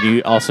job, and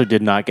you also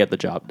did not get the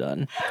job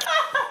done.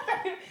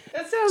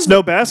 That sounds. It's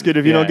no basket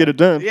if you don't get it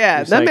done.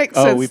 Yeah, It's that like, makes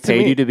sense. we to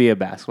paid me. you to be a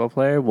basketball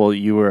player? Well,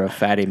 you were a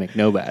Fatty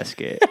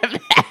McNobasket.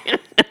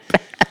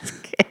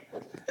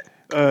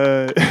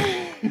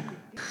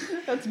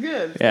 That's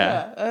good.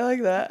 Yeah. I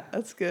like that.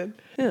 That's good.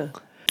 Yeah.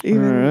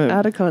 Even All right.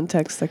 out of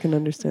context, I can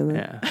understand that.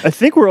 Yeah. I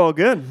think we're all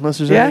good, unless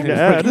there's Yeah. anything to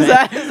add. Is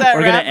that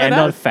We're going wrap to it end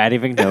up? on Fatty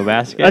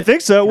McNobasket? I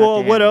think so. Well,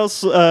 Goddamn. what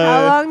else?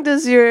 How long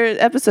does your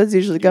episodes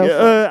usually go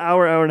for?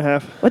 Hour and a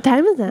half. What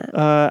time is that?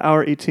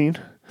 Hour 18.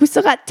 We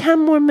still got 10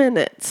 more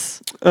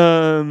minutes.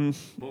 Well,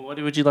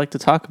 what would you like to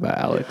talk about,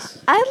 Alex?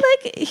 I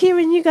like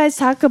hearing you guys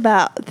talk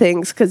about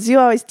things because you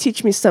always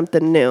teach me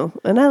something new,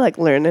 and I like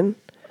learning.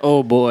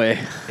 Oh, boy.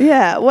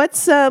 Yeah.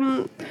 What's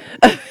Alan?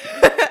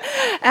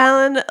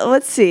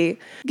 Let's see.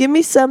 Give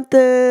me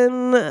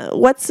something.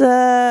 What's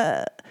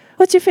your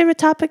favorite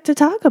topic to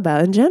talk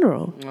about in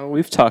general? Well,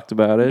 we've talked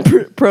about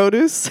it.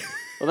 Produce.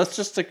 Well, that's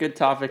just a good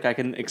topic I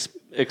can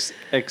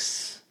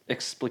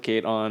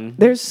explicate on.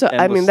 There's so.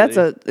 I mean, that's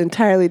endlessly. a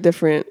entirely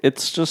different.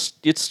 It's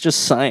just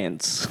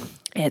science.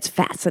 It's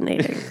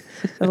fascinating.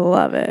 I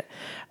love it.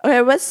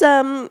 Okay. What's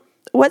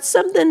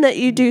something that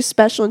you do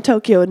special in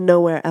Tokyo and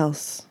nowhere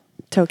else?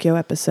 Tokyo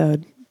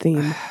episode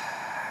theme.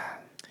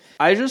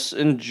 I just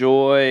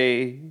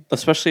enjoy,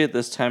 especially at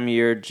this time of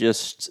year,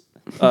 just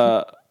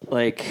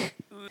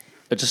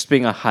just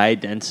being a high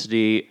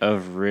density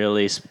of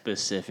really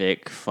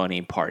specific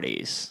funny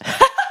parties.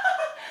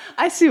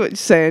 I see what you're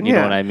saying. You know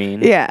yeah. what I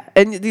mean? Yeah.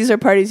 And these are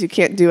parties you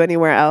can't do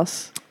anywhere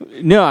else.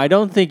 No, I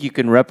don't think you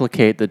can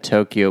replicate the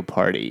Tokyo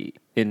party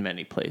in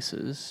many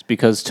places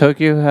because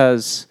Tokyo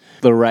has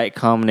the right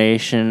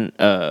combination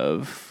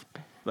of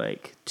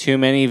like too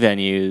many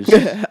venues,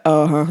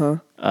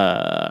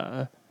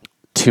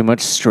 too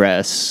much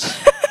stress,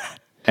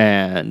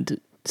 and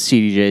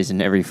CDJs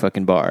in every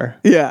fucking bar.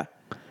 Yeah.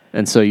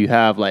 And so you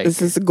have like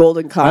This is a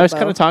golden combo. I was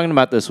kind of talking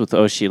about this with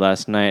Oshi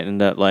last night,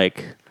 and that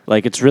like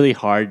it's really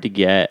hard to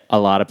get a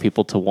lot of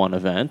people to one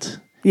event.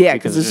 Yeah,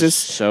 because because there's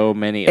it's just so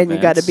many and you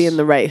got to events be in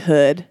the right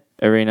hood.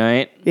 every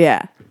night.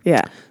 Yeah.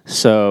 Yeah.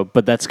 So,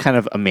 but that's kind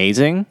of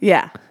amazing.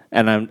 Yeah.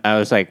 And I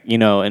was like,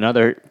 in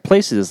other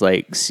places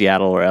like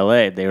Seattle or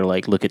LA, they were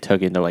like, look at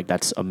Tokyo, and they're like,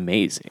 that's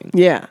amazing.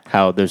 Yeah.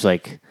 How there's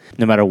like,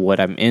 no matter what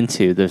I'm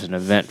into, there's an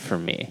event for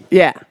me.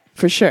 Yeah.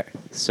 For sure.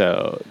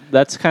 So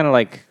that's kind of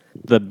like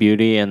the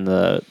beauty and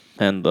the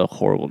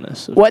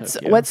horribleness of What's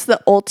Tokyo. what's the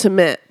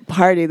ultimate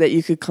party that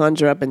you could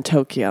conjure up in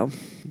Tokyo?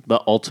 the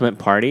ultimate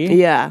party?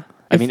 Yeah.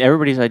 I mean,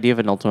 everybody's idea of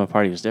an ultimate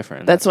party is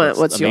different. That's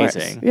what's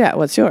amazing. yours? Yeah,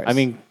 what's yours? I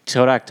mean,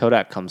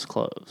 Todak comes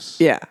close.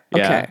 yeah.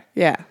 Yeah. Okay.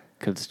 Yeah.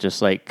 Because it's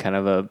just like kind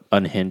of a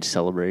unhinged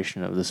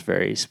celebration of this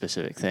very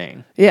specific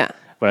thing. Yeah.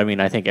 But I mean,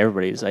 I think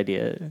everybody's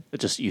idea,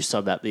 just you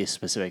sub that the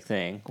specific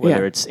thing,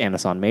 whether Yeah. it's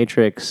Anasan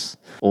Matrix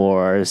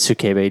or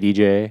Sukebe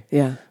DJ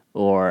Yeah.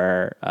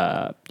 or,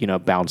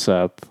 Bounce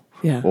Up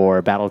Yeah.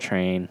 or Battle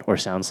Train or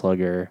Sound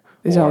Slugger.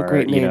 These are all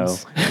great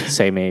names.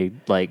 Seimei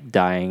like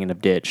dying in a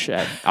ditch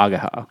at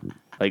Agaha.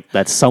 Like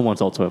that's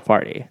someone's ultimate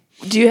party.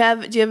 Do you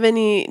have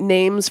any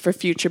names for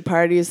future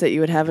parties that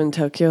you would have in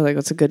Tokyo? Like,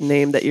 what's a good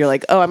name that you're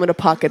like, oh, I'm gonna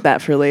pocket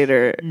that for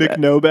later?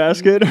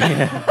 McNo-basket.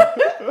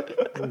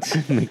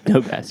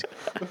 No basket.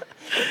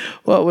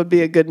 What would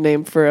be a good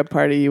name for a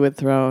party you would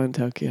throw in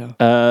Tokyo?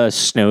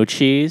 Snow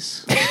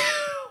cheese.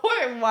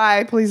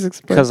 Why? Please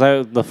explain. Because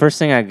the first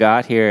thing I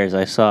got here is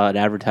I saw an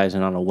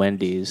advertisement on a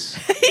Wendy's,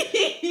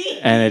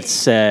 and it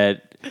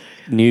said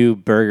new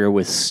burger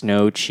with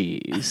snow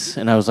cheese,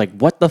 and I was like,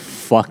 "What the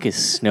fuck is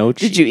snow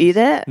cheese?" Did you eat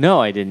it? No,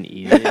 I didn't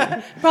eat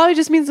it. Probably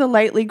just means a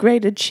lightly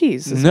grated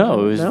cheese.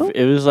 No,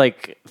 it was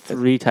like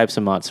 3 types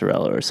of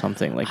mozzarella or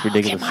something like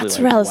ridiculously. Okay,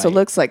 mozzarella, like, so it white.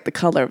 looks like the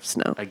color of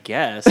snow. I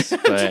guess,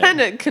 Trying but,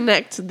 to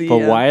connect the.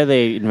 but why are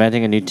they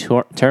inventing a new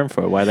term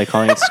for it? Why are they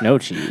calling it snow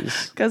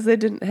cheese? Because they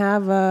didn't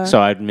have a.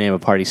 So I'd name a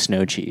party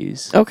snow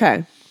cheese.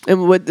 Okay.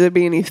 And would there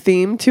be any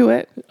theme to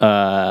it?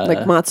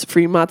 Like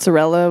free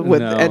mozzarella with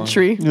no.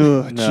 entry?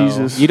 Ugh, No,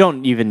 Jesus. you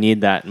don't even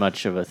need that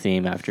much of a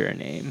theme after a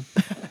name.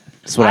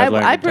 That's what I've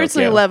learned. I in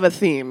personally Tokyo. love a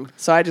theme,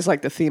 so I just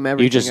like to theme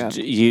everything up.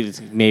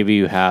 Maybe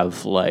you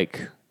have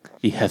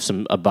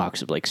a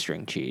box of like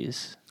string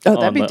cheese. Oh,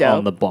 that'd on be the, dope.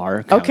 on the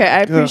bar. Okay,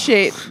 I counter.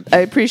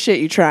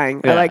 appreciate you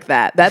trying. I Yeah. like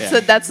that. That's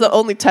the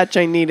only touch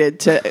I needed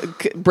to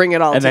bring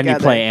it all And together. then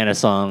you play Anna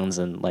songs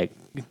and like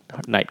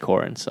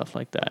nightcore and stuff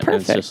like that. And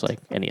it's Perfect. just like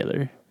any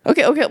other.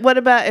 Okay. What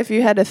about if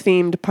you had a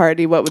themed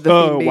party? What would the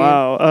Oh, theme be?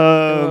 wow.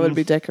 And what would it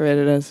be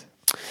decorated as?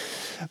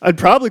 I'd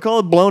probably call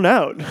it Blown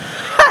Out.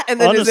 And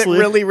then is it Honestly.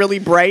 really, really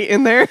bright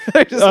in there?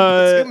 There's just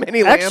too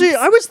many lamps. Actually,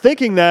 I was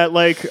thinking that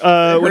when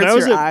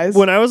hurts your eyes.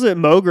 I was at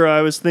Mogra,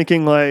 I was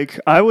thinking like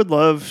I would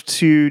love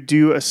to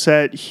do a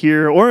set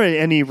here or in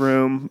any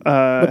room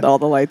with all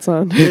the lights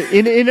on.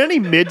 in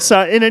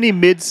any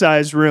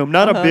mid-sized room,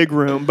 not a big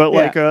room, but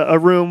like a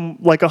room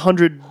like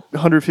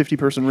 150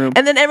 person room.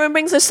 And then everyone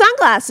brings their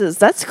sunglasses.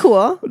 That's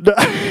cool.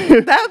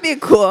 That would be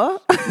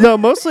cool. No,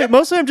 mostly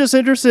I'm just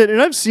interested,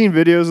 and I've seen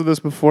videos of this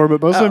before,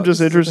 but mostly I'm just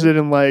interested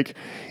in like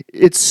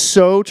it's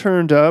so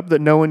turned up that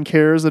no one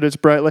cares that it's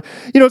bright. Like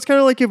it's kind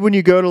of like when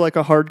you go to like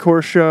a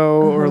hardcore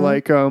show or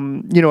like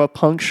a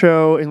punk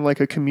show in like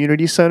a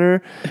community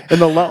center,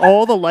 and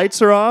all the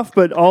lights are off,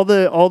 but all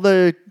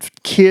the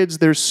kids,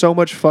 there's so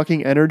much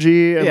fucking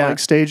energy and like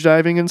stage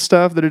diving and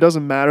stuff that it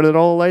doesn't matter that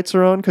all the lights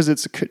are on because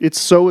it's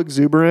so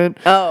exuberant.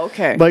 Oh,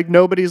 okay. Like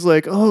nobody's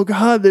like, oh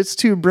God, it's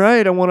too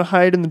bright. I want to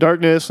hide in the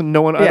darkness, and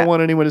I don't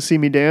want anyone to see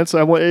me dance.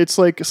 It's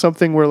like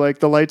something where like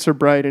the lights are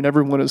bright and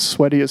everyone is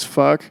sweaty as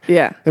fuck.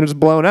 Yeah. And it's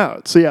blown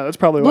out. So yeah, that's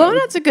probably Blown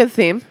Out's a good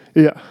theme.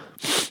 Yeah.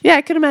 Yeah,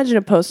 I could imagine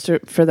a poster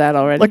for that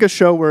already. Like a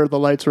show where the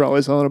lights are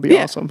always on would be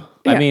awesome.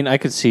 Yeah. I mean, I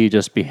could see you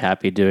just be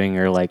happy doing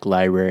your like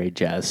library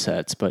jazz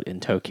sets, but in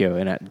Tokyo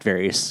and at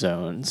various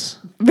zones.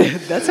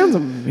 That sounds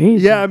amazing.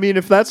 Yeah, I mean,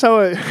 if that's how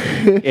I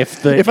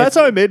If that's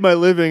how I made my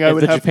living, I if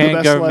would the have Japan the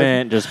best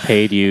government just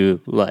paid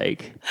you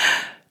like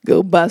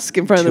Go busk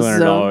in front of the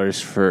zone.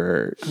 $200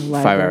 for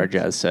Library. 5-hour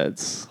jazz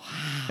sets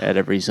at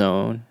every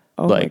zone.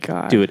 Oh my like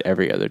God. do it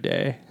every other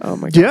day. Oh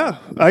my god. Yeah,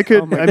 I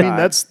could. Oh my I mean,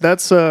 God.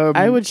 that's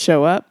I would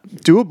show up.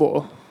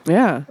 doable.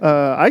 Yeah.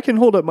 I can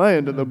hold up my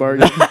end of the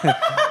bargain.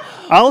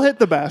 I'll hit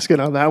the basket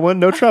on that one,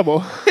 no trouble.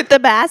 Hit the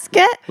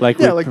basket? Like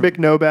Yeah, with- like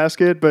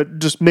McNo-basket, but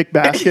just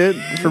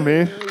McBasket for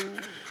me.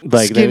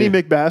 like Skinny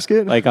they-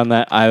 McBasket. like on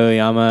that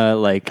Aoyama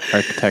like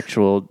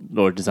architectural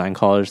or design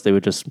college, they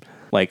would just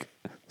like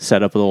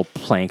set up a little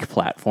plank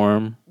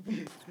platform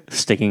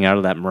sticking out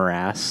of that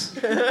morass.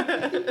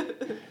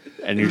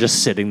 And you're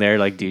just sitting there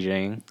like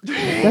DJing.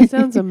 That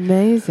sounds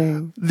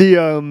amazing.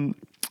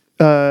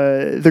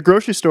 The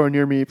grocery store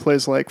near me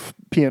plays like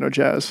piano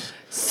jazz.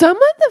 Some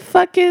of the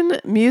fucking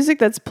music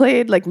that's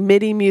played, like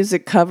MIDI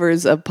music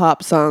covers of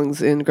pop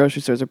songs in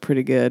grocery stores, are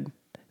pretty good.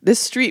 This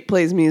street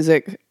plays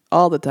music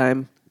all the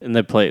time. And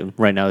they play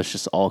right now. It's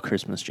just all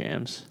Christmas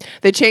jams.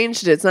 They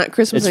changed it. It's not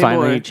Christmas It's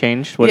anymore. finally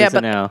changed. What is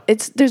it now?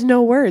 There's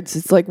no words.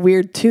 It's like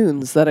weird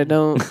tunes that I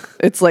don't.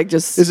 It's like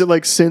just Is it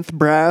like synth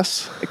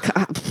brass?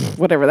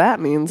 whatever that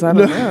means. I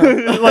don't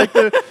know.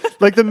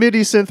 like the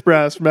MIDI synth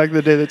brass from back in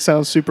the day that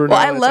sounds super Well,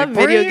 I annoying. It's love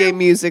like, video game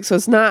music, so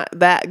it's not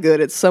that good.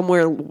 It's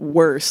somewhere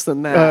worse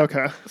than that. Oh,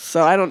 okay.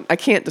 So I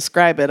can't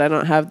describe it. I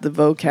don't have the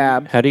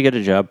vocab. How do you get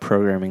a job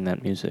programming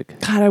that music?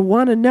 God, I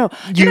want to know.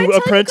 Did I You tell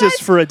apprentice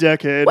guys- for a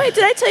decade. Wait,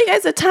 did I tell you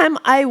guys a time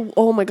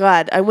oh my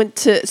God, I went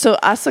to, so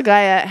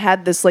Asagaya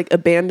had this like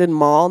abandoned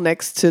mall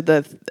next to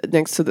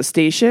the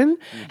station.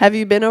 Have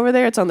you been over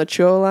there? It's on the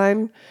Chuo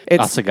line.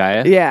 It's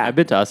Asagaya? Yeah. I've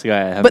been to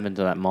Asagaya. I haven't been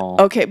to that mall.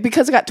 Okay,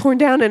 because it got torn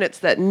down and it's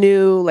that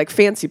new like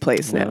fancy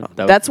place now.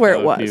 That That's where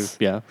that it would was.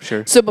 Yeah,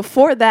 sure. So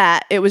before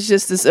that, it was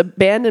just this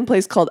abandoned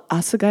place called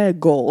Asagaya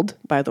Gold,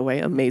 by the way,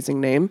 amazing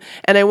name.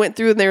 And I went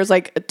through and there was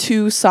like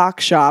 2 sock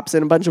shops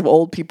and a bunch of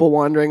old people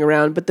wandering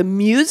around. But the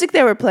music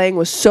they were playing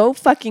was so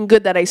fucking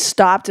good that I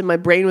stopped and my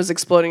brain was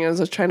exploding. I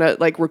was trying to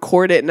like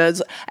record it.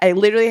 And I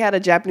literally had a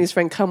Japanese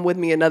friend come with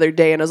me another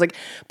day. And I was like,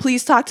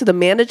 please talk to the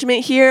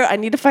management here. I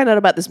need to find out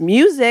about this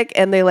music.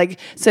 And they like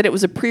said it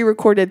was a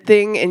pre-recorded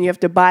thing and you have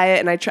to buy it.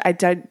 And I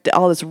did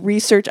all this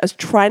research. I was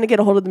trying to get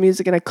a hold of the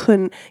music and I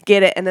couldn't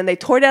get it. And then they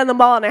tore down the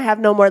mall and I have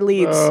no more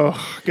leads.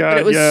 Oh God, But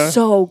it was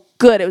so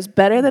good. It was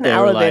better than They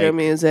were elevator like,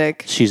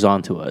 music. She's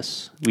on to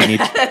us. We need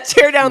to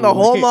Tear down the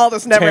whole mall.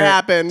 This never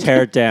happened.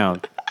 Tear it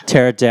down.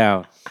 Tear it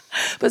down.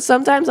 But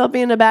sometimes I'll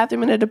be in a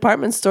bathroom in a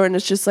department store and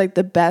it's just like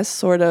the best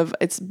sort of,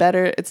 it's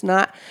better. It's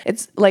not,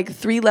 it's like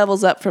 3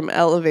 levels up from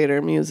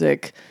elevator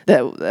music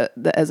that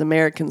as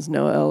Americans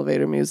know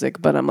elevator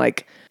music. But I'm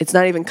like, it's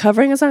not even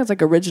covering a song. It's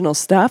like original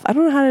stuff. I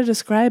don't know how to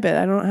describe it.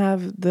 I don't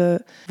have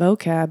the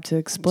vocab to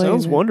explain.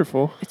 Sounds it.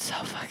 wonderful. It's so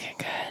fucking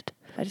good.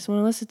 I just want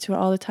to listen to it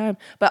all the time.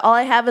 But all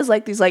I have is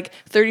like these like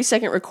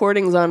 30-second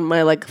recordings on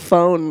my like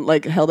phone,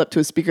 like held up to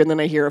a speaker, and then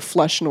I hear a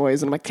flush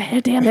noise, and I'm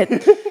like, damn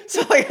it.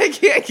 So like I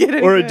can't get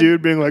it. Or a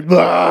dude being like,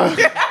 "Blah."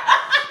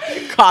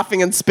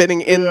 Coughing and spitting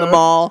in the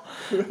mall.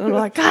 And I'm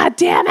like, God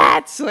damn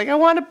it. So like I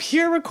want a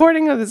pure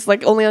recording of this,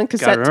 like only on God,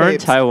 cassette remember in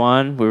tapes.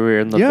 Taiwan where we were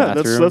in the Yeah,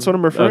 bathroom? that's what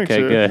I'm referring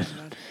okay, to. good.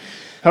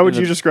 How would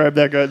you describe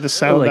that guy? The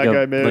sound like that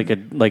guy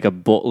made. like a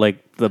bull,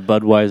 like the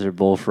Budweiser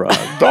bullfrog,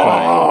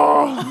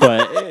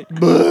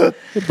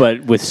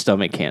 but with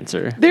stomach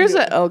cancer. There's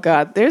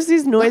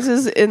these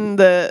noises in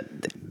the,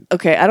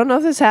 okay, I don't know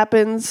if this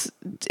happens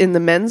in the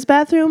men's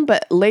bathroom,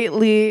 but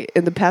lately,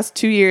 in the past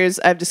 2 years,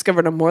 I've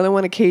discovered on more than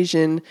one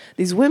occasion,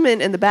 these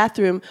women in the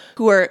bathroom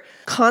who are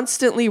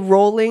constantly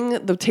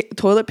rolling the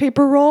toilet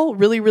paper roll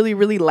really, really,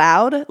 really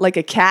loud, like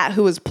a cat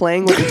who is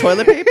playing with the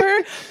toilet paper,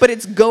 but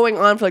it's going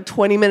on for like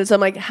 20 minutes.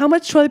 I'm like, how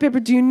much toilet paper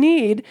do you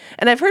need?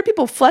 And I've heard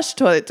people flush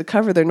toilet to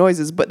cover their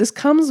noises, but this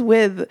comes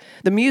with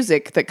the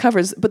music that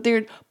covers, but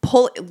they're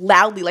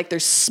loudly, like they're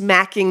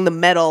smacking the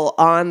metal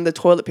on the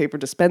toilet paper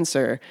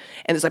dispenser.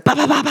 And it's like, ba,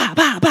 ba, ba, ba,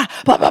 ba, ba,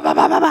 ba, ba, ba,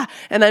 ba, ba, ba.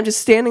 And I'm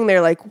just standing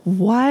there like,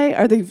 why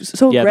are they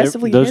so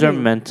aggressively those are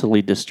hitting?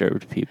 Mentally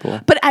disturbed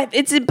people. But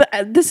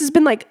this has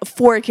been like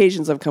 4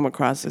 occasions I've come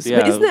across this. Yeah,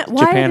 but isn't that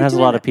why Japan are has they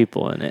a lot doing of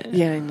people in it. it?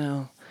 Yeah, I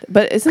know.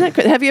 But isn't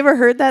that have you ever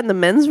heard that in the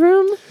men's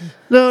room?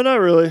 No, not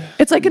really.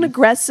 It's like an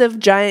aggressive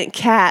giant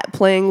cat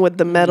playing with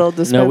the metal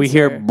dispenser. No, we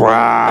hear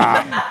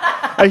brah.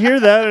 I hear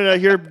that, and I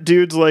hear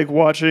dudes like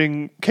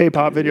watching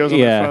K-pop videos on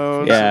Yeah, their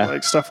phones, yeah. and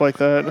like stuff like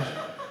that.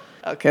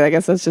 Okay, I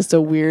guess that's just a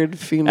weird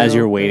female. As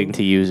you're waiting thing.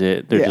 to use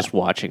it, they're Yeah. just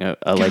watching a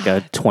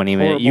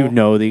 20-minute. You Horrible.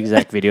 know the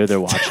exact video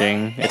they're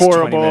watching. It's 20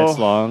 Horrible. minutes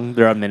long.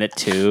 They're on minute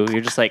 2.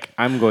 You're just like,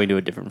 I'm going to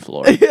a different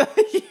floor.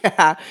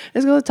 Yeah,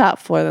 let's go to the top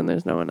floor. Then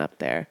there's no one up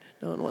there.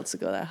 No one wants to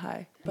go that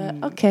high. But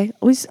okay,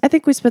 I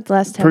think we spent the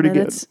last 10 Pretty good.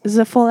 minutes. Is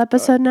it a full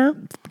episode now?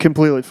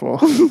 Completely full.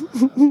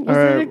 Was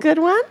it a good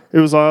one? It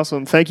was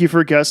awesome. Thank you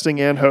for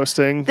guesting and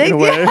hosting in a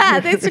way.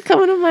 Thanks for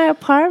coming to my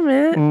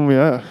apartment.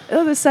 Yeah.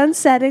 Oh, the sun's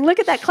setting. Look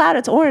at that cloud.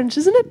 It's orange.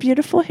 Isn't it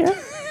beautiful here?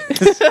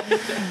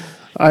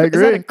 I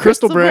agree. a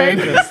Crystal crystal brain.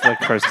 brain? It's the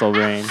crystal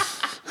brain.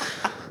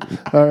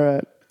 All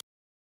right.